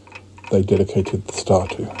they dedicated the star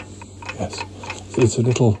to. Yes, it's a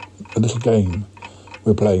little game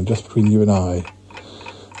we're playing just between you and I,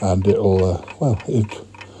 and it'll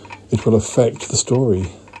it will affect the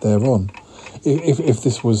story thereon. If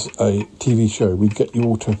this was a TV show, we'd get you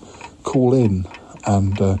all to call in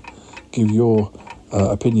and give your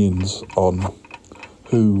opinions on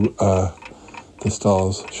who the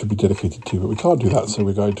stars should be dedicated to, but we can't do that, so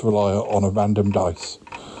we're going to rely on a random dice.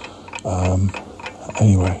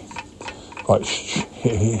 Anyway, right,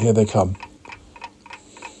 here they come.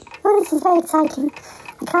 Oh, this is very exciting.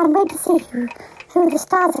 I can't wait to see who the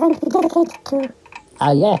stars are going to be dedicated to.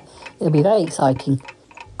 Oh yeah, it'll be very exciting.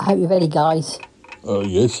 I hope you're ready, guys.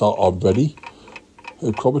 Yes, I'm ready.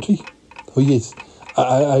 Cromitty? Oh yes,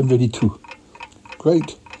 I'm ready too.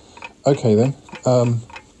 Great. Okay then,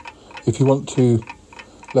 if you want to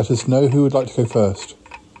let us know who would like to go first.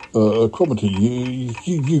 Cromitty,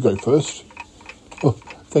 you go first. Oh,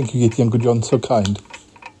 thank you, Yeti Uncle John, so kind.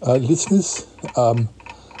 Listeners, I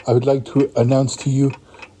would like to announce to you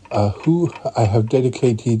who I have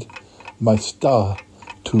dedicated my star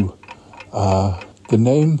to. The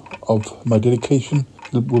name of my dedication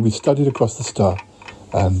will be studied across the star.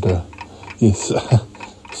 And, yes,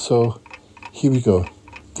 so here we go.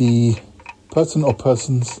 The person or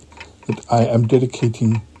persons that I am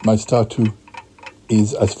dedicating my star to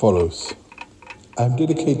is as follows. I am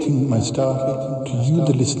dedicating my star to you,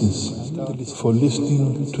 the listeners, for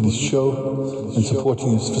listening to this show and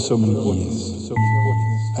supporting us for so many years.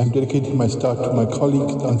 I am dedicating my star to my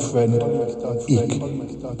colleague and friend,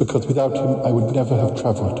 Eek, because without him I would never have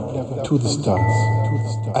travelled to the stars.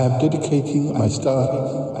 I am dedicating my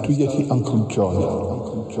star to Yeti Uncle John,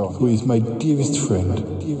 who is my dearest friend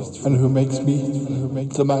and who makes me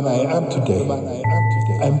the man I am today.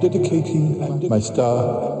 I am dedicating my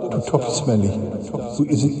star to Toppy Smelly, who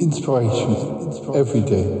is an inspiration every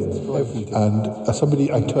day and somebody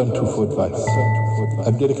I turn to for advice.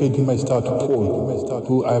 I'm dedicating my star to Paul,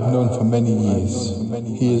 who I have known for many years.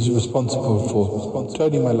 He is responsible for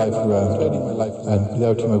turning my life around, and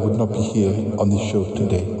without him I would not be here on this show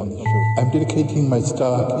today. I'm dedicating my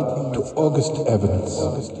star to August Evans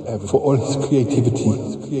for all his creativity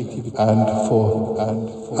and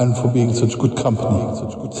for being such good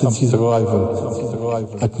company since his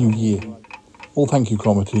arrival at New Year. Well, thank you,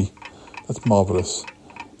 Cromitty. That's marvellous.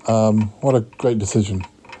 What a great decision.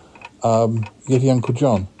 Yeti Uncle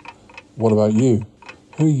John, what about you?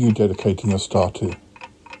 Who are you dedicating your star to?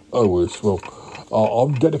 Oh, yes, well,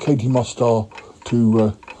 I'm dedicating my star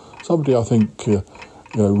to somebody I think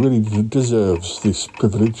really deserves this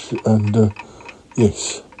privilege. And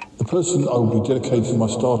yes, the person I will be dedicating my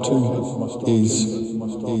star to is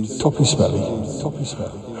Toppy Smelly,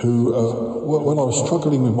 who, when I was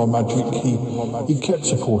struggling with my magic, he kept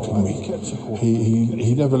supporting me.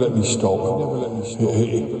 He never let me stop.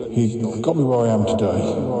 He got me where I am today,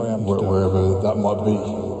 wherever that might be.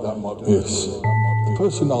 Yes. The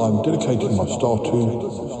person I'm dedicating my star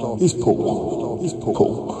to is Paul.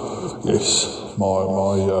 Yes.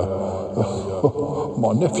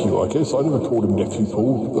 My nephew, I guess. I never called him Nephew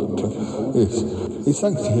Paul, but yes. It's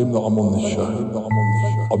thanks to him that I'm on this show.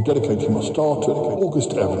 I'm dedicating my star to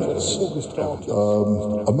August Evans,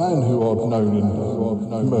 a man who I've known in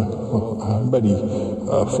many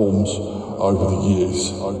forms over the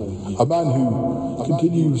years. A man who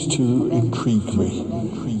continues to intrigue me.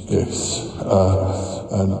 Yes. He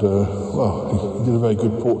did a very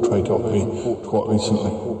good portrait of me quite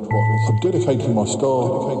recently. I'm dedicating my star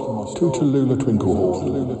to Tallulah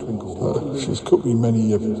Twinklehorn. She's cooked me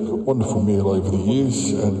many a wonderful meal over the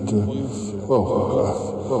years, and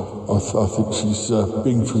I think she's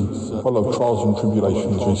been through a lot of trials and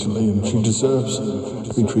tribulations recently, and she deserves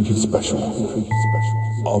to be treated special.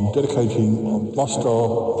 I'm dedicating my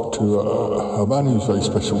star to a man who's very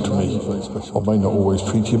special to me. I may not always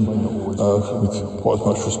treat him with quite as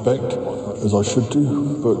much respect as I should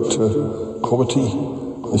do, but Cromitty,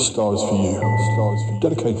 this star is for you.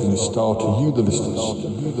 Dedicating this star to you, the listeners,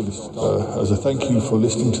 as a thank you for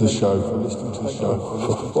listening to the show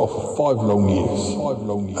for 5 long years.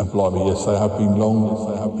 And blimey, yes, they have been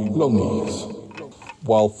long years.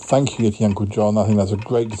 Well, thank you, Yeti Uncle John. I think that's a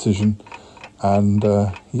great decision. And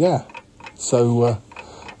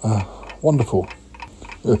wonderful.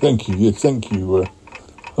 Thank you. Yes, thank you.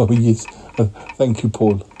 Thank you,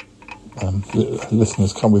 Paul.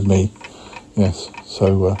 Listeners, come with me. Yes.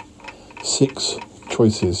 So 6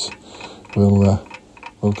 choices. We'll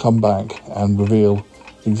come back and reveal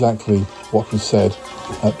exactly what was said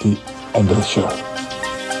at the end of the show.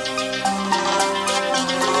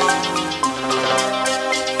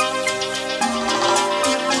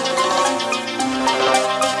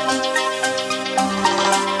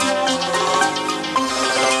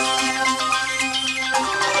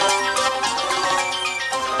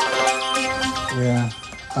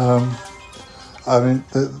 I mean,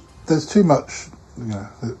 there's too much,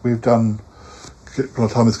 that we've done. By the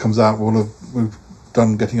time this comes out, we've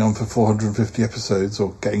done getting on for 450 episodes,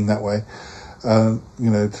 or getting that way. To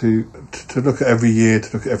look at every year,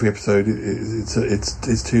 to look at every episode,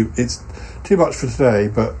 it's too much for today.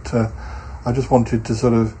 But I just wanted to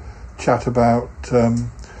sort of chat about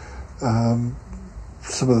some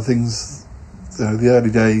of the things, the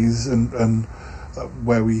early days, and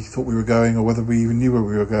where we thought we were going, or whether we even knew where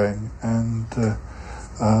we were going. And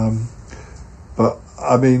but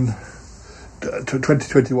I mean,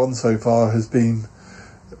 2021 so far has been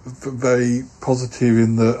very positive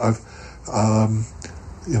in that I've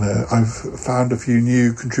found a few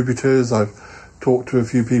new contributors. I've talked to a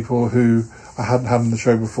few people who I hadn't had on the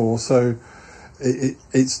show before. So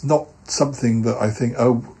it's not something that I think,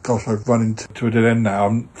 oh gosh, I've run into a dead end now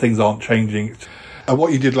and things aren't changing. And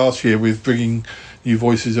what you did last year with bringing new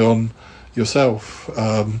voices on yourself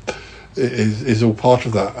is all part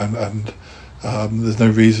of that, and there's no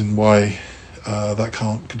reason why that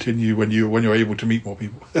can't continue when you're able to meet more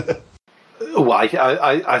people. Well, I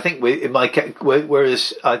think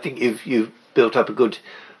whereas I think you've built up a good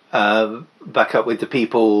backup with the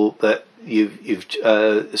people that you've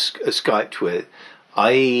Skyped with.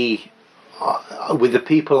 With the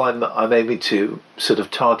people I'm aiming to sort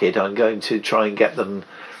of target, I'm going to try and get them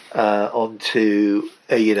onto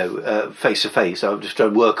face to face. I'm just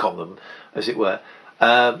trying to work on them, as it were.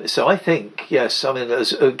 So I think, yes, I mean,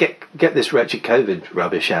 get this wretched COVID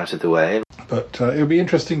rubbish out of the way. But it'll be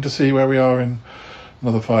interesting to see where we are in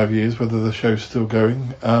another 5 years, whether the show's still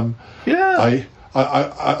going. I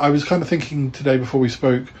was kind of thinking today before we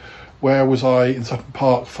spoke, where was I in Sutton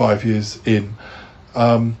Park 5 years in?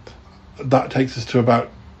 That takes us to about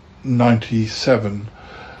 97.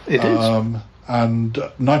 It is. And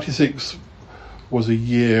 96 was a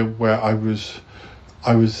year where I was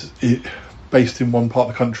based in one part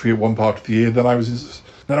of the country at one part of the year. Then I was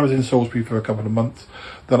in Salisbury for a couple of months.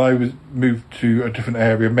 Then I moved to a different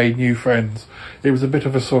area, made new friends. It was a bit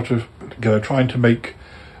of a sort of trying to make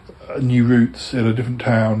new roots in a different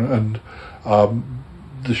town, and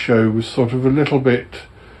the show was sort of a little bit.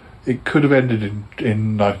 It could have ended in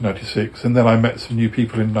 1996, and then I met some new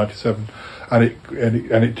people in 97, and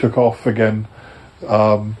it took off again,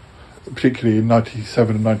 particularly in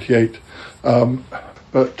 97 and 98.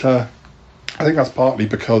 But I think that's partly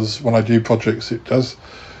because when I do projects, it does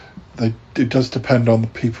depend on the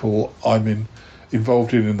people I'm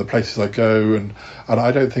involved in the places I go, and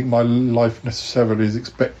I don't think my life necessarily is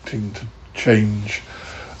expecting to change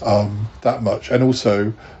that much. And also,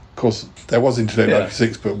 of course, there was internet in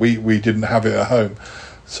 96, but we didn't have it at home.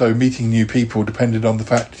 So meeting new people depended on the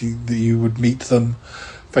fact that you would meet them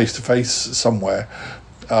face to face somewhere.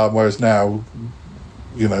 Whereas now,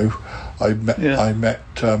 I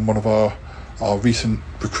met one of our recent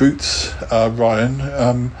recruits, Ryan,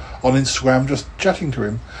 on Instagram, just chatting to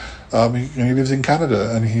him. He lives in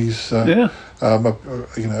Canada, and he's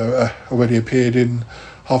already appeared in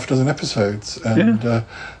half a dozen episodes, and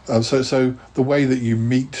so the way that you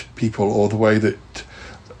meet people, or the way that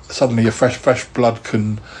suddenly a fresh blood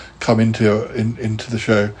can come into the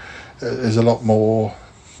show, is a lot more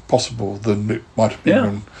possible than it might have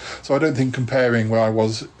been. So I don't think comparing where I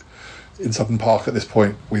was in Sutton Park at this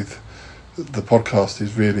point with the podcast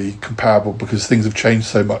is really comparable because things have changed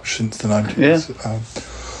so much since the 90s. Yeah.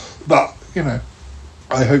 But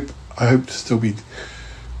I hope to still be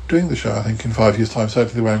doing the show. I think in 5 years' time,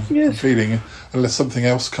 certainly the way I'm feeling, unless something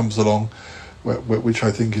else comes along, which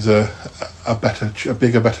I think is a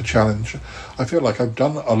bigger, better challenge. I feel like I've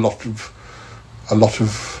done a lot of.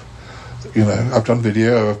 I've done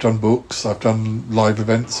video, I've done books, I've done live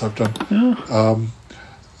events, I've done,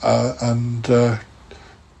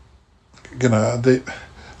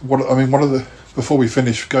 before we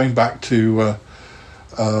finish, going back to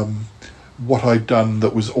what I'd done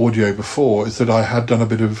that was audio before, is that I had done a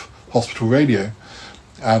bit of hospital radio,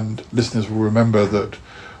 and listeners will remember that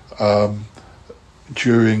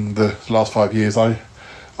during the last 5 years, when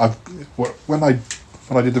I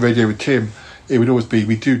did the radio with Tim, it would always be,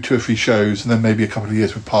 we'd do 2 or 3 shows, and then maybe a couple of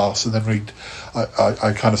years would pass, and then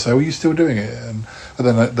I kind of say, "Are you still doing it?" And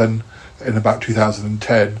then in about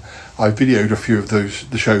 2010, I videoed a few of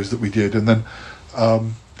the shows that we did, and then I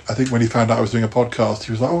think when he found out I was doing a podcast,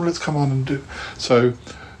 he was like, "Oh, let's come on and do." So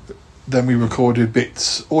then we recorded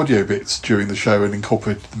audio bits during the show, and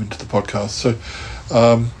incorporated them into the podcast. So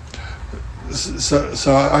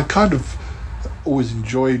I kind of always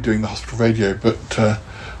enjoyed doing the hospital radio, but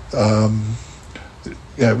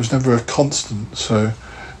it was never a constant. So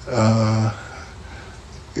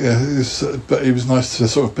but it was nice to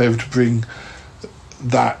sort of be able to bring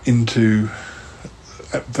that into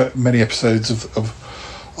many episodes of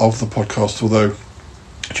the podcast. Although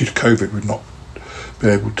due to COVID, we've not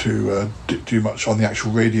been able to do much on the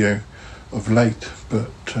actual radio of late.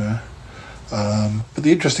 But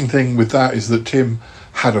the interesting thing with that is that Tim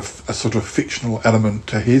had a sort of fictional element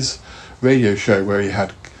to his radio show, where he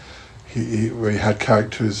had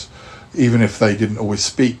characters, even if they didn't always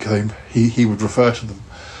speak, he would refer to them,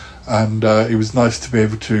 and it was nice to be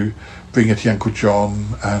able to bring Yeti Uncle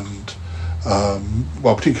John and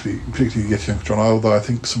particularly Yeti Uncle John, although I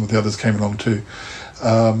think some of the others came along too,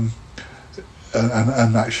 and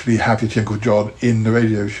actually have Yeti Uncle John in the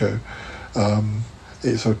radio show.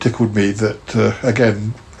 It sort of tickled me that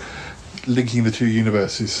again, linking the two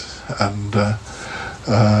universes, and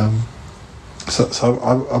so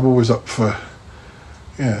I'm always up for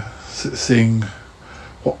seeing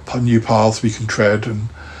what new paths we can tread, and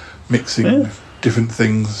mixing different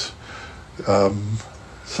things,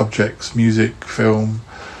 subjects, music, film,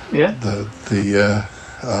 the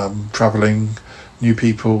travelling, new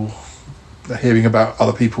people, hearing about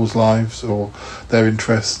other people's lives or their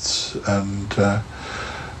interests, and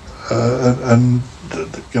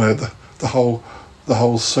the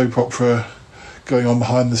whole soap opera going on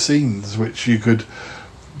behind the scenes, which I could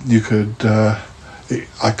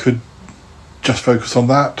just focus on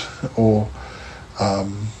that, or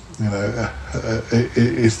I'm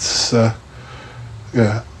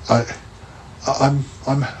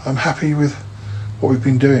happy with what we've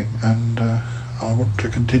been doing, and I want to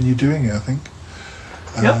continue doing it, I think.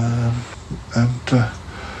 And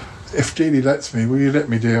if Dealey lets me, will you let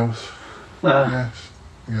me, Deals? Yes.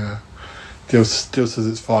 Yeah. Deals says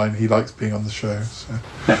it's fine. He likes being on the show. So.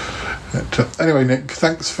 Anyway, Nick,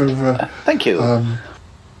 thanks for thank you.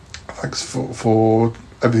 Thanks for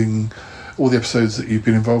everything, all the episodes that you've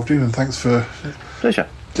been involved in, and thanks for pleasure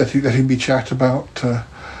letting me chat about the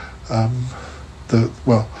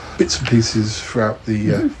bits and pieces throughout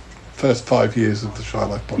the first 5 years of the Shy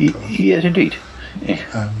Life podcast. Yes, indeed.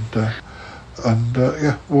 Yeah. And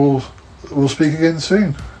we'll speak again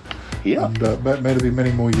soon. Yeah. And may there be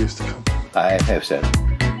many more years to come. I hope so.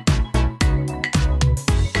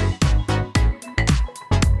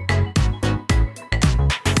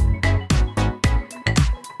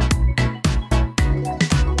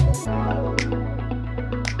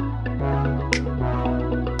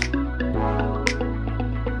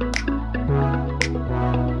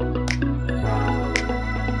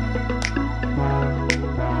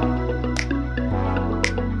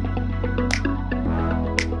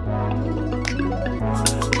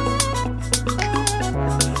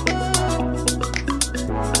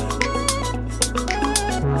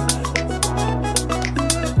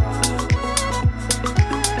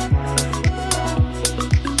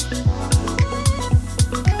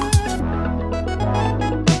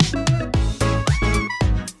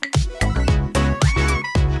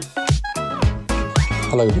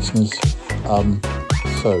 Hello listeners,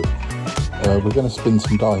 we're going to spin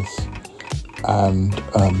some dice, and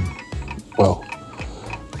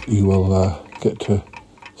you will get to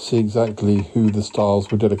see exactly who the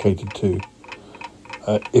stars were dedicated to.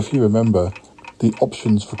 If you remember, the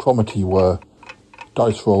options for Cromarty were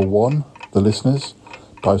Dice Roll 1, the listeners,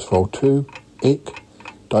 Dice Roll 2, Ick,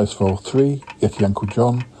 Dice Roll 3, Yeti Uncle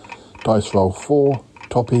John, Dice roll 4,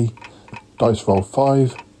 Toppy. Dice roll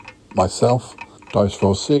 5, myself. Dice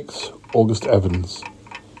roll 6, August Evans.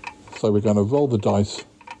 So we're going to roll the dice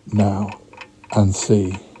now and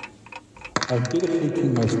see. I'm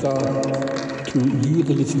dedicating my star to you,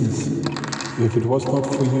 the listeners. If it was not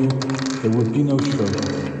for you, there would be no show.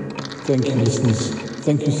 Thank you, listeners.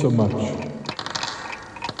 Thank you so much.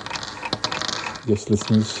 Yes,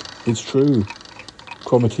 listeners, it's true.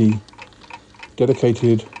 Cromitty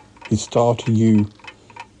dedicated his star to you,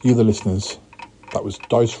 the listeners. That was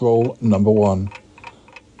dice roll number 1.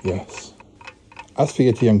 Yes. As for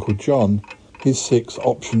Yeti Uncle John, his 6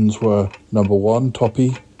 options were number 1,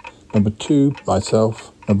 Toppy, number 2,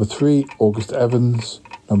 myself, number 3, August Evans,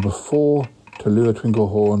 number 4, Tallulah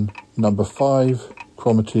Twinglehorn, number 5,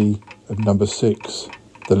 Cromitty, and number 6,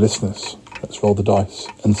 the listeners. Let's roll the dice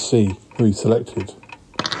and see who he selected.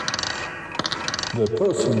 The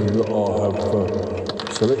person that I have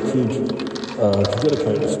selected to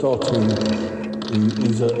dedicate a star to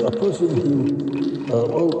is a person who,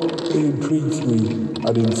 he intrigues me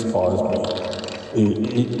and inspires me.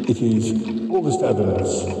 It is August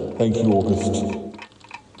Evans. Thank you, August.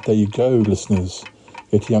 There you go, listeners.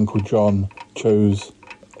 Yeti Uncle John chose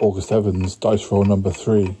August Evans, dice roll number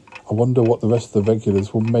 3. I wonder what the rest of the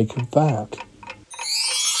regulars will make of that.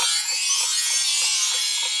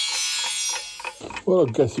 Well,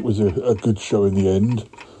 I guess it was a good show in the end.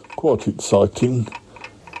 Quite exciting.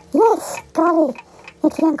 Yes, golly,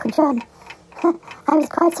 Yeti Uncle John. I was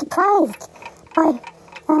quite surprised by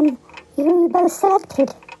you both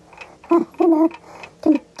selected.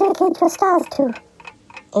 To dedicate your stars to.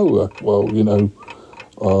 Oh, well,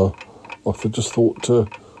 I just thought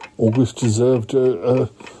August deserved a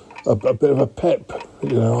bit of a pep. I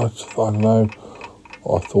don't know.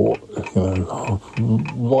 I thought,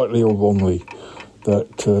 rightly or wrongly,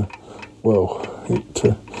 that,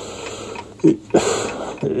 it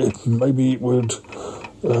maybe it would,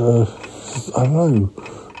 I don't know,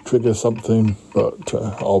 trigger something, but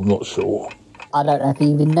I'm not sure. I don't know if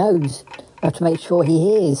he even knows. I have to make sure he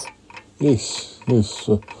hears. Yes. I was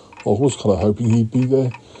kind of hoping he'd be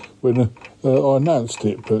there when I announced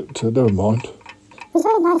it, but never mind. It was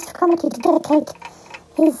very nice for Cromitty to dedicate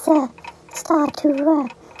his star to the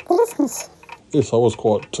listeners. Yes, I was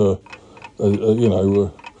quite,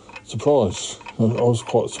 surprised. I was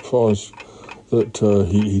quite surprised that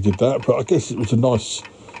he did that, but I guess it was a nice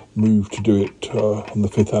move to do it on the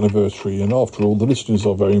 5th anniversary, and after all, the listeners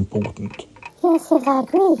are very important. Yes, I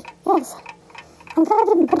agree. Yes. I'm glad I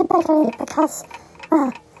didn't put it better because,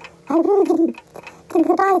 I really didn't think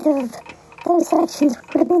that either of those selections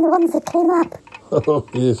would have been the ones that came up. Oh,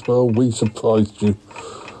 yes, well, we surprised you.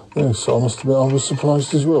 Yes, I must admit I was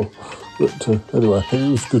surprised as well. But anyway,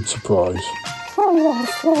 it was a good surprise. Oh,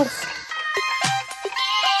 yes.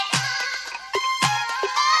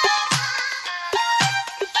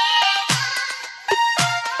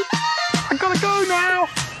 I gotta go now!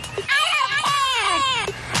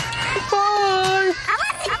 Bye!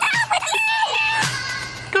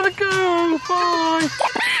 Gotta go! Bye!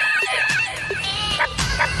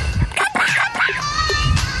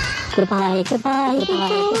 Goodbye.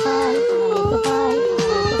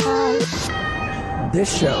 This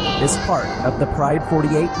show is part of the Pride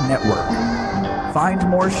 48 network. Find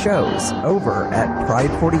more shows over at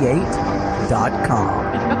pride48.com.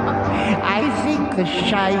 I think the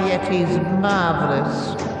Shy Yeti's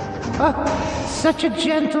marvelous. Oh, such a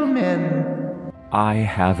gentleman. I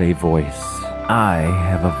have a voice. I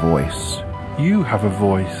have a voice. You have a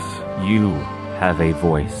voice. You have a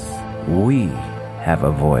voice. We have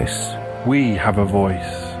a voice. We have a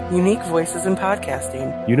voice. Unique voices in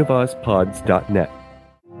podcasting. UnivazPods.net.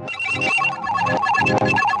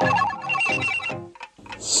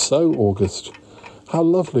 So, August, how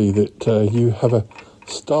lovely that you have a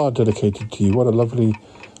star dedicated to you. What a lovely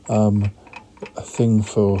thing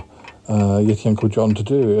for Yeti Uncle John to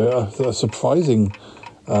do. A surprising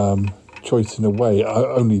choice in a way,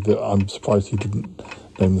 only that I'm surprised he didn't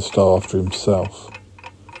name the star after himself.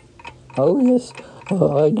 Oh, yes.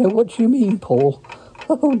 I know what you mean, Paul.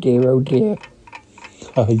 Oh, dear.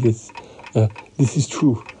 Yes, this is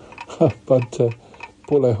true. But,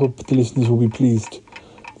 Paul, I hope the listeners will be pleased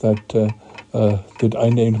that I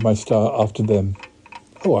named my star after them.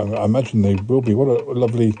 Oh, I imagine they will be. What a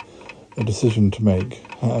lovely decision to make.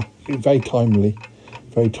 Very timely,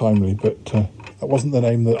 but that wasn't the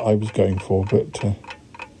name that I was going for. But,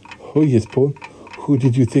 oh yes, Paul, who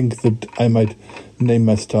did you think that I might name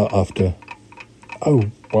my star after? Oh,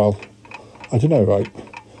 well, I don't know, right?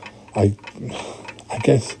 I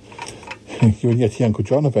guess you and Yeti Uncle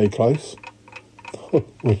John are very close. Oh,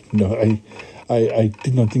 wait, no, I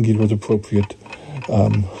did not think it was appropriate.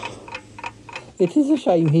 It is a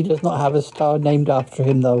shame he does not have a star named after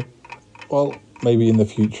him, though. Well, maybe in the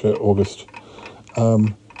future, August.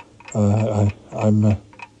 I'm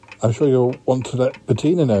sure you'll want to let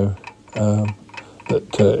Bettina know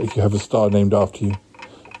that if you have a star named after you,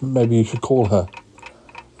 maybe you should call her.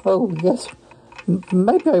 Oh, yes.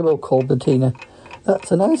 Maybe I will call Bettina.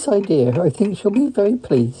 That's a nice idea. I think she'll be very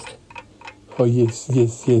pleased. Oh, yes.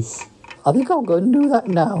 I think I'll go and do that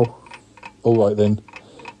now. All right, then.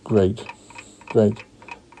 Great.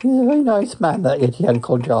 He's a very nice man, that Yeti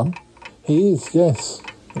Uncle John. He is, yes.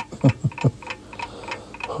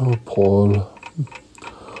 Oh, Paul.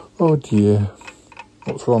 Oh, dear.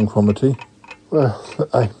 What's wrong, Cromitty? Well,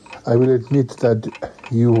 I will admit that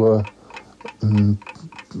you were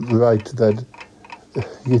right, that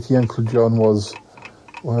Yeti Uncle John was,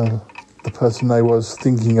 well, the person I was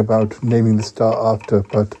thinking about naming the star after,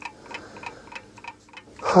 but...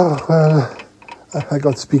 I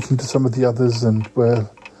got speaking to some of the others, and, well,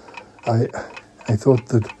 I thought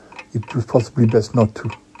that it was possibly best not to,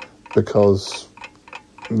 because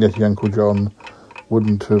Yeti Uncle John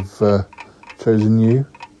wouldn't have chosen you.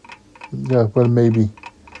 Yeah, well, maybe.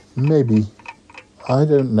 I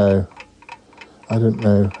don't know.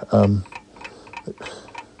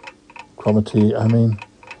 Cromitty, I mean,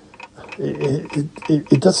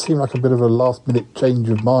 it does seem like a bit of a last-minute change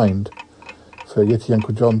of mind for Yeti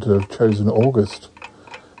Uncle John to have chosen August.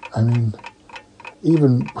 I mean,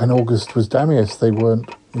 even when August was Damius, they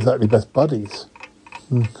weren't exactly best buddies.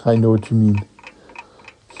 I know what you mean.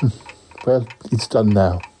 Well, it's done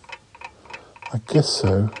now. I guess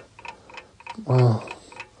so. Well,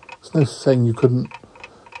 there's no saying you couldn't,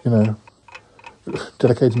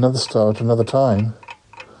 dedicate another star at another time.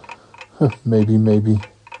 Maybe.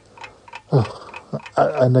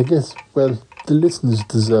 And I guess, well, the listeners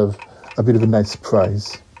deserve a bit of a nice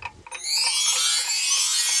surprise.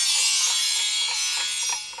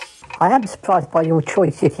 I am surprised by your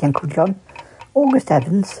choice, Yeti Uncle John. August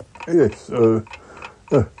Evans. Yes,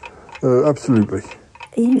 absolutely.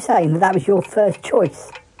 Are you saying that was your first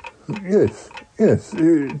choice? Yes,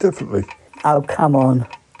 definitely. Oh, come on.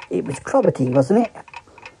 It was Cromitty, wasn't it?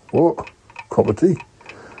 What? Cromitty?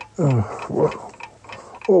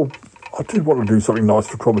 Well, I did want to do something nice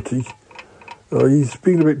for Cromitty. He's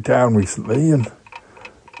been a bit down recently,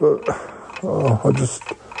 but I just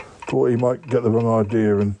thought he might get the wrong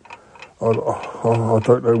idea, and I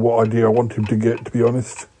don't know what idea I want him to get, to be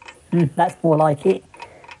honest. That's more like it.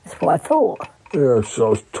 That's what I thought. Yeah, so I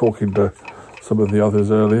was talking to some of the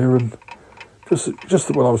others earlier, and just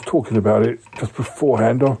when I was talking about it just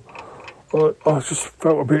beforehand, I just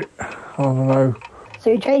felt a bit, I don't know.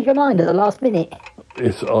 So you changed your mind at the last minute?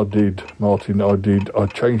 Yes, I did, Martin, I did. I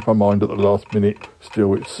changed my mind at the last minute.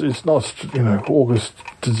 Still, it's nice, August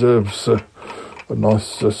deserves a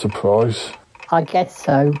nice surprise. I guess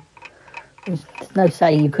so. There's no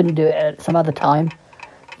saying you couldn't do it at some other time.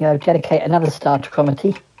 Dedicate another star to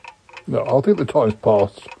Cromitty. No, I think the time's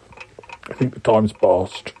passed.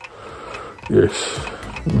 Yes.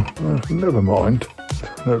 Never mind.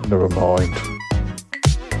 Never mind.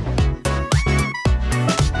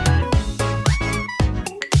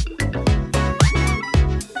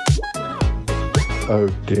 Oh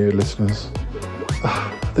dear, listeners.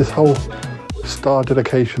 This whole star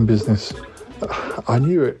dedication business, I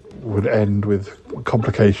knew it would end with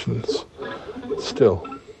complications. Still,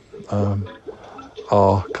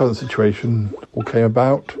 our current situation all came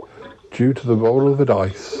about due to the roll of the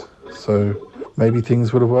dice. So maybe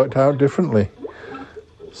things would have worked out differently.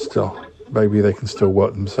 Still, maybe they can still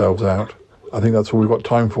work themselves out. I think that's all we've got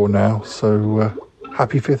time for now. So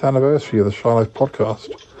happy 5th anniversary of the Shy Life podcast.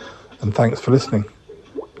 And thanks for listening.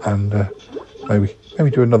 And maybe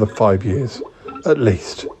do another 5 years, at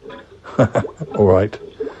least. All right.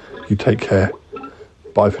 You take care.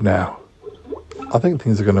 Bye for now. I think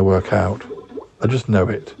things are going to work out. I just know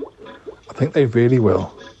it. I think they really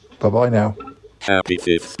will. Bye-bye now. Happy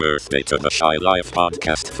 5th birthday to the Shy Life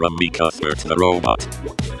podcast from me, Cuthbert the Robot.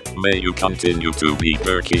 May you continue to be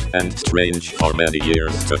quirky and strange for many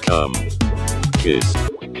years to come. Kiss,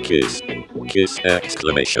 kiss, kiss,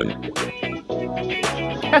 exclamation.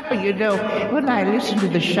 When I listen to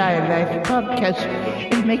the Shy Life podcast,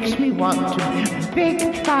 it makes me want to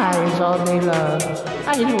bake pies all day long.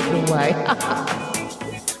 I don't know why.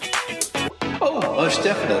 Most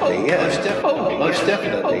definitely, yes. Most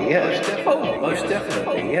definitely, yes. Most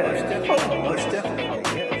definitely, yes. Most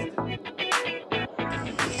definitely, yes.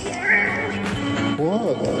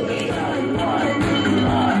 Whoa.